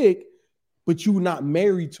 5 pick, but you were not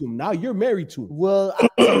married to him. Now you're married to him. Well,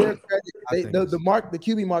 the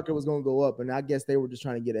QB market was going to go up, and I guess they were just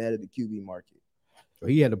trying to get ahead of the QB market. So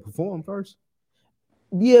he had to perform first.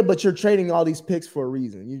 Yeah, but you're trading all these picks for a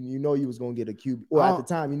reason. You know you was going to get a QB. Well, at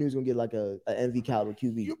the time, you knew you was going to get like a MV caliber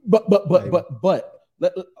QB. But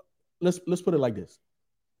let's put it like this: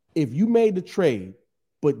 if you made the trade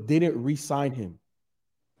but didn't re-sign him,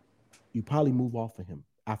 you probably move off of him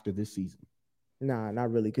after this season. Nah,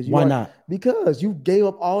 not really. Why not? Because you gave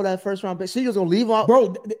up all that first round pick. So you was gonna leave all,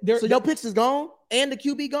 bro. So your picks is gone and the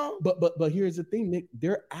QB gone. But here's the thing, Nick.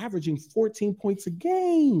 They're averaging 14 points a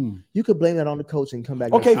game. You could blame that on the coach and come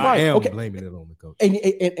back. Okay, fine. I am blaming it on the coach,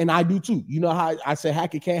 and I do too. You know how I say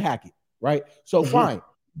Hackett can't hack it, right? So fine,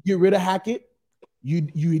 get rid of Hackett. You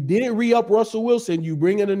didn't re-up Russell Wilson. You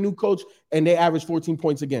bring in a new coach, and they average 14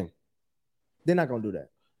 points again. They're not gonna do that.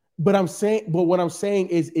 But what I'm saying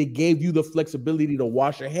is it gave you the flexibility to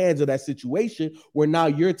wash your hands of that situation where now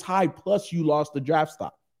you're tied, plus you lost the draft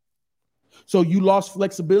stock. So you lost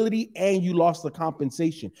flexibility and you lost the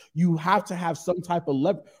compensation. You have to have some type of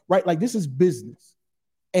leverage, right? Like this is business.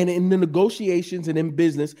 And in the negotiations and in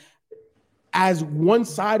business, as one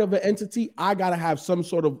side of an entity, I got to have some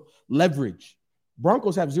sort of leverage.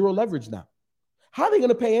 Broncos have zero leverage now. How are they going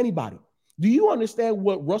to pay anybody? Do you understand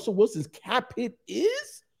what Russell Wilson's cap hit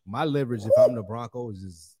is? My leverage, if I'm the Broncos,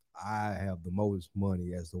 is I have the most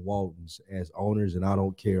money as the Waltons, as owners, and I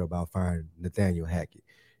don't care about firing Nathaniel Hackett.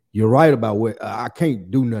 You're right about what I can't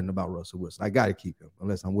do nothing about Russell Wilson. I got to keep him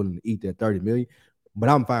unless I'm willing to eat that $30 million. But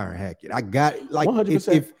I'm firing Hackett. I got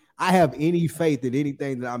if I have any faith in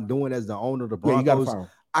anything that I'm doing as the owner of the Broncos,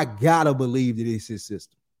 I gotta believe that it's his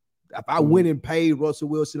system. If I went and paid Russell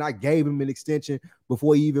Wilson, I gave him an extension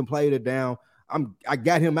before he even played it down. I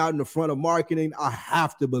got him out in the front of marketing. I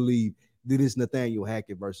have to believe that it's Nathaniel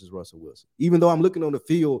Hackett versus Russell Wilson. Even though I'm looking on the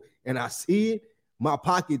field and I see it, my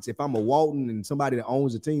pockets, if I'm a Walton and somebody that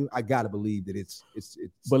owns the team, I got to believe that it's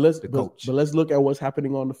the coach. But let's look at what's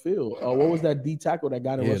happening on the field. What was that D tackle that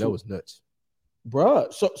got him? Yeah, that was nuts.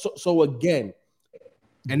 Bruh. So again.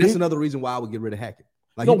 And that's another reason why I would get rid of Hackett.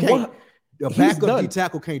 Like no, you can't. A backup D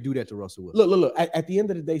tackle can't do that to Russell Wilson. Look. At the end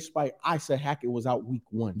of the day, Spike, I said Hackett was out week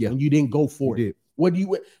 1. Yeah. And you didn't go for it. What do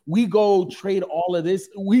you? We go trade all of this.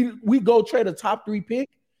 We go trade a top 3 pick,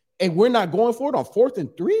 and we're not going for it on 4th and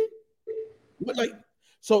 3. Like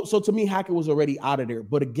so to me, Hackett was already out of there.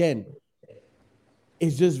 But again,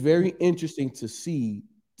 it's just very interesting to see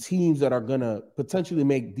teams that are gonna potentially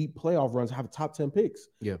make deep playoff runs have top 10 picks.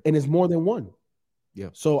 Yeah, and it's more than one. Yeah.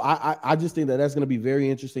 So I just think that's going to be very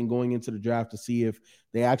interesting going into the draft to see if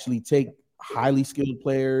they actually take highly skilled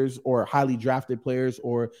players or highly drafted players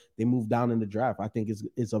or they move down in the draft. I think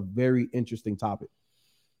it's a very interesting topic.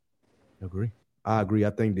 I agree.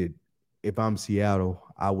 I think that if I'm Seattle,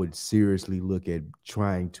 I would seriously look at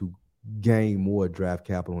trying to gain more draft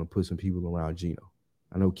capital and put some people around Geno.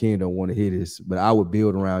 I know Ken don't want to hear this, but I would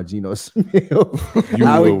build around Geno Smith.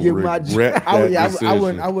 I would give my.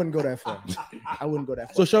 I wouldn't go that far. I wouldn't go that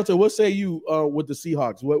far. So, Shelton, what say you with the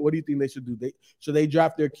Seahawks? What do you think they should do? Should they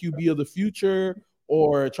draft their QB of the future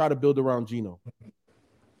or try to build around Geno?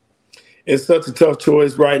 It's such a tough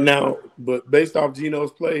choice right now, but based off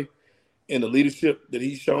Geno's play and the leadership that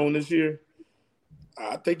he's shown this year,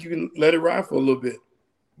 I think you can let it ride for a little bit.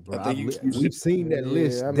 Bro, we've seen that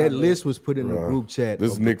list. That list was put in the group chat.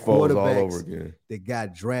 This is Nick Foles all over again. That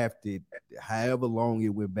got drafted, however long it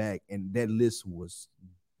went back, and that list was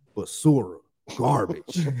basura,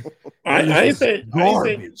 garbage. I ain't saying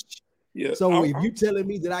garbage. Yeah. So if you telling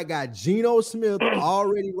me that I got Geno Smith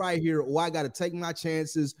already right here, or I got to take my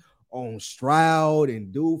chances on Stroud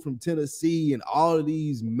and dude from Tennessee and all of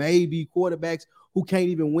these maybe quarterbacks who can't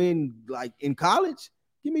even win like in college,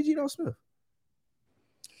 give me Geno Smith.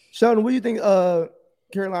 Sheldon, what do you think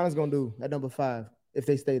Carolina's going to do at number 5 if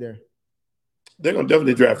they stay there? They're going to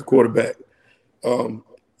definitely draft a quarterback.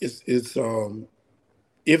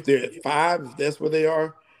 if they're at 5, if that's where they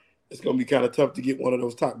are, it's going to be kind of tough to get one of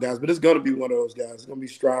those top guys. But it's going to be one of those guys. It's going to be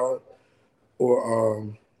Stroud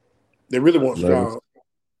or they really want Stroud.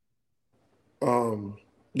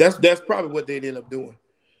 That's probably what they'd end up doing.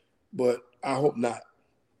 But I hope not.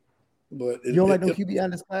 But you don't like no QB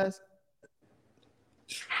on this class?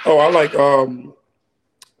 Oh, I like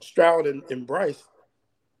Stroud and Bryce.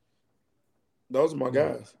 Those are my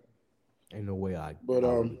guys. Ain't no way But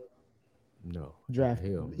no draft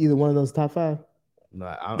hell. Either one of those top 5.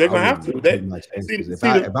 No, they're gonna have to.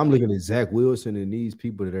 If I'm looking at Zach Wilson and these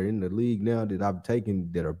people that are in the league now that I've taken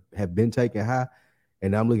have been taken high,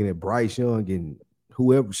 and I'm looking at Bryce Young and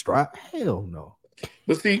whoever Stroud, hell no.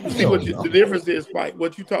 But see the difference is, Spike,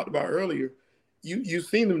 what you talked about earlier. You've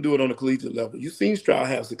seen them do it on a collegiate level. You've seen Stroud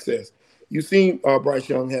have success. You've seen Bryce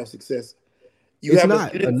Young have success. It's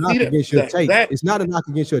not a knock against your take. It's not a knock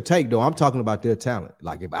against your take, though. I'm talking about their talent.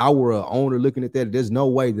 Like if I were an owner looking at that, there's no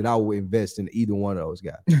way that I would invest in either one of those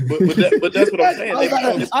guys. But that's what I'm saying.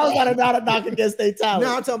 I was not a knock against their talent.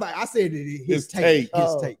 No, I'm talking about. I said his take.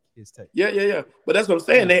 His take. Yeah. But that's what I'm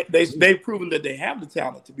saying. They've proven that they have the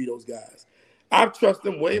talent to be those guys. I trust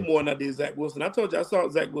them way more than I did Zach Wilson. I told you I saw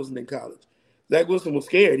Zach Wilson in college. Zach Wilson was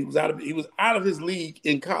scared. He was out of his league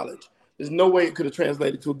in college. There's no way it could have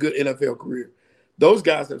translated to a good NFL career. Those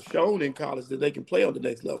guys have shown in college that they can play on the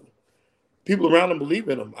next level. People around them believe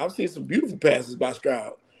in them. I've seen some beautiful passes by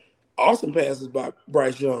Stroud, awesome passes by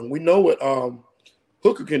Bryce Young. We know what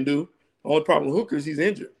Hooker can do. The only problem with Hooker is he's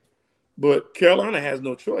injured. But Carolina has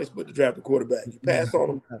no choice but to draft a quarterback. You pass on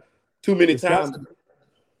him too many times.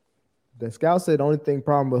 The scout said the only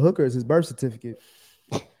problem with Hooker is his birth certificate.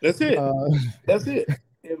 That's it. That's it.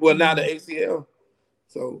 Well, now the ACL.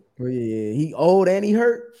 So yeah, he old and he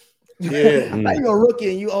hurt. Yeah, like you're a rookie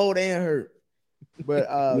and you old and hurt. But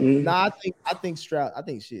I think Stroud. I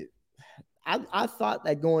think shit. I thought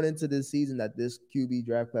that going into this season that this QB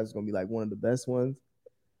draft class is gonna be like one of the best ones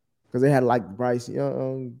because they had like Bryce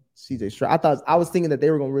Young, CJ Stroud. I was thinking that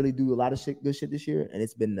they were gonna really do a lot of good shit this year, and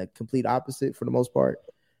it's been the complete opposite for the most part.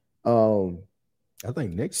 I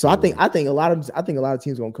think next. So I think a lot of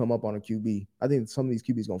teams are gonna come up on a QB. I think some of these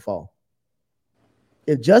QBs gonna fall.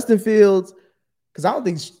 If Justin Fields, because I don't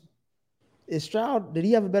think. Is Stroud, did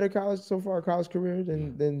he have a better college career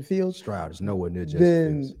than Fields? Stroud is nowhere near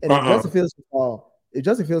Justin Fields. And if Justin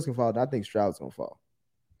Fields can fall, I think Stroud's gonna fall.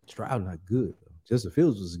 Stroud not good though. Justin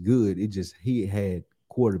Fields was good. It just he had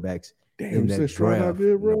quarterbacks in that Stroud draft. not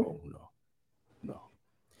good, bro? No.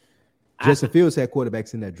 Justin Fields had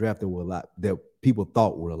quarterbacks in that draft that were a lot that people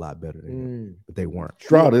thought were a lot better than him, but they weren't.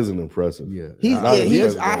 Stroud isn't impressive. Yeah,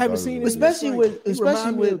 I haven't seen it, especially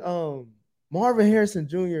with Marvin Harrison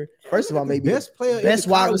Jr. First of all, maybe best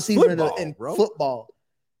wide receiver in football,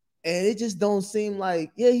 and it just don't seem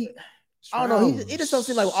like I don't know. It just don't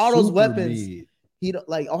seem like all those weapons. He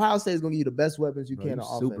like Ohio State is gonna give you the best weapons you can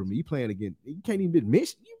on offense. Super me. You playing against? You can't even beat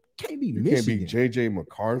Michigan. You can't beat Michigan. Can't beat JJ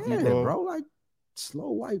McCarthy, bro. Like slow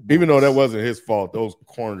white boys. Even though that wasn't his fault, those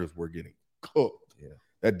corners were getting cooked. Yeah,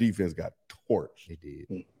 that defense got torched. They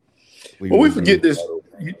did. Well, we forget this,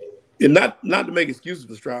 and not to make excuses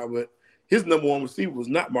for Stroud, but his number one receiver was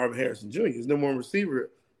not Marvin Harrison Jr. His number one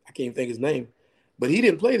receiver, I can't think his name, but he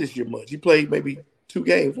didn't play this year much. He played maybe 2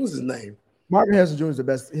 games. What's his name? Marvin Harrison Jr.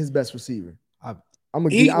 is his best receiver.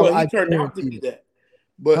 He turned out to be that.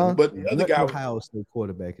 But the other guy, Ohio State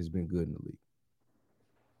quarterback has been good in the league.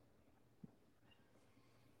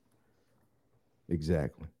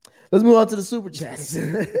 Exactly. Let's move on to the super chats.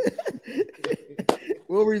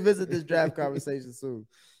 We'll revisit this draft conversation soon.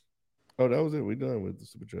 Oh, that was it. We're done with the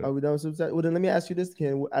super chat. Are we done with super chat? Well, then let me ask you this,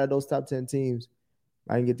 Ken. Out of those top 10 teams,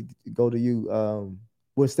 I can get to go to you.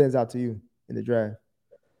 What stands out to you in the draft?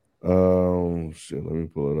 Shit. Let me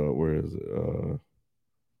pull it up. Where is it?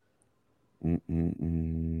 Where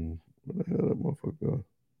the hell that motherfucker go?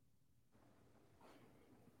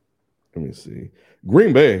 Let me see.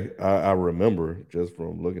 Green Bay, I remember just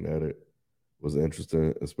from looking at it, was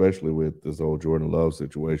interesting, especially with this whole Jordan Love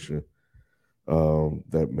situation.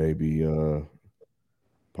 That may be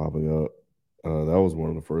popping up. That was one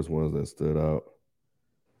of the first ones that stood out.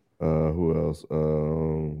 Who else?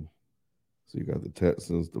 So you got the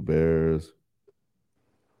Texans, the Bears,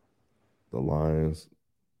 the Lions.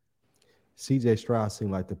 CJ Stroud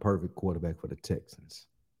seemed like the perfect quarterback for the Texans.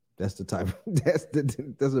 That's the type.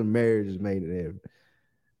 That's a marriage is made in heaven.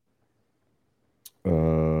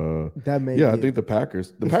 I think the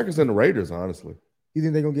Packers and the Raiders, honestly. You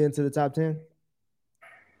think they're gonna get into the top 10?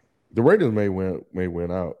 The Raiders may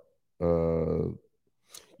win out.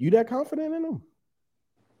 You that confident in them?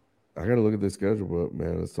 I gotta look at their schedule, but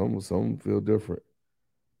man, some feel different.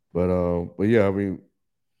 But yeah, I mean,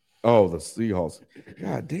 Oh, the Seahawks.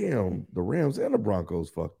 God damn, the Rams and the Broncos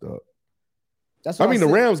fucked up. That's what the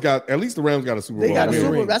Rams got a Super Bowl. They got a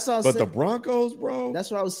Super Bowl. That's what I was But saying. the Broncos, bro. That's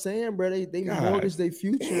what I was saying, bro. They God mortgaged their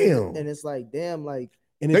future, damn. and it's like, damn, like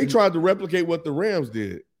And They tried to replicate what the Rams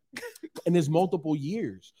did. and it's multiple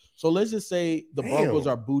years. So let's just say the Damn. Broncos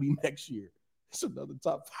are booty next year. It's another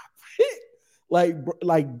top 5 pick.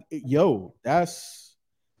 Like, yo, that's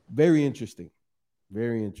very interesting.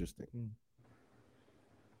 Very interesting.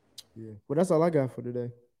 yeah. Well, that's all I got for today.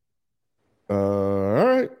 All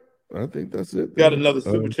right. I think that's it. Got another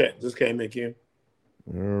super chat just came in, Kim.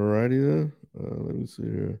 All righty then. Let me see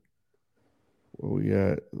here. Where we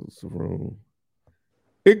at? It's from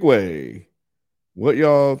Igwe. What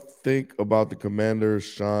y'all think about the Commander's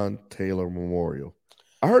Sean Taylor Memorial?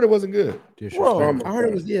 I heard it wasn't good. Bro, I heard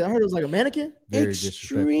it was like a mannequin. Very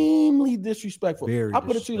Extremely disrespectful. Very I'll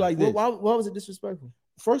put it to you like this. Why was it disrespectful?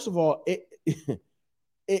 First of all, it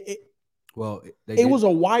It was a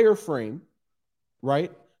wireframe,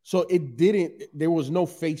 right? So there was no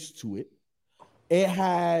face to it. It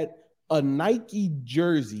had a Nike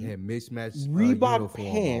jersey, had mismatched Reebok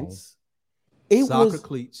pants. Soccer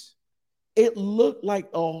cleats. It looked like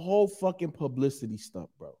a whole fucking publicity stunt,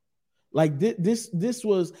 bro. Like this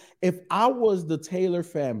was, if I was the Taylor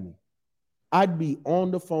family, I'd be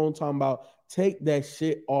on the phone talking about take that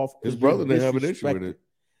shit off. His brother didn't have an issue with it.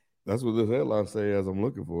 That's what this headline say as I'm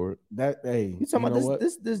looking for it. You talking about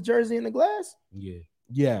this jersey in the glass?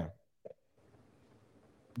 Yeah.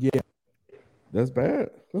 That's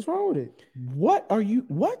bad. What's wrong with it? What?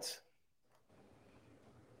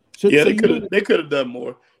 They could have done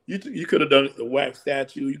more. You could have done a wax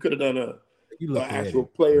statue. You could have done an actual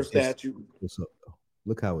player statue. What's up, though?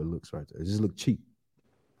 Look how it looks right there. It just look cheap.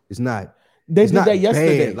 It's not. They it's did not that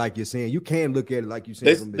yesterday, bad, like you're saying. You can look at it like you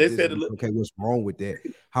said. They said, okay, what's wrong with that?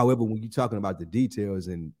 However, when you're talking about the details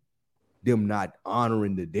and them not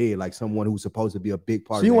honoring the dead, like someone who's supposed to be a big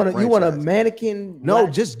part. So you want a mannequin? No,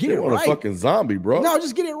 just get it right. A fucking zombie, bro. No,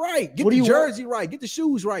 just get it right. Get the jersey right. Get the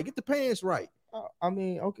shoes right. Get the pants right. I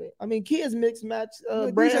mean, okay. I mean, kids mix match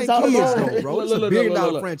brands out kids, of though, bro. It's a $1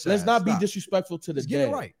 billion franchise. Let's not be disrespectful to the just dead. Get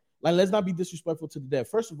it right. Like, let's not be disrespectful to the dead.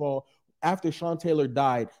 First of all, after Sean Taylor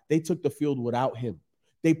died, they took the field without him.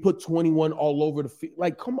 They put 21 all over the field.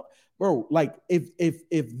 Like, come on, bro. Like, if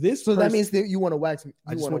this, so that means that you want to wax.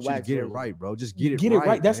 I just want you to get it right, bro. Just get it right. Get it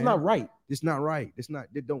right. That's man. not right. It's not right. It's not.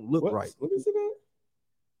 It don't look right. What is it?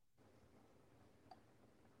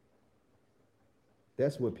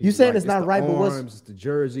 That's what people you saying like. it's not right, but what's the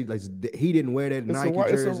jersey? Like he didn't wear that Nike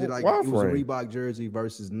jersey. Like it was a Reebok jersey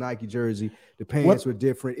versus Nike jersey. The pants were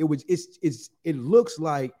different. It looks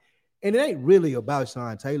like, and it ain't really about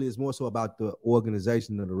Sean Taylor. It's more so about the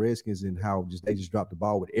organization of the Redskins and how they just dropped the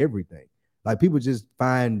ball with everything. Like people just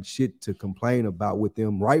find shit to complain about with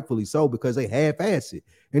them, rightfully so, because they half-ass it.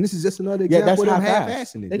 And this is just another example of them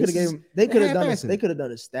half-assing it. They could have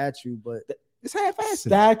done a statue, but it's half-assing.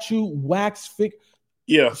 Statue, wax figure.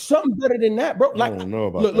 Yeah, something better than that, bro. Like, I don't know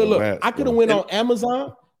about look. I could have went on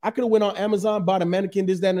Amazon. Bought a mannequin,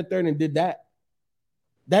 this, that, and the third, and did that.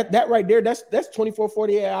 That right there, that's 24,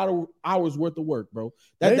 48 hours worth of work, bro.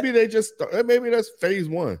 Maybe that's phase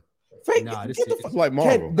one. Nah, this is like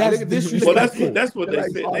Marvel. That's disrespectful. Well, that's what they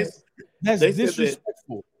said. That's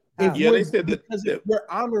disrespectful. They said that we're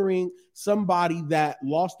honoring somebody that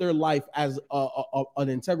lost their life as an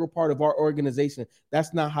integral part of our organization.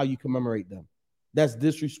 That's not how you commemorate them. That's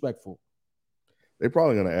disrespectful. They're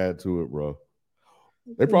probably gonna add to it, bro.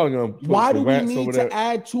 They're probably gonna. Why do we need to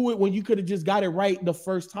add to it when you could have just got it right the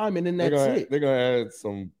first time and then that's it? They're gonna add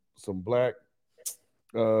some black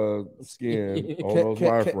skin on those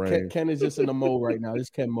wireframes. Ken is just in the mode right now. It's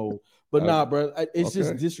Ken mode. But nah, bro, it's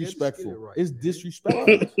just disrespectful. Right. It's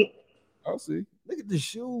disrespectful. I'll see. Look at the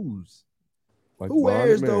shoes. Like who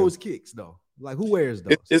wears those kicks though? Like who wears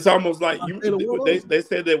those? It's almost like they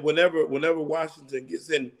said that whenever Washington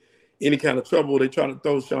gets in any kind of trouble, they try to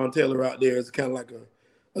throw Sean Taylor out there as kind of like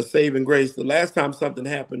a saving grace. The last time something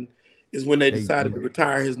happened is when they decided to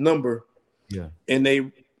retire his number. Yeah. And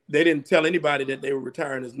they didn't tell anybody that they were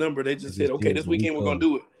retiring his number. They just said, okay, this weekend we're gonna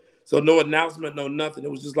do it. So no announcement, no nothing.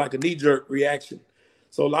 It was just like a knee-jerk reaction.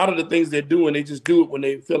 So a lot of the things they're doing, they just do it when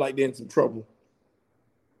they feel like they're in some trouble.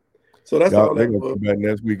 So that's all they're gonna come back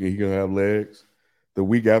next week and he's gonna have legs. The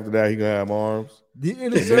week after that, he's gonna have arms. They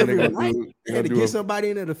had to get somebody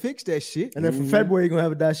in there to fix that shit. And then for February, you're gonna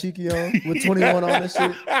have a dashiki on with 21 on that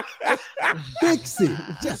shit. Fix it.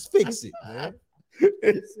 Just fix it, man.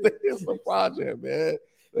 It's a project, man.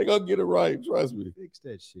 They're gonna get it right. Trust me. Fix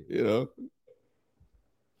that shit. You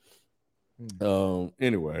know.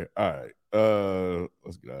 Anyway, all right.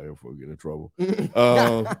 Let's get out of here before we get in trouble.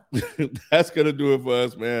 That's gonna do it for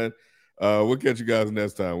us, man. We'll catch you guys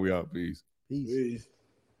next time. We out. Peace. Peace.